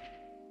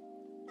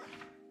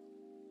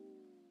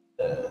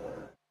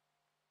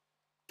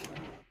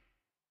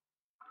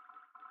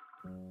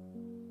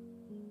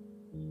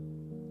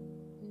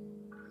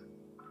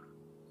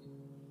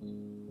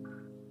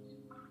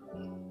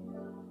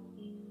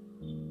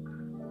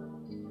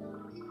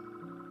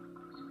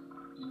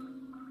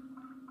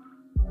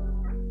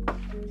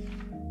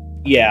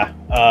 Yeah,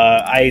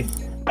 I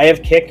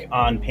have kick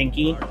on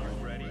Pinky.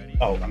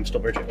 Oh, I'm still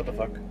Bridget. What the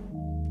fuck?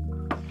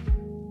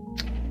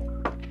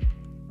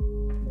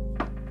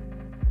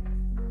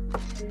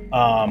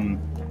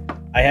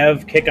 I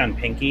have kick on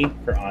Pinky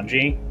for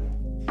Anji.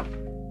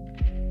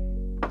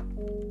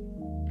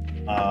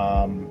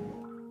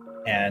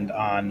 And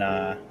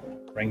on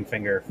ring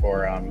finger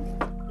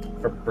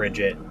for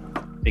Bridget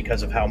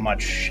because of how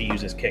much she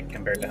uses kick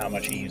compared to how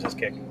much he uses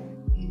kick.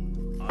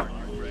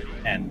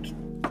 And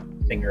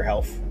finger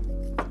health.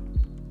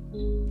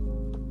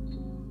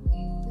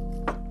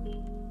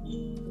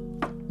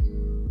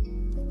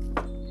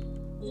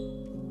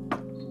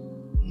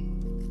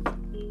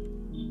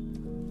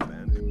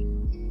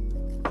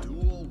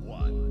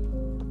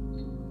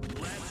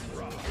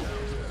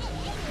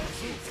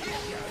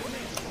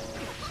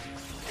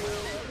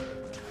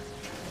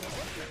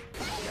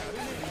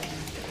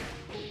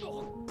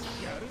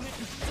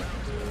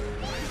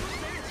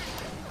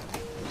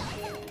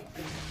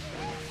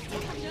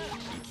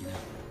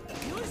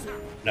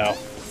 No.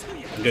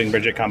 I'm doing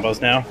Bridget combos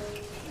now.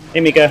 Hey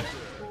Mika,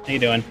 how you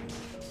doing?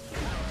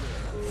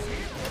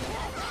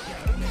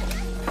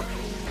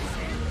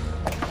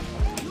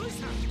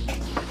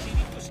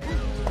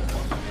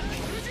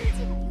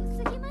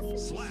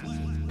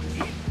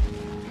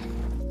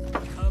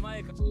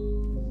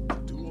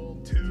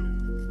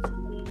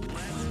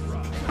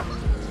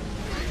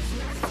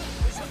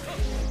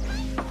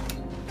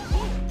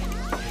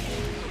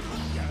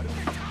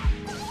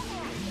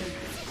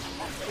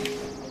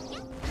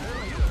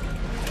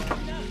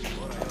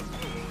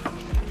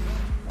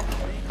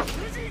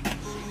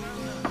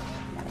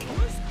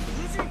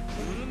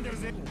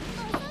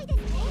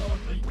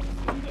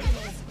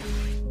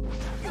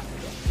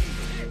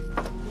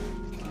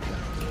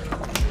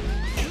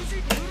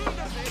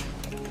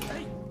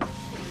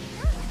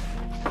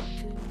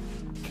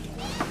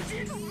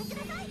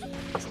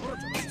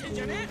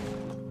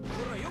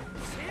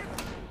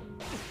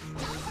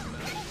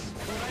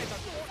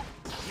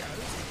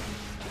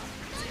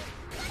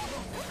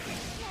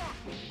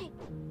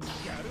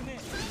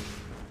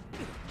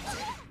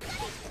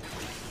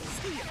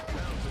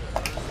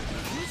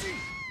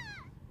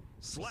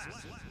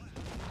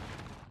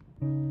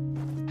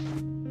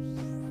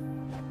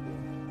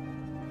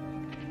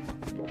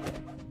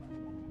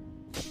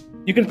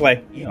 You can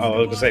play. Oh, I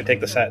was gonna say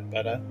take the set,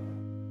 but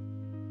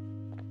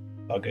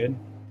all good.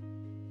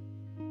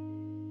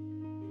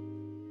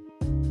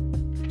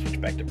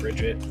 Switch back to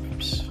Bridget.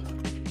 Oops.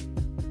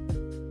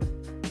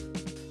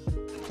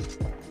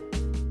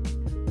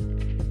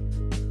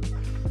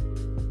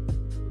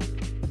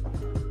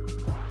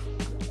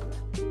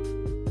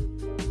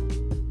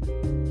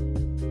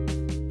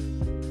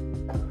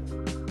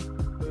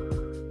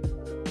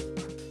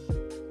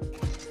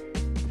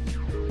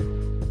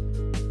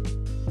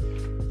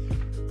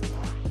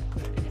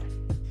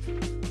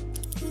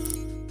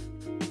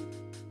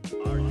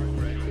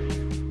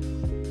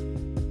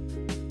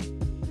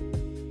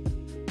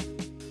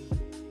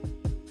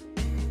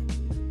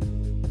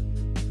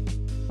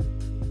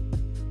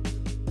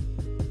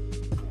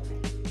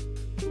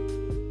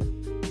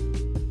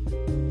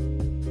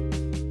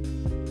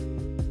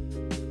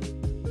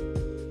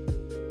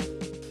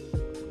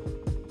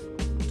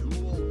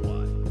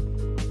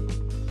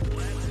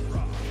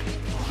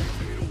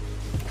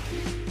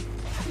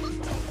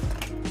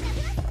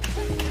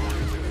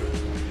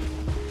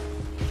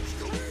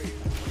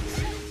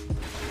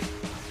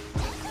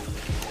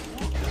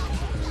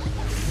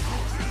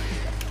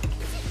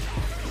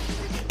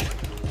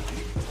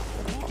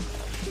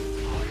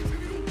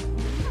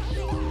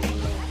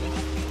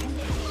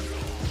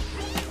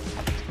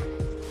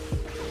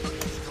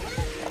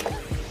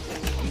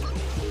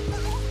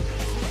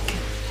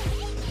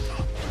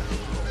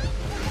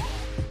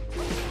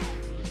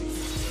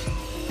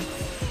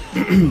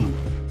 Bonk.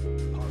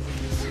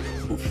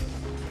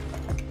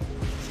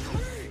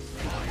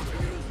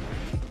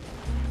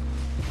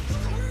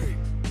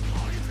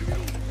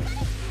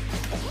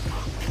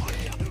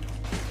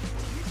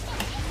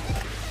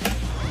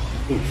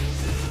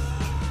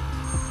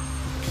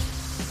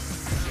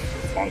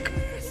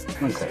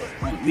 Okay,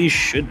 well, these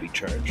should be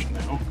charged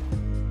now.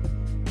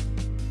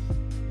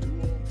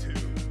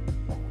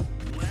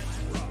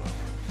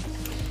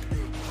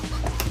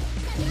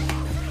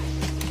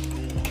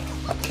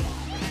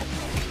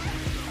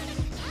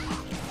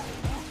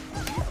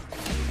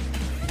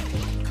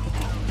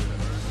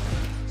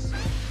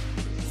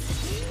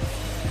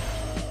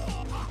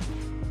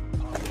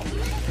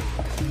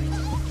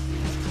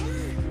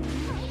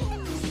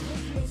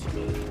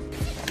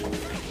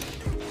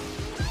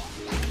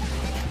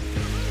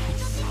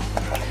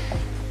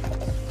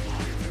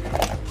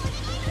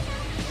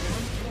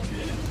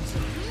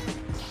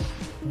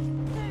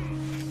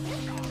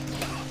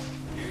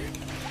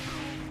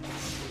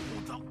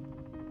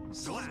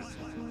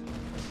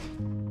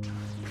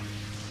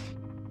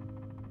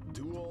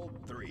 Duel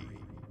 3.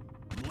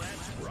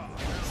 Let's rock.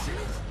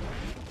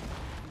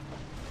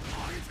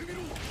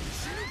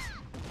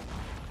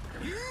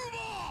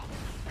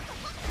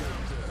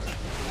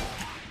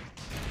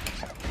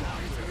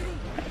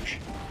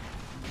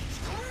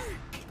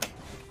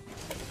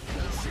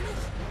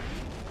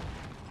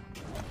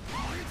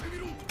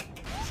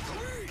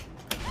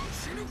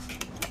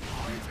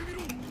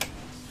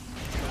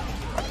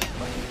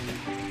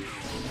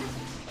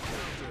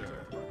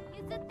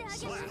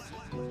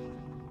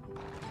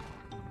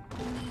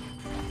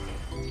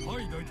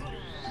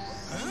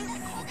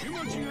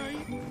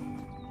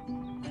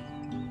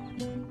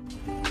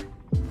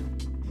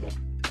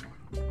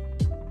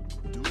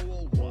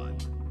 Duel 1.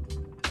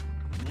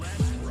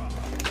 Let's rock.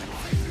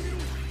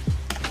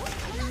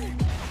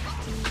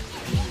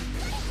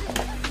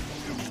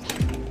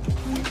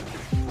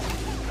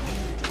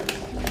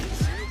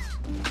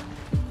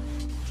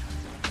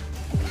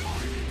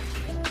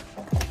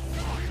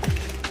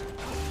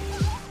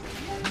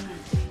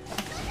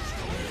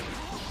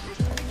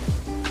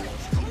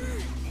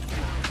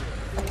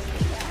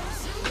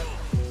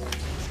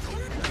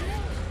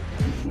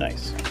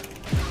 Nice.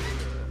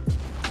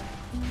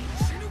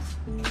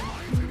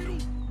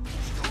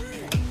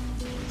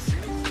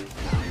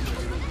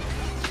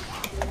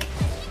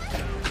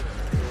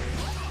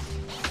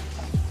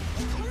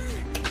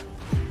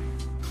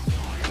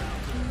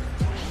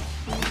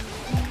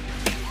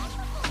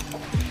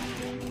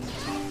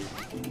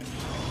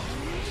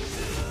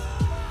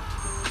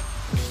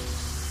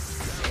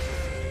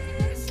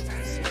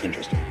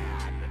 Interesting.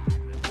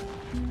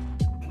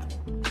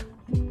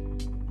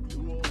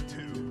 Duel 2.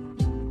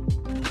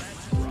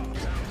 Let's rock.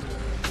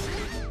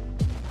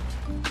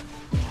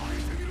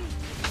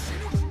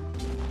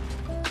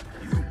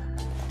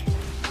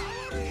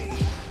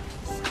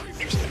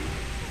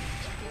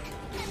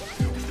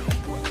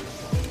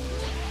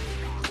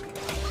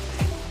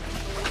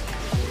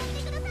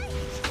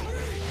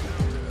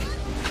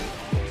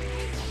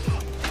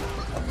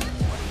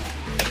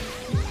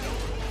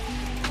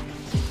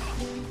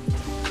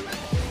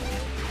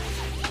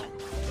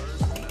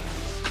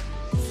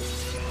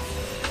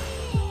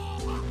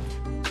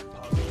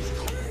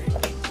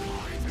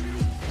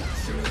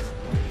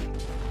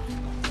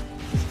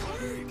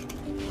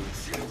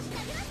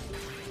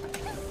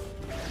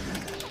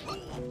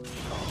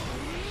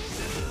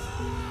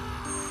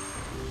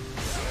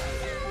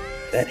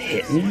 That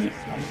hit me?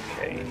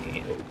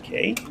 Okay,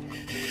 okay.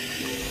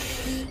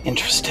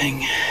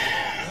 Interesting.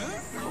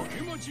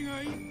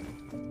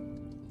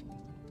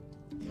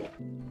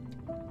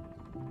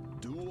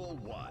 Duel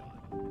 1.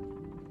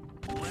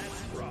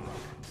 Let's rock.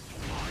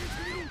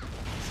 Duel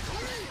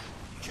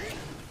 2.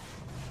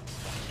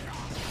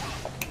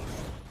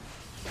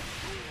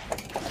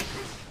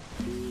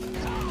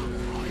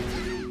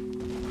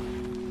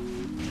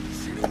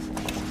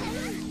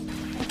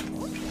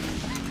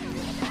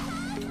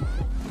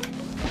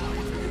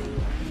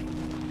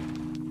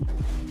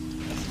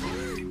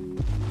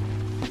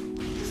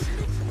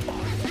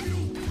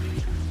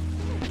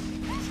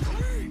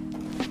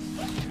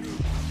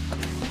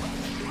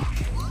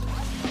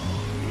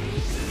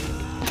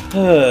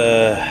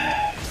 Let's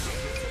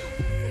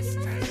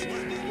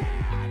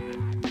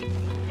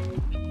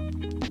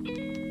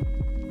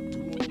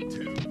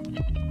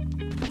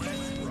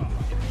rock.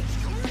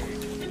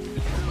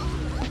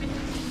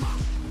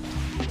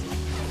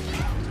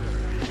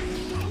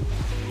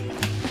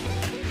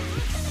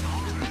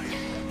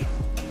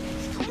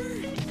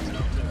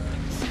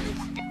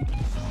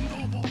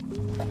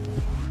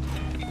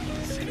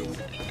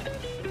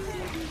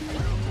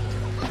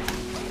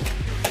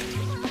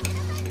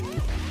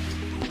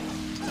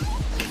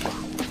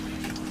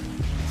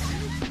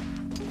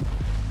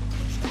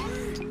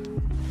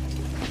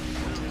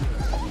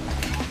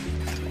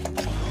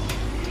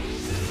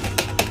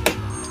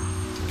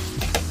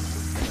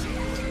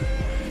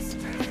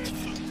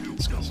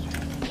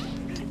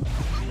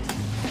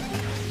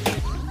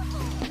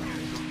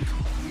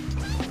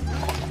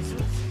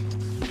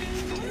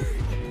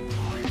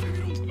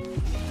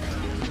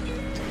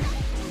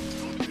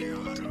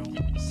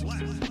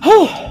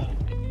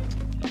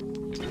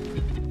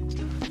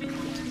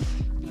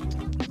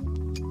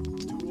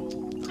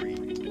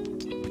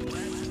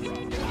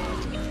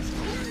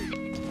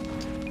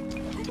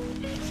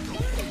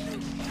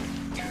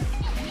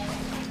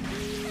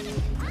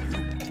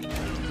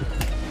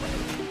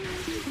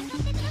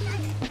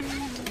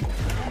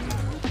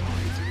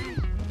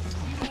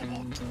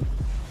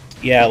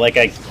 Yeah, like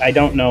I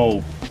don't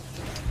know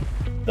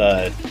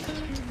the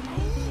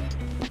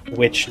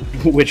which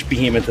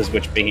behemoth is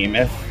which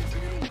behemoth.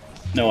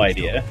 No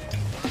idea.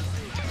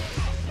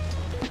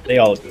 They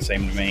all look the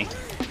same to me.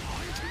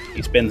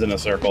 He spins in a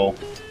circle.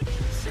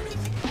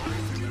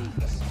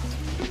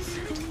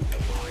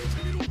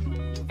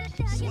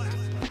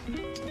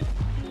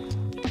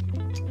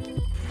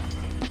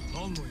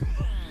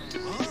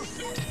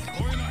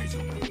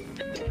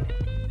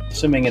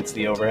 Assuming it's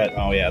the overhead.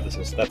 Oh yeah, that's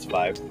 5.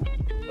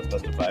 That's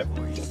best of 5.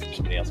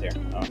 Somebody else here.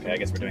 Okay, I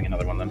guess we're doing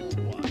another one then.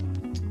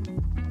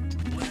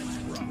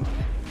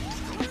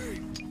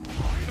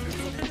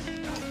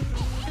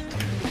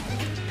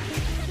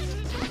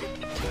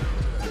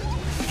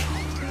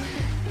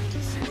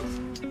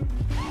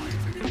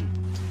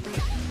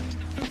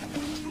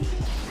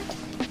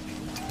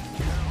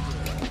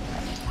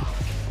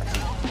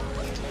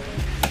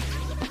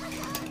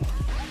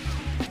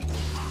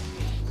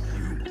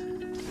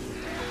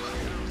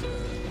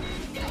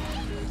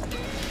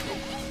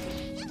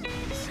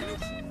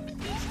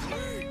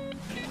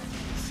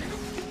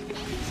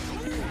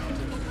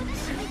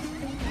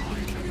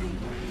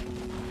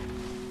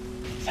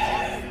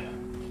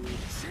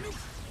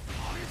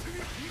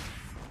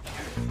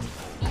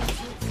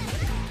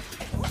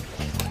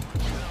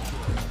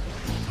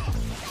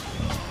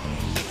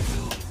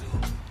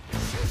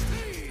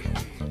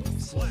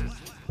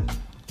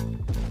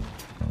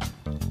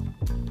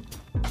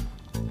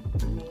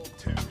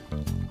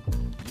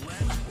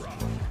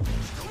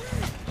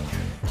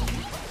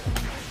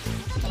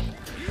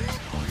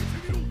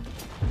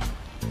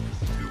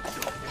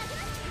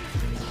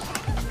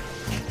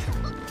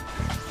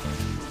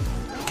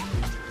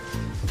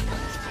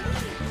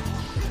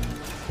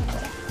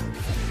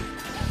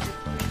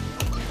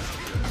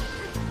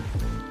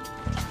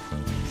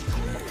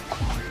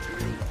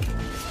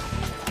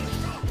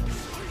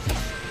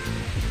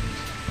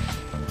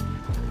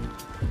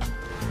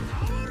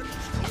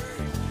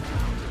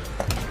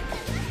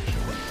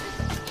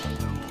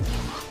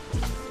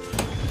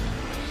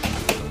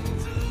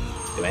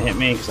 Gonna hit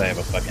me because I have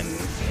a fucking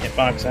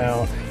hitbox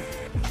out.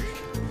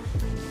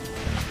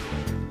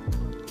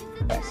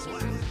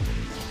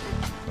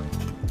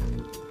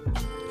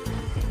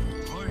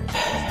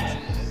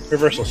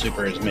 Reversal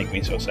supers make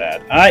me so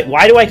sad.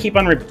 Why do I keep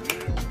on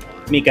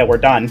Mika, we're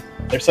done.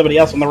 There's somebody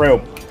else in the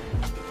room.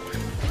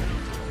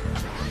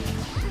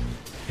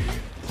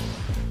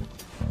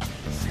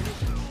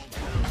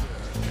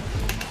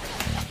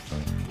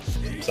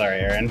 I'm sorry,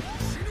 Aaron.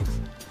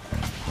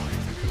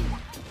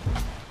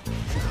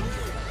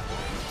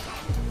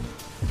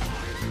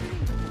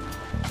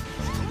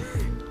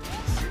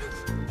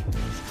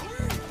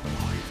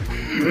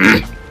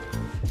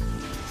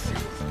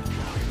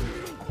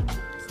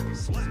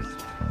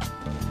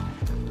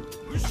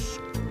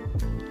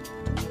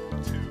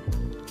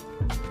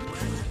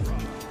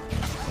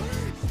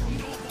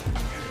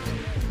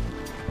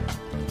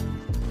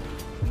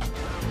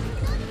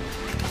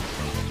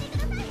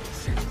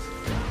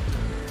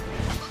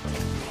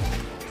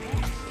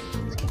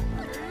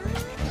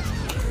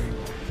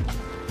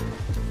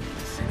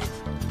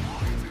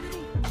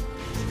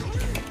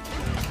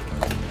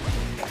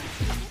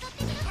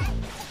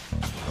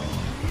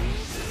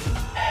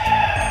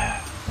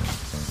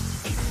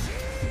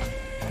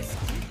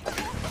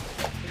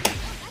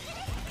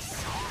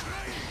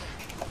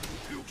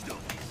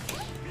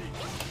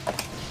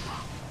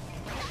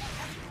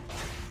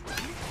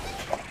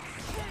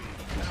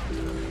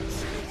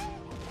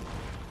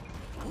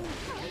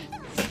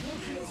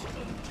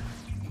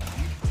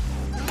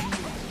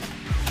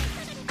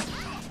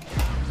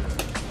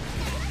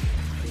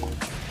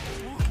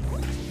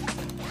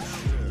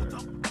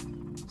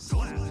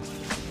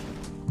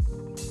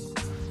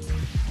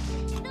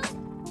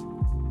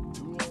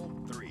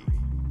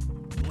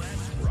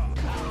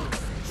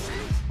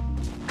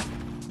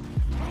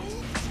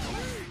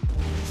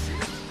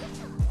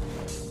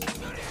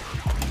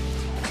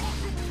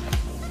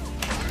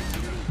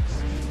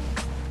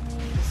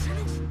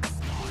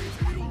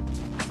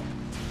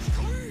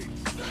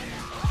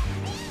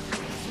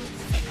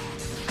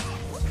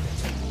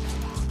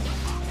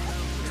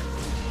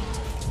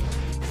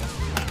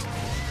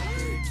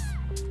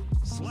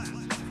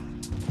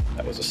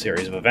 That was a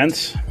series of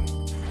events.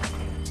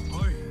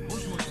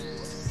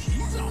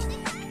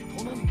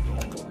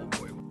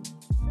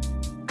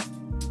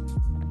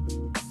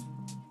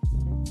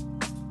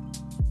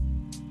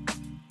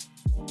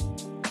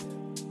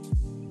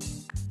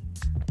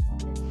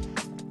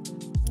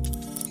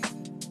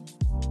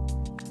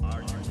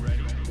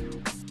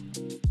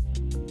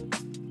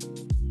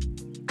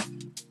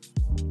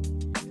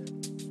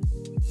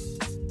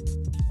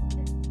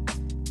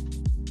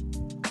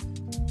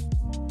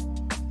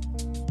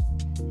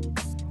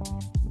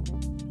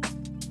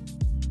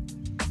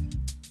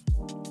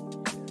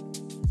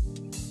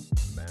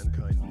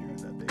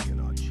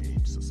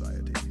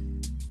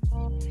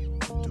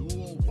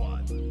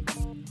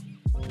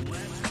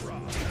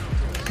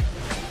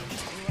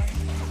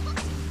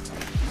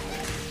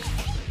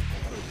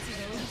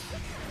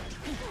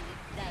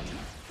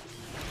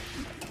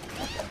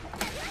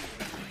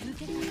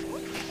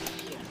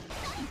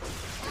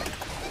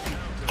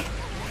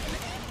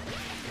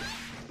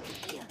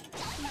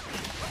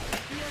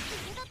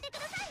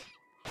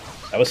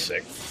 That was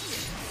sick.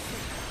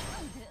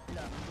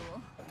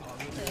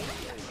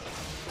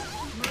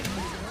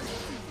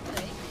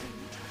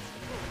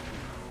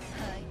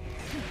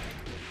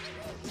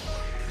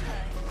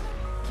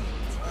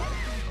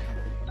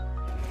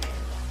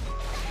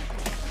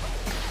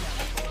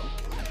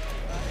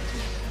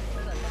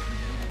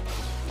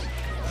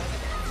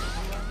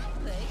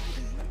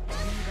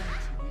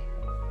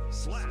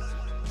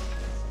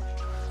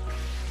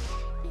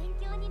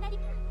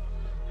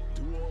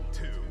 Duel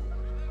 2.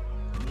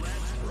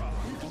 Let's rock.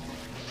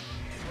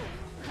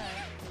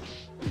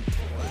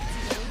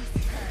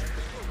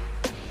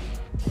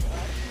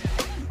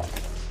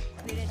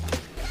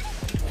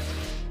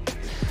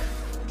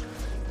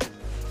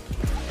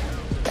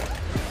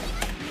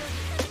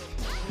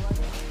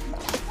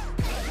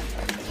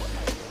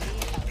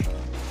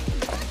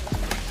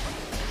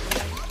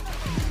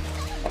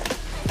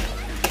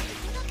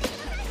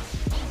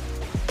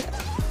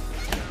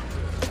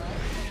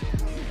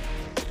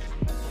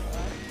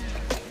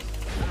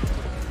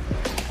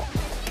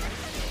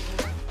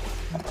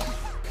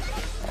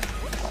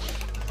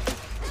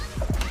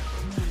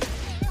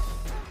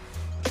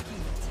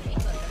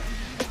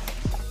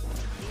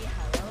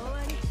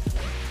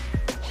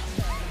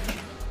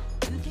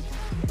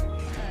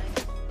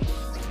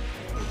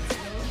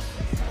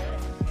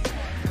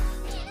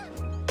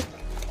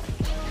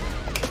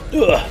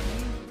 Ugh.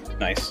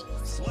 Nice.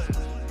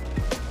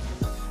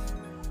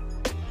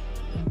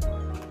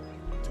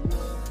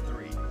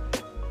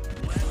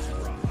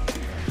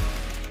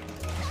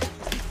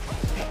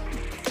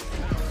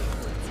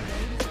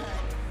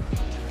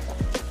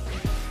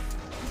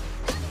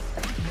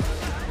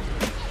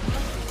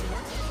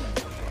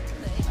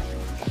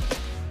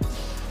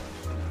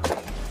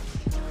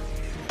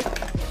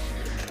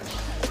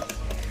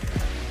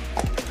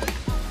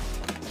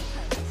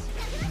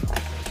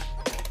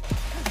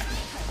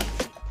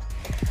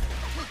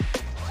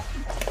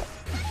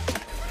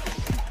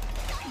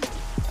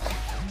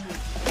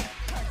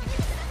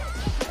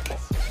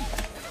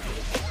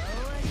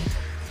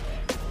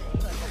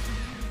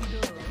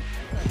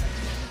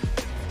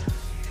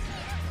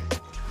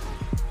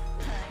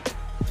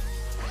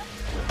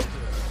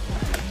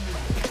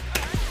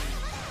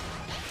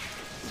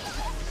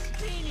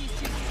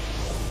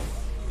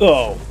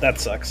 Oh, that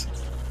sucks.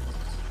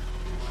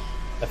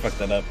 I fucked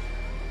that up.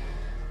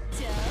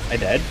 I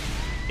dead?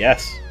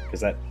 Yes,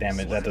 because that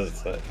damage, that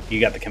does you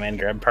got the command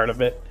grab part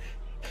of it.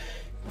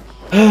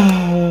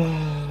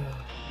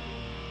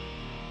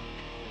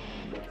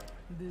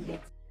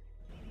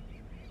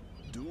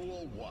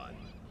 Duel 1.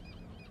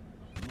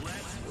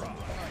 Let's rock.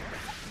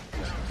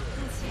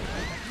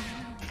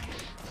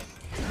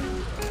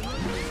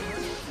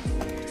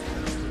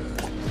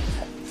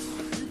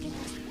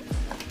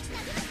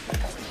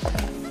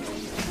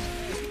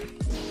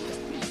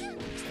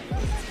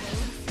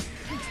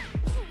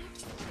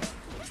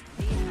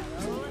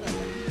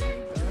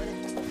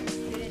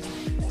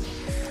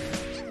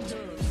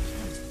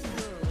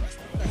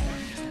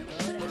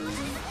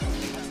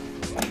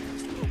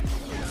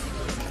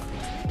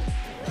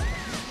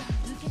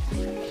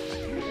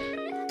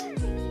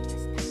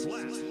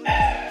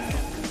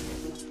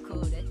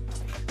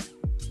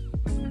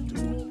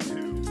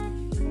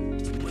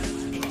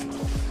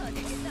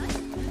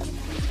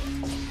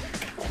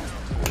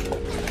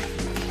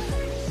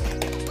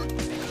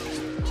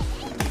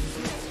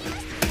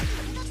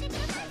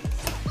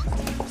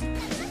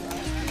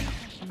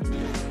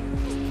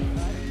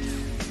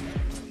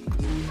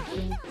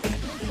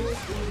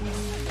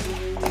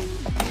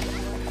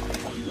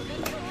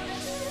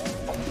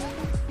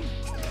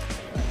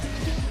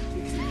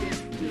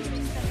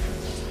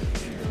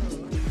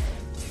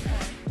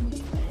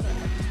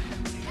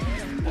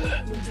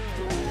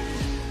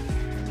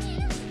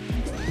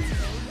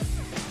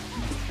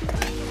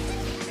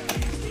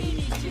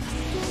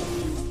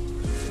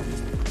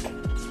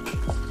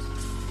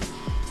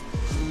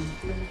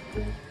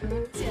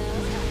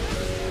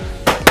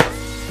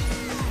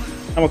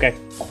 I'm okay.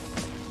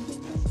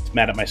 Just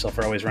mad at myself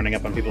for always running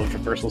up on people with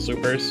traversal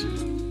supers.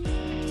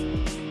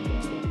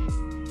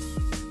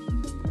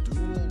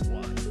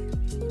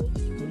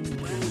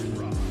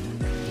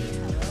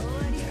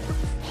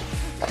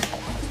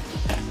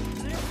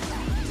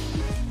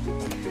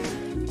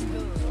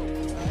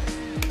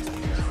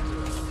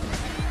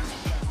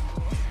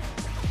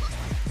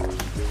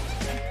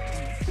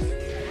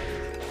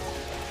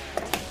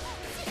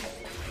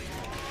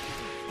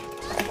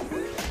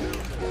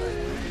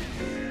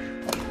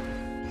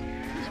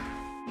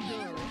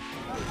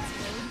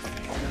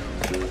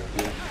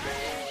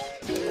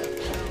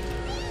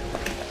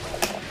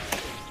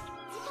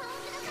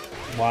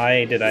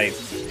 Why did I...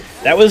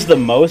 That was the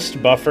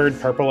most buffered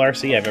purple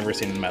RC I've ever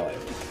seen in my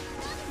life.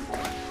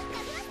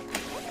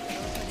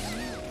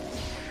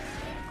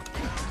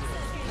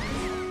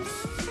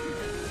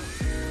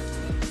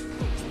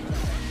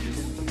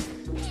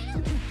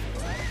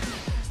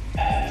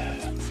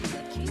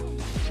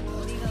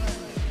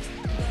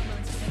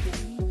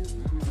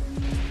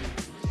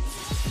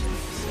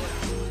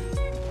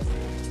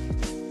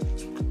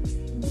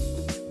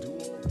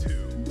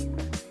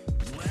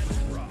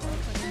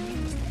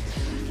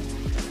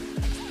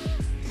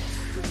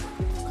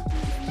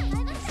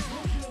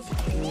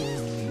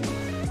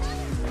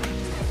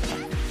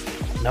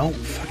 No,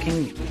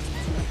 fucking...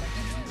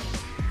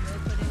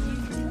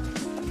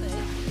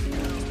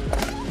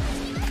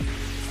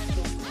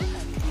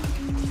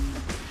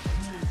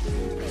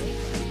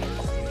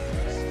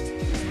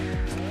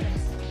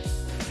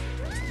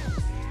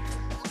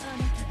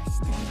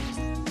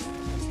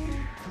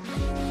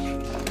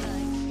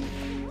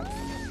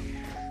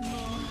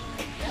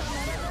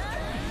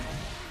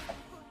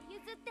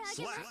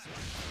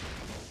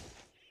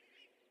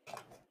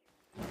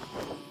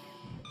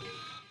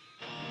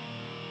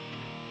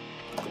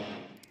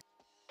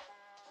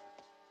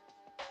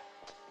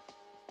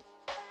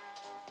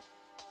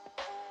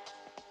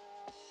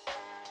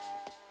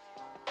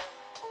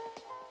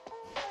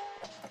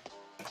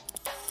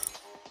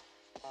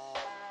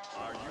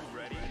 Are you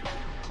ready?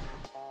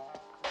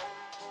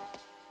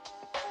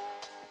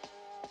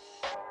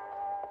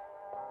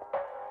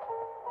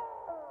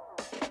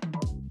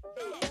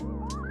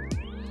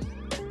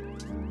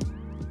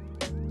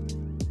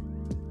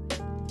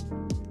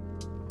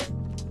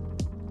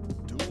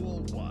 Duel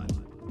 1.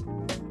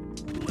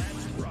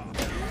 Let's rock.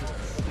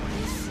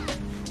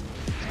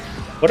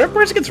 Whatever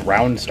person gets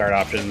round start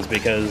options,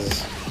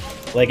 because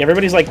like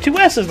everybody's like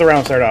 2S is the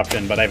round start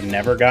option, but I've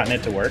never gotten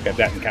it to work. I've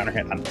gotten counter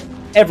hit on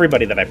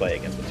everybody that I play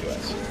against with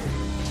 2S.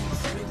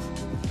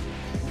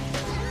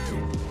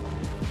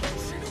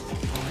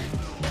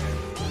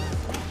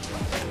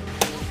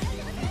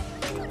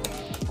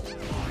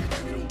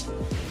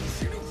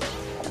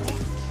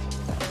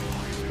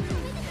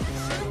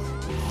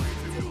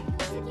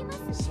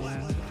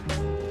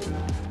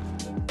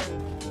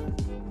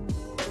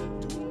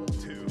 Duel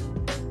 2.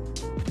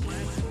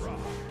 Let's rock.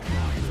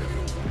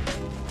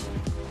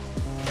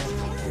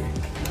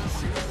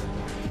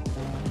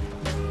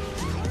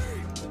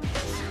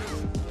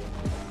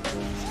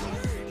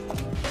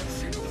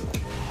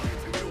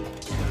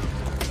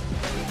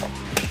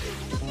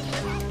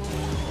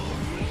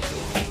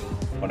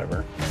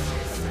 Whatever.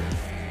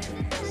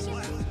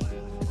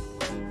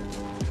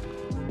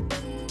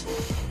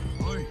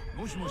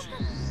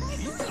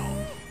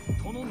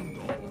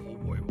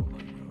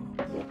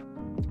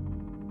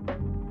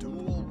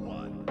 Duel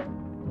 1.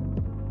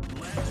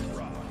 Let's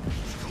rock.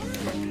 Duel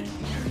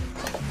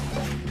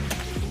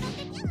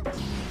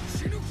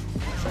 2.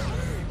 Let's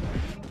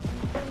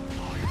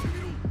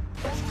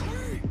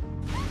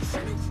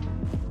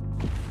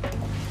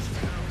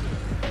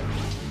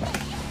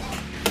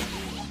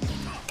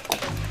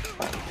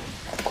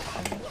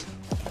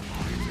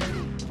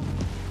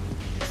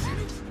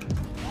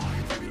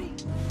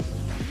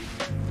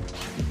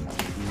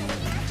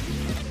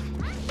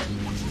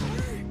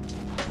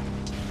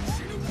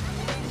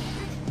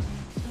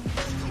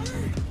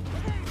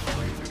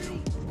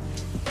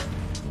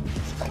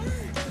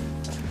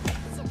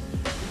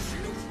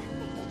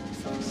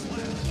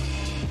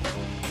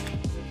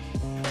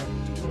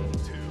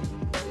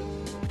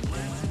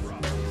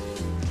rock.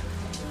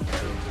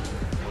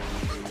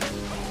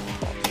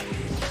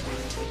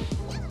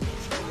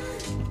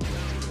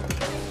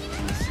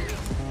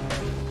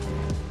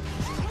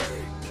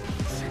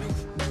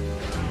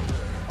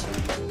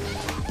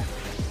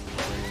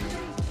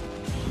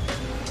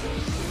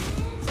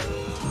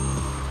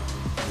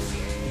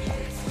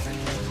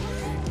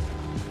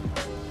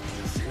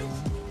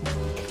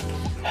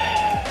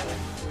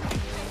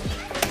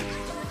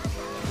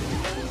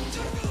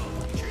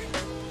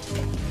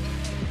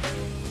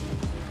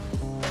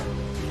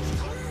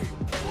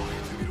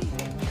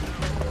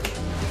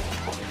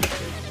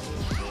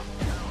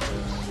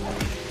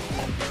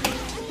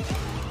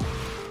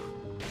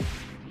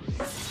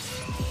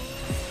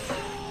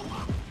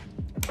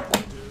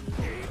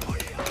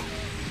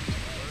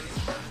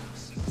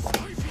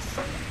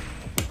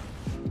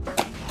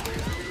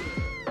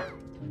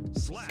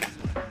 Slap.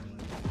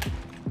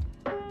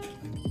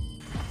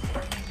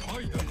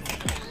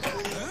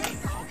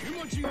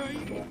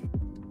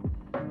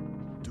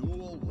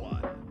 Duel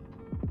 1.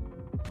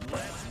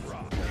 Let's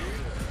rock.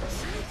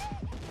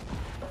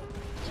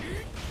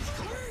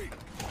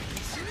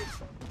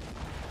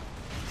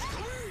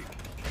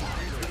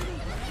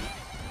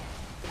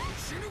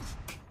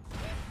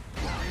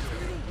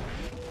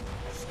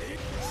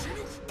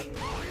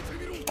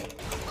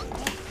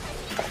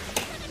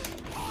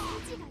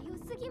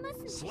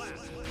 Slap.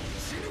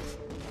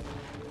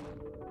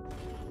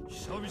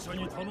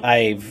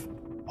 I've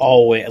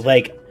always,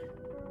 like,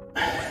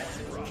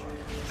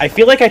 I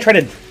feel like I try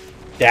to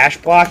dash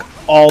block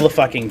all the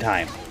fucking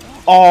time.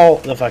 All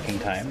the fucking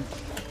time.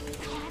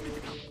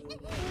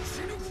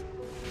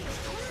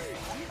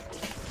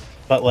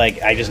 But,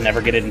 like, I just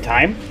never get it in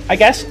time, I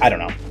guess? I don't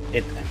know.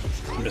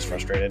 I'm just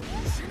frustrated.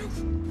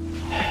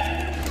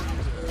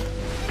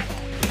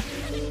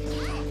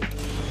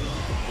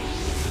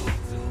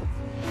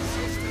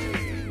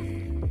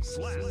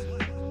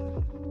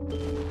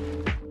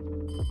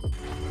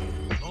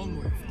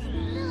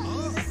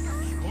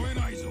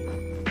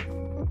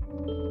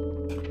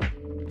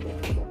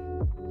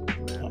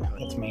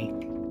 That's me.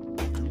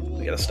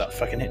 We gotta stop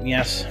fucking hitting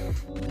yes.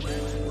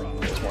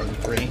 It's more than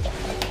 3.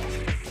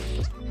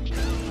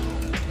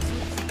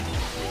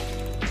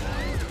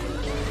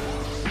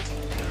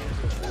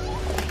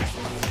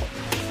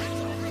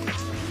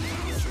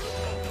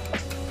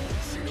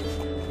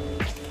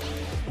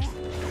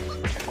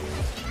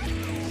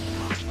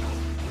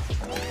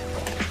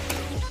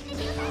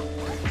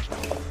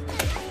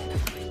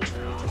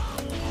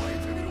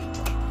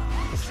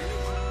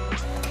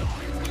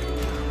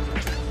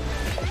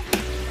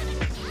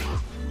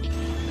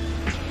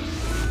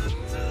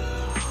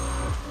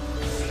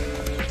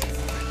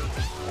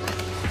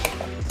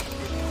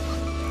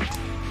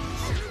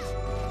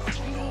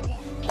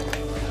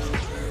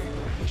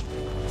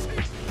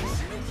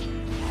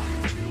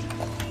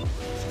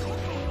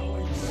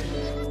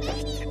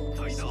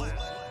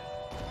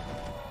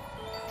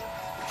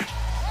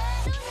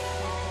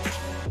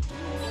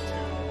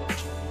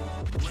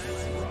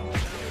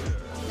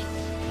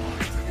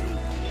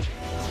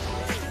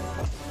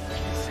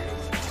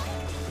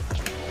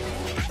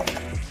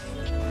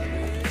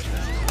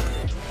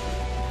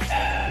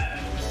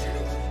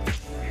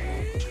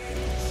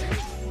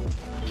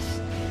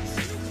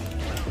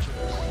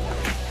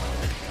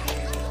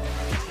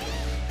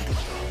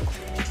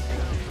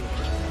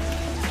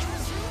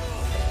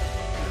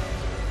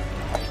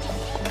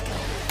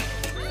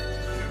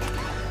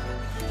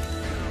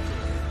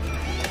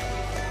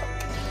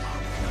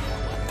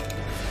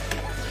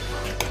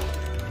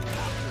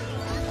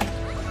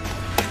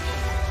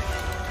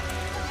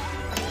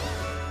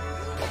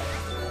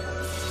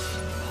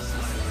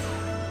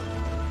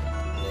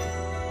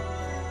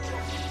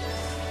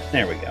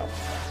 There we go.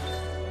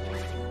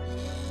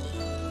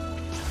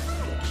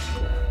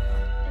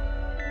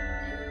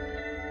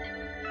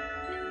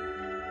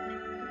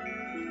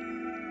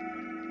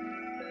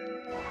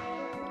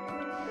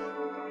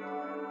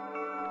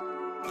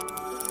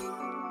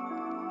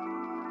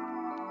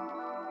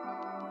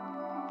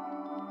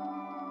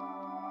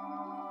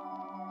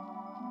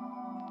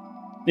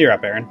 You're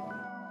up, Aaron.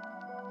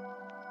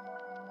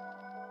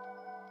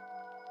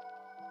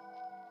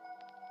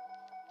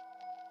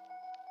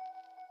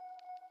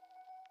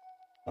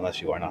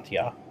 Unless you are not,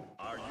 yeah.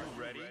 Are you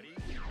ready?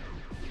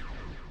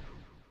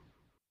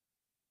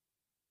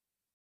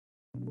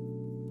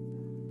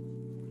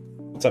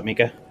 What's up,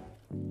 Mika?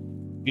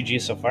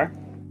 GG so far.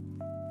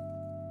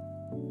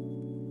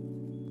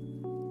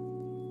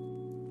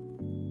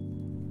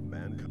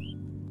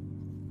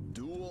 Mankind.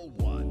 Duel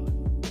 1.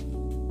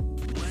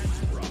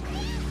 Let's rock.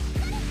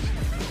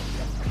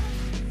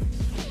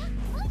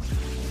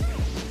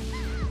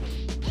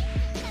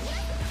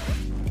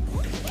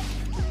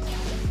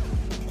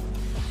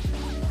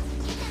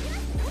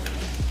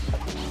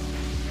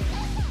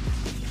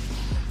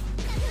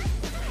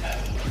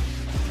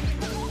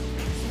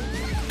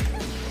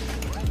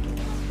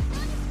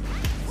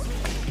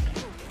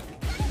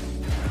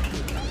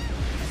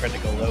 Tried to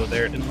go low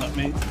there, it didn't let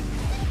me.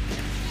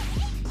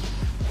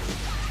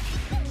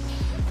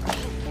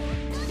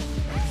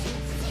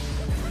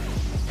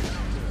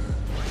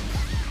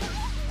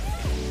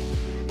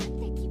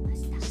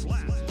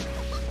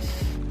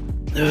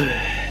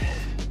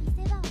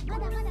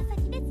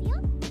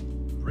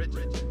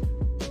 Bridget.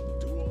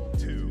 Duel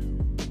 2.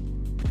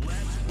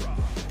 Let's rock.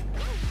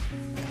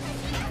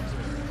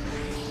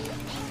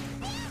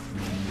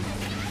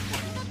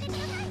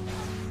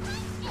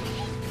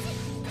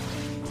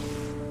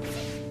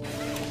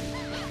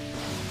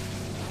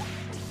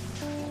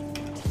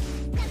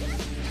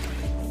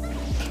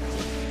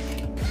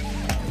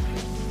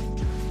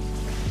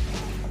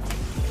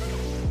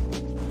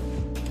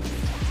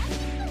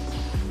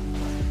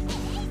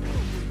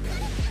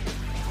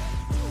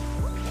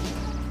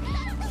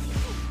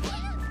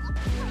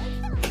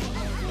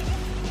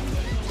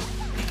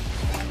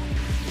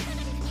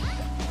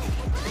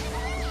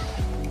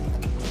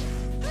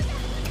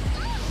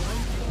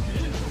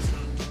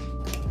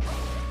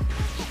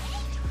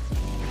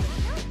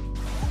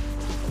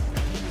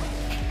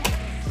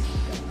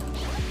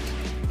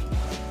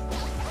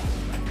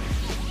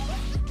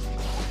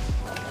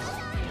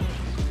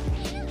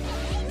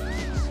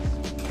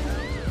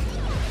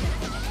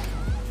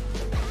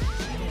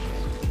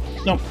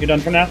 Nope, you're done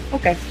for now?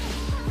 Okay.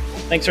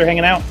 Thanks for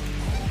hanging out.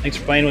 Thanks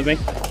for playing with me.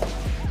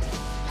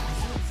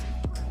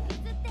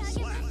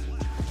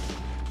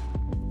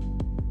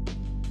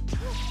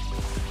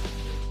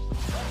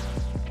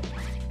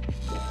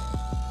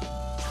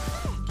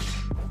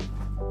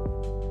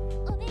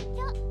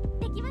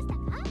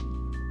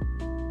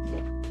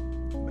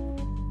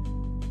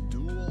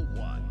 Duel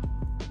 1.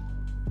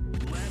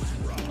 Let's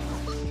rock.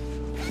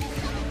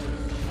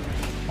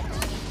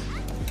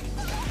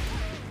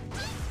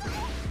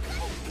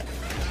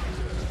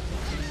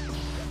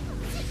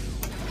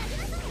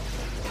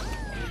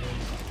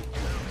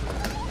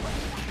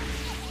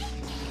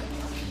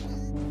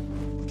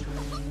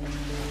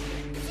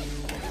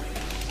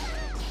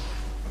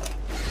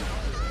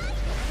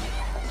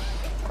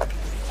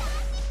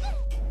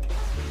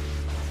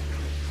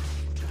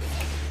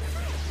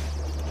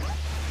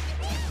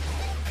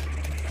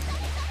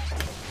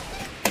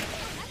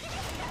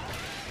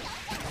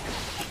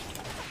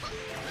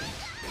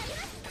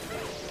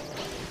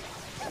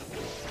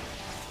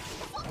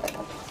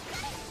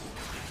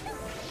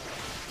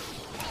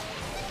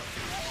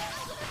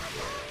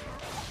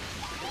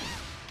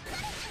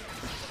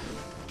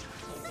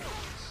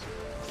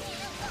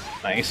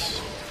 Nice.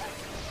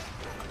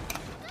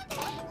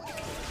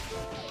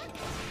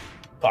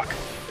 Fuck.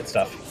 Good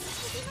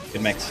stuff.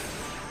 Good mix.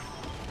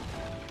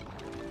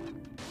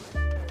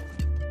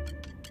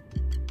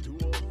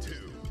 Duel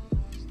 2.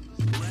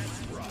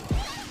 Let's rock.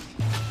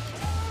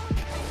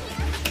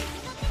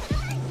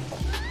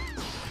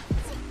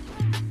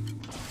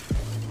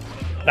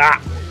 Ah!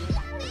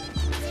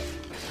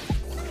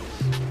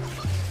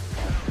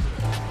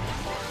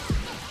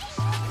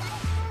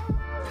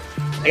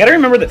 I gotta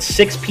remember that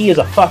 6P is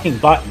a fucking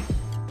button.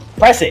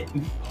 Press it!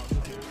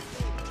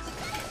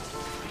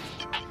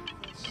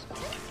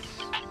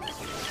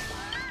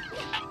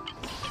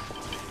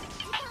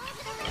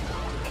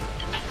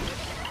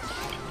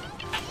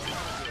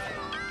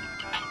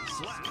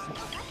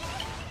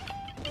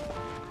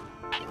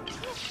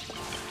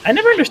 I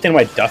never understand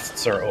why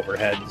dusts are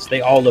overheads. They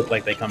all look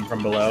like they come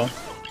from below.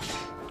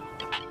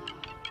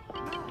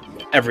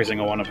 Every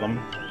single one of them.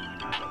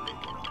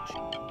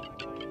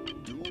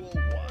 Duel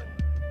 1.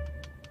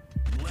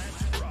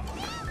 Let's rock.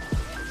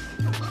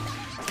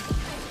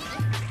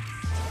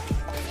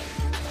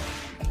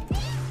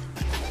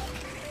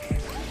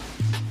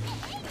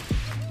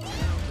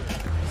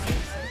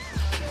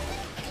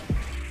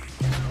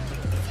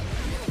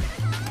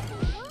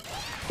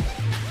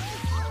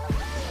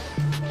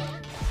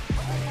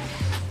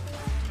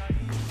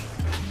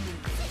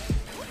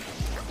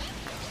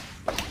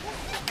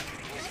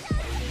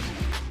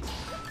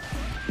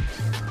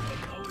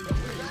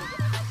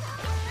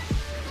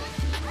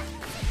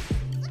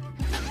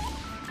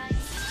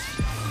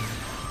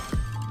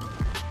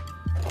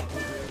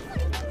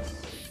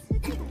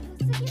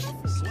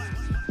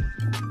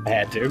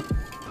 had to.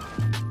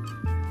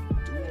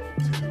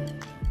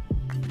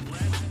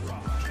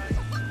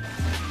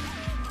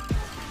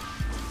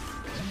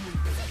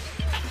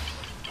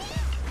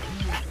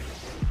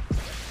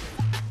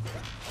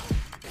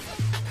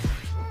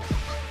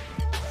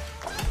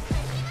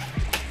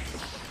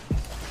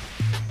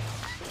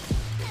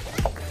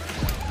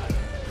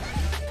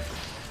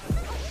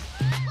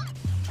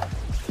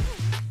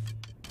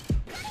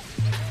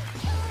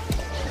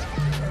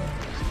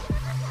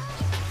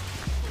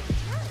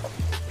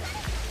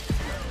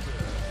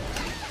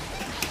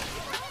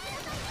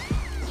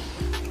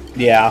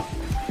 Yeah,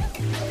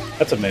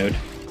 that's a mood.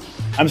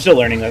 I'm still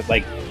learning that,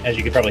 like, as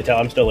you could probably tell,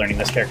 I'm still learning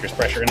this character's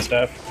pressure and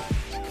stuff.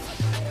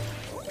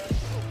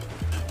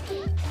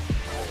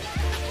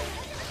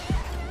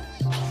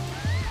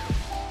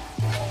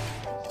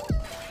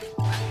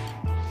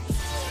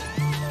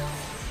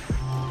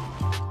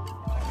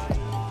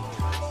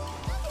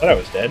 Thought I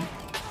was dead.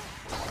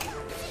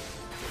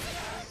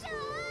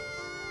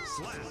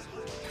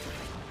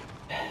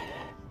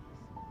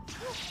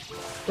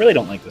 Really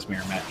don't like this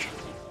mirror match.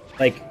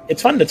 Like,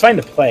 it's fun to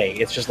play.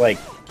 It's just like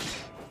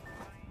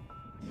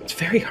it's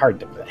very hard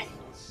to play.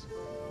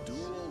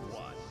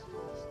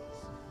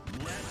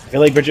 I feel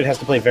like Bridget has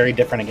to play very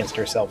different against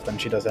herself than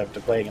she does have to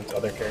play against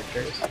other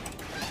characters.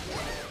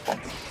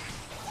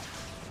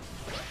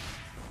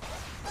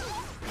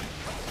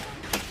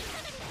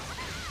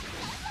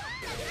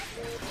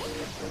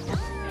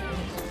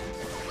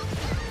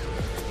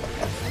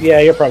 Yeah,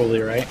 you're probably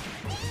right.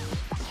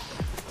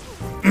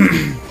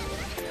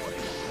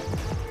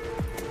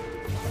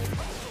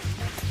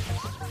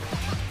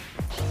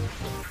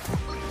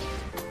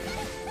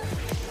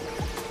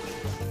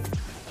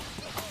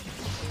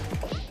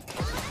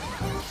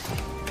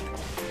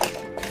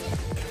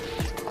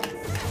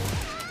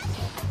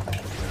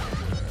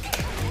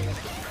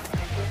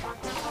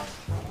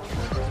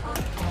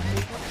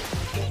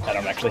 I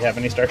don't actually have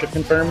any Starship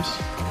confirms.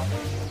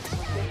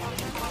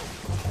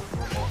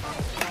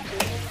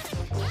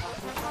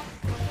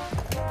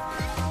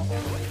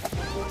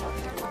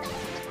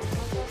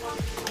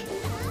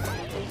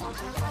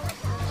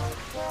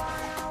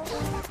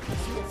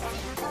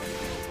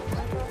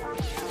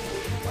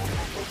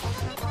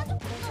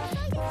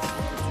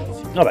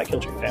 Oh, that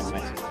killed your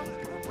family.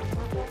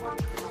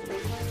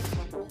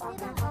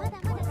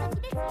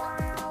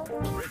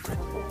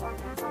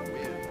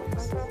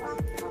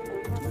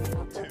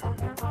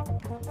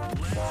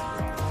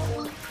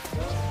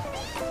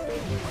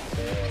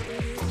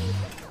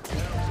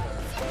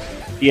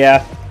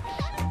 Yeah.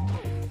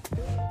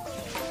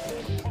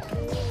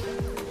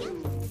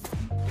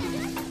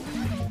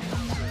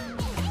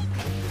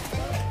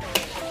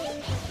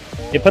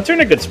 It puts her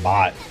in a good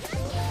spot.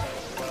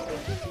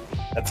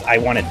 I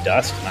wanted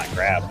dust, not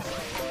grab.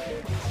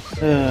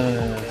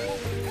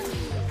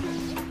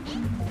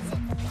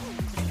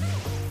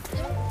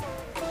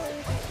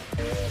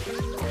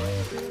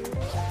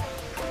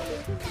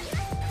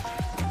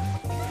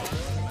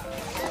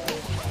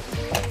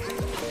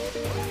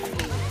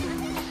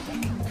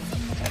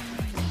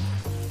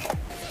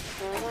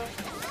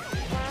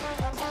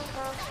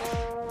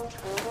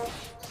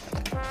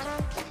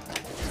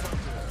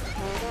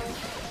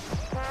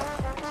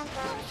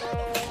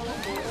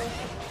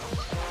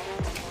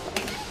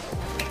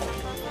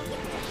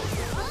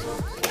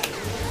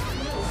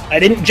 I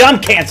didn't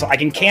jump cancel. I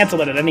can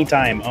cancel it at any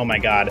time. Oh my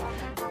god.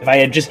 If I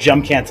had just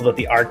jump canceled at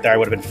the arc there, I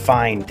would have been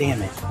fine.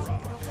 Damn it.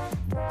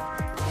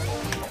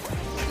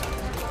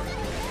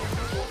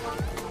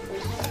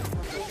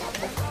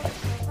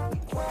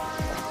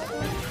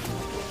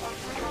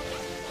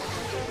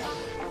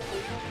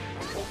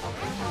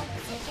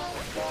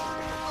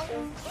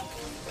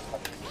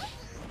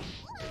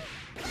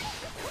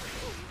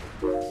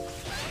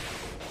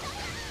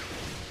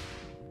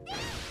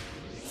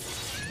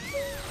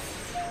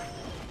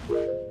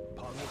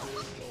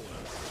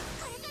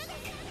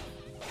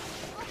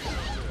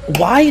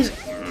 Why is...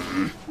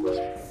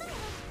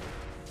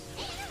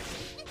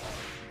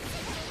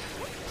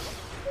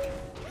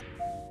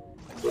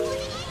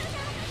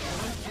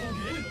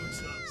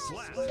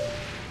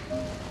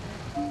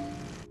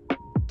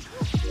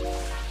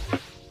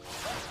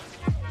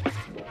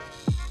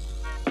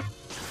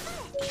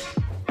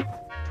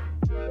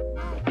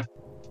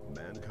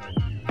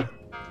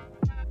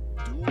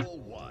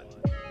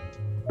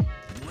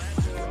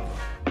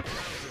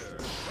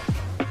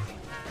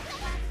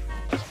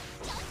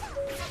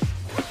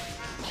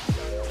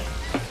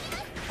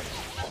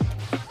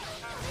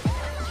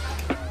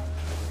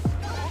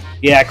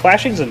 Yeah,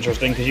 clashing's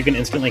interesting because you can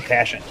instantly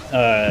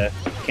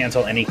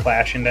cancel any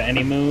clash into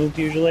any move,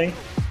 usually.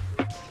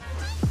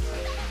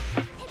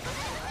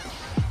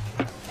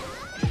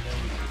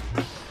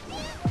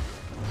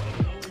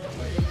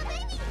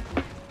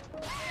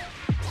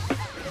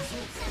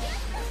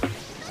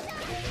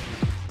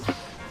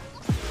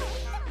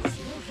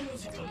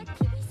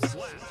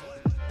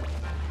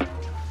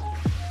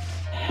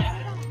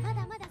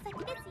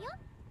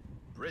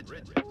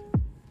 Bridget,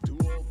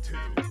 duel 2.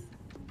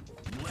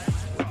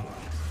 Let's rock.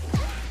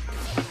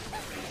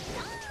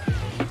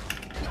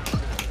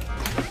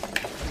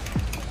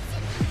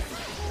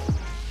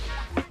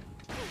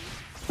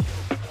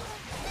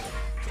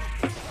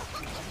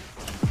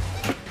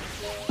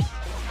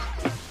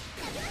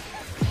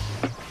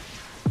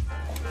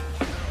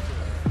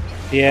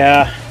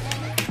 Yeah.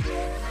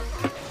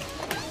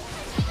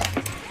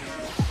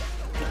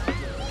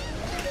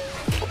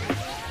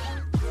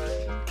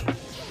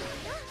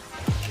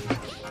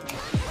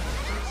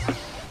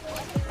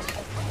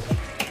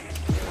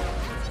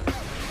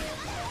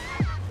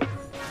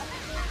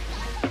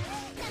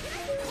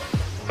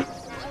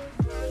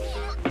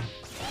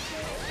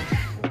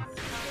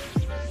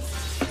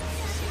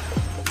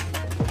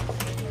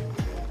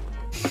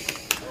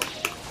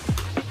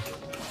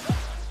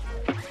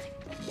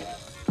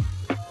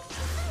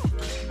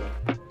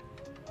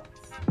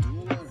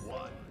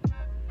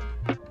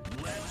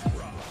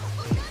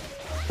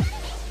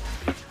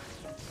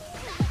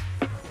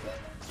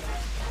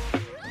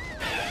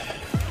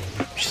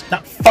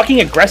 Not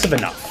fucking aggressive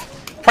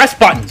enough. Press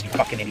buttons, you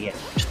fucking idiot.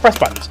 Just press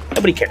buttons.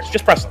 Nobody cares.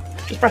 Just press them.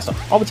 Just press them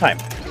all the time.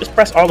 Just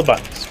press all the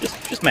buttons.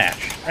 Just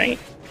mash, right?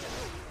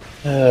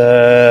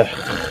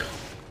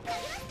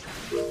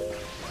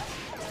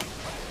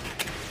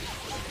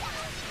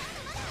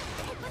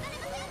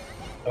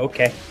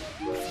 Okay.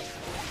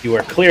 You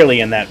were clearly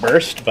in that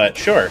burst, but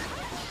sure.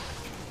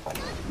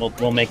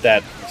 We'll make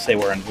that say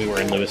we were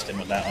in Lewiston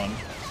with that one.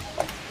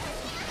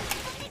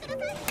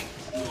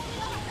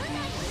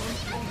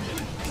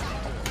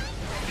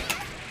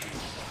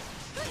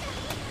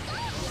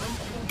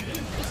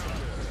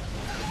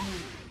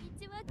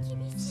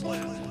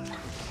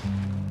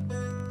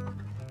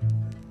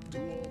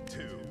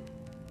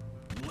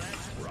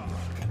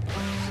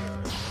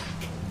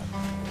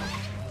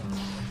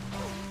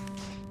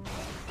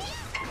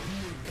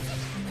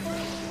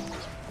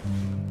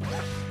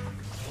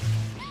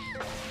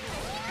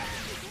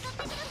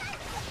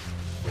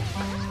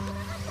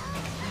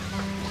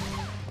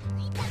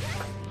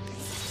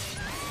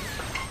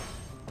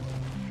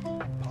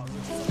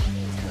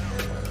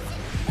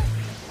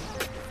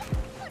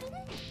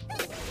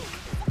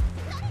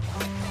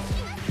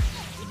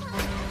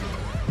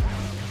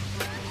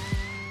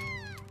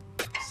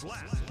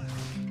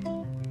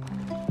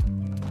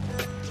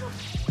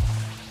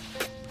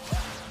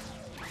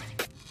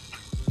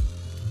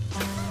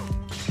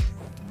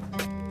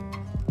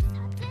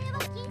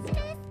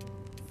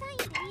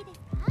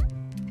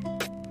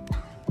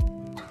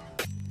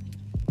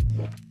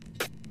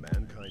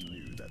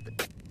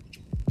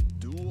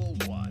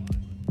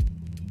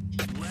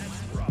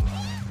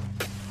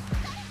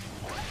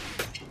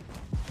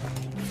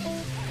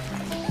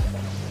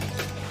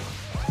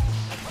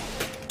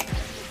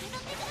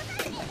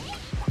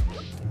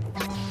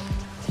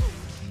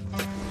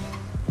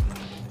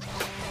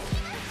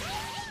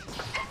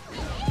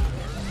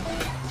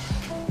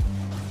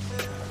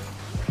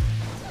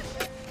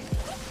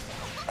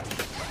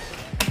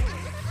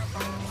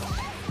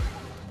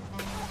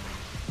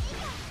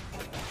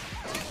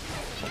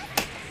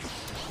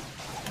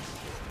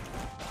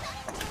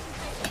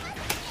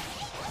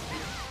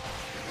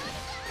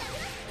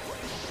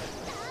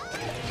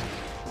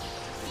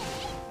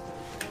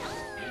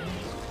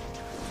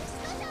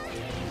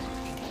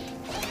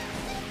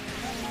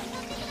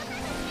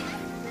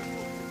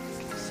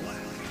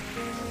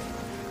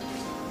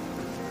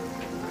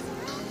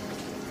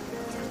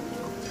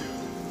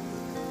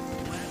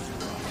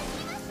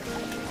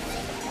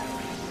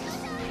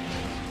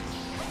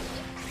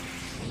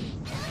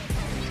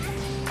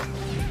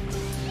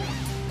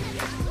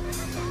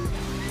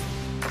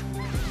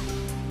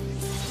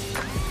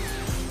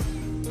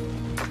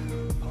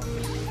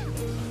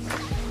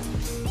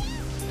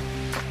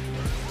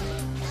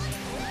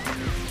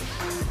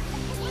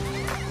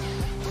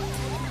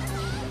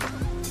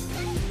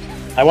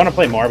 I want to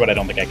play more, but I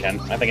don't think I can.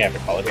 I think I have to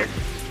call it here.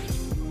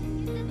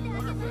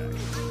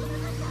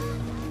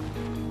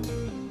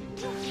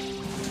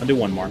 I'll do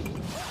one more.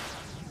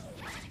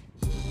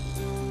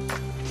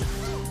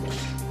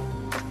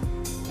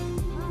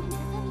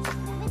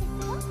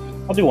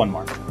 I'll do one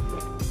more.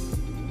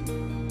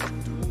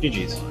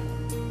 GG's.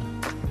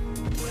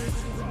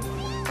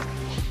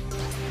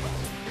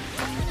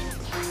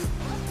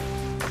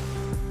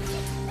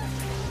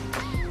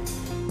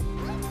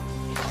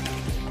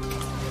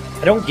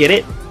 I don't get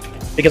it,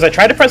 because I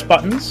try to press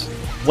buttons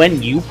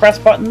when you press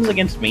buttons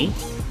against me,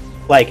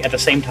 like, at the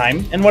same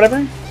time and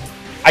whatever.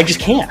 I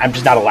just can't. I'm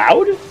just not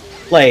allowed.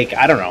 Like,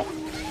 I don't know.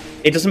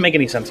 It doesn't make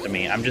any sense to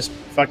me. I'm just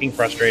fucking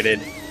frustrated.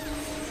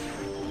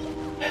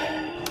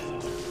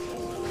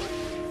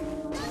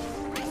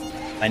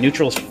 My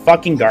neutral is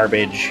fucking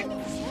garbage.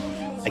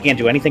 I can't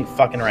do anything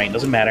fucking right.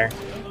 Doesn't matter.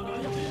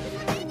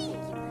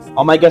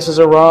 All my guesses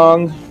are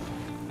wrong.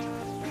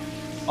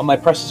 All my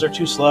presses are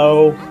too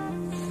slow.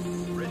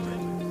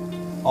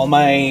 All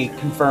my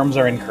confirms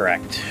are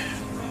incorrect.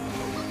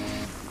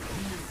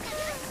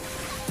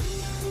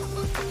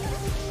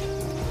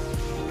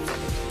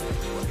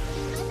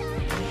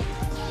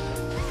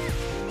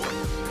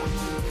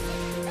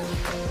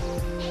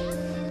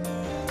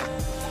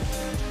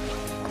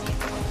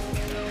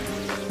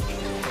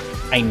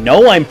 I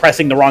know I'm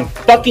pressing the wrong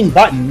fucking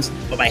buttons,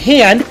 but my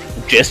hand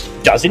just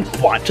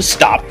doesn't want to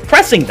stop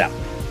pressing them.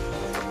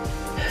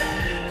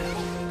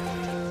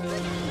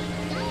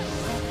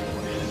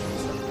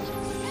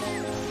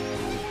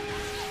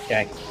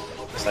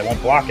 because I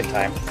won't block in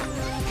time.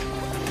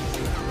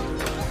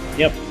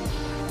 Yep.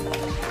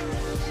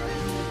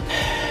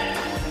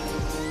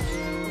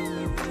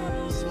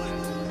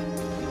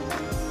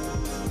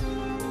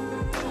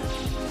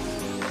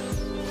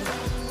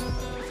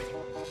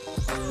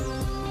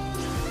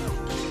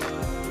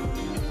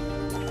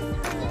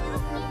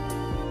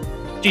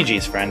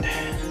 GG's, friend.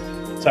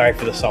 Sorry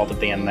for the salt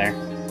at the end there.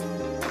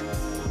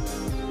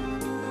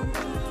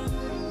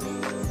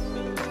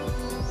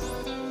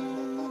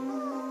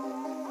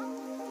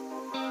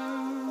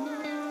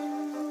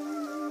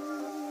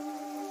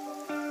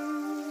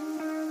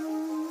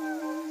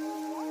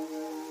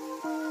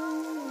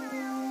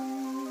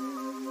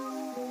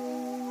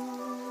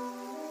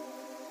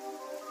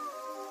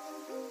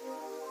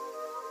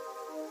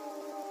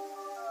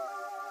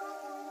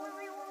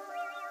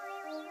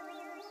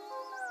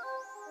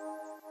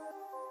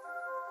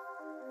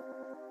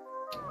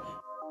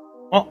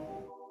 Well,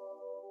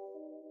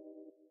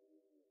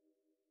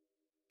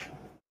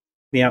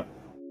 yeah.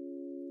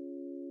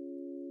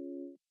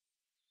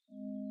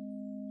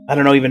 I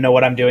don't even know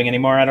what I'm doing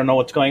anymore. I don't know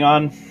what's going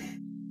on.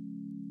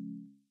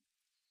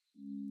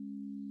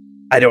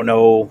 I don't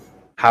know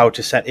how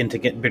to set into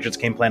Bridget's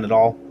game plan at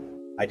all.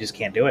 I just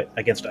can't do it.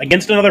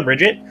 Against another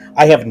Bridget,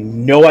 I have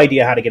no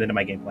idea how to get into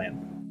my game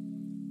plan.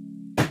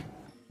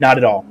 Not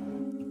at all.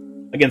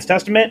 Against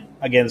Testament,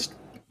 against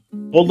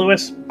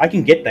Goldlewis, I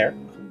can get there.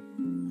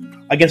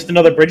 Against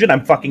another Bridget,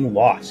 I'm fucking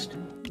lost.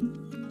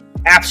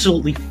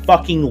 Absolutely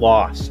fucking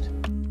lost.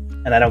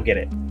 And I don't get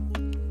it.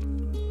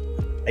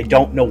 I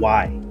don't know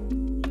why.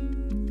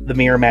 The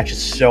mirror match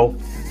is so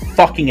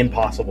fucking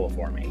impossible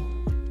for me.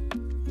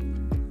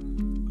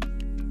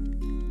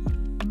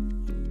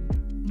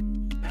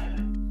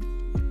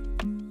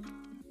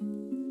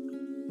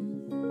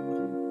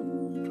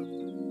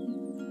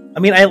 I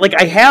mean,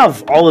 I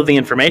have all of the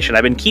information.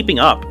 I've been keeping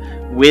up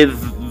with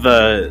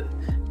the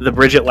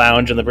Bridget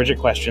Lounge and the Bridget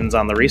questions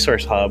on the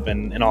Resource Hub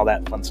and all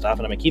that fun stuff,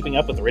 and I've been keeping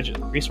up with the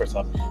Resource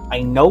Hub. I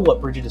know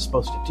what Bridget is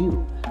supposed to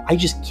do. I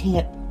just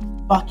can't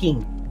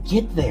fucking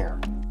get there.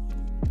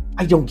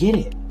 I don't get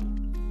it.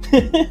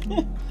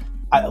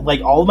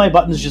 All of my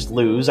buttons just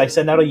lose. I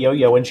send out a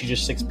yo-yo and she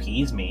just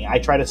 6Ps me. I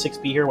try to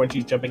 6P her when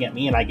she's jumping at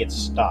me and I get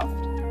stuffed.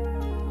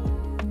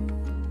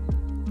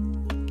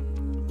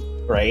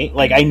 Right?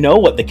 Like, I know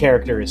what the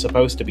character is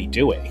supposed to be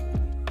doing.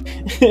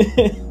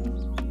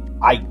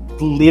 I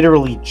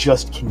literally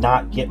just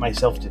cannot get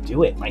myself to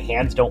do it. My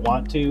hands don't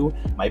want to.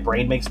 My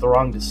brain makes the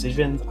wrong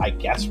decisions. I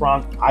guess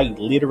wrong. I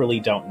literally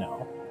don't know.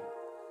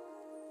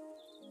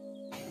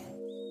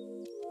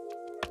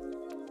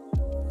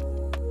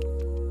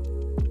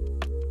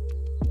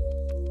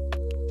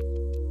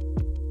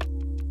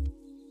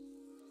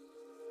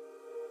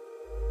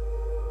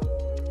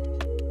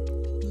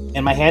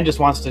 And my hand just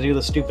wants to do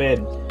the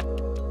stupid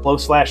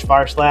close slash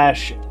far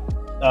slash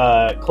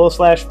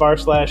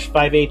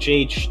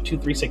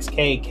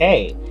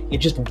 5HH236KK. It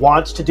just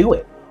wants to do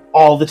it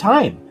all the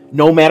time,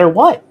 no matter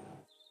what.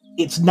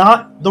 It's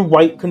not the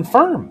right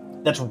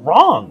confirm. That's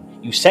wrong.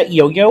 You set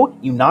yo-yo,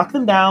 you knock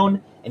them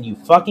down, and you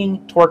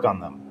fucking twerk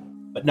on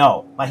them. But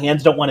no, my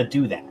hands don't want to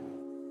do that.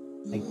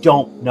 I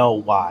don't know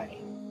why.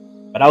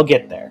 But I'll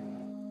get there.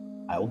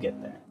 I will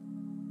get there.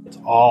 It's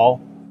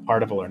all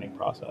part of a learning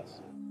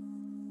process.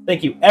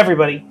 Thank you,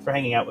 everybody, for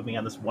hanging out with me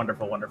on this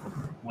wonderful, wonderful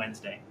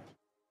Wednesday.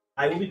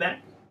 I will be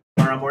back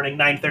tomorrow morning,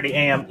 9:30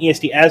 a.m.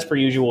 EST, as per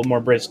usual, more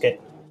brisket,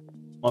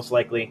 most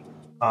likely.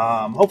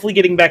 Hopefully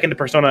getting back into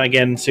Persona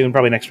again soon,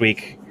 probably next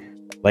week,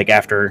 like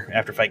after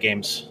fight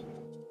games.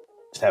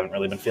 Just haven't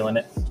really been feeling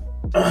it.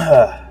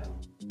 But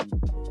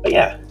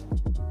yeah.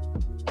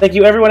 Thank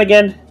you, everyone,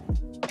 again.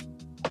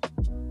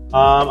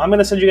 I'm going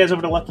to send you guys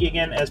over to Lucky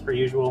again, as per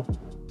usual,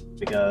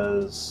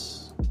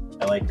 because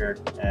I like her,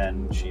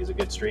 and she's a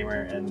good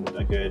streamer and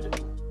a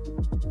good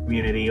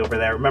community over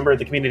there. Remember,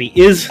 the community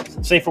is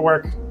safe for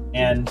work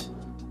and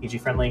PG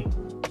friendly.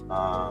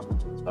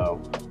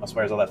 So, no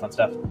swears, all that fun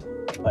stuff.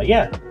 But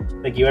yeah,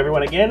 thank you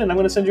everyone again, and I'm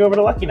going to send you over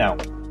to Lucky now.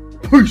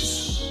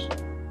 Peace!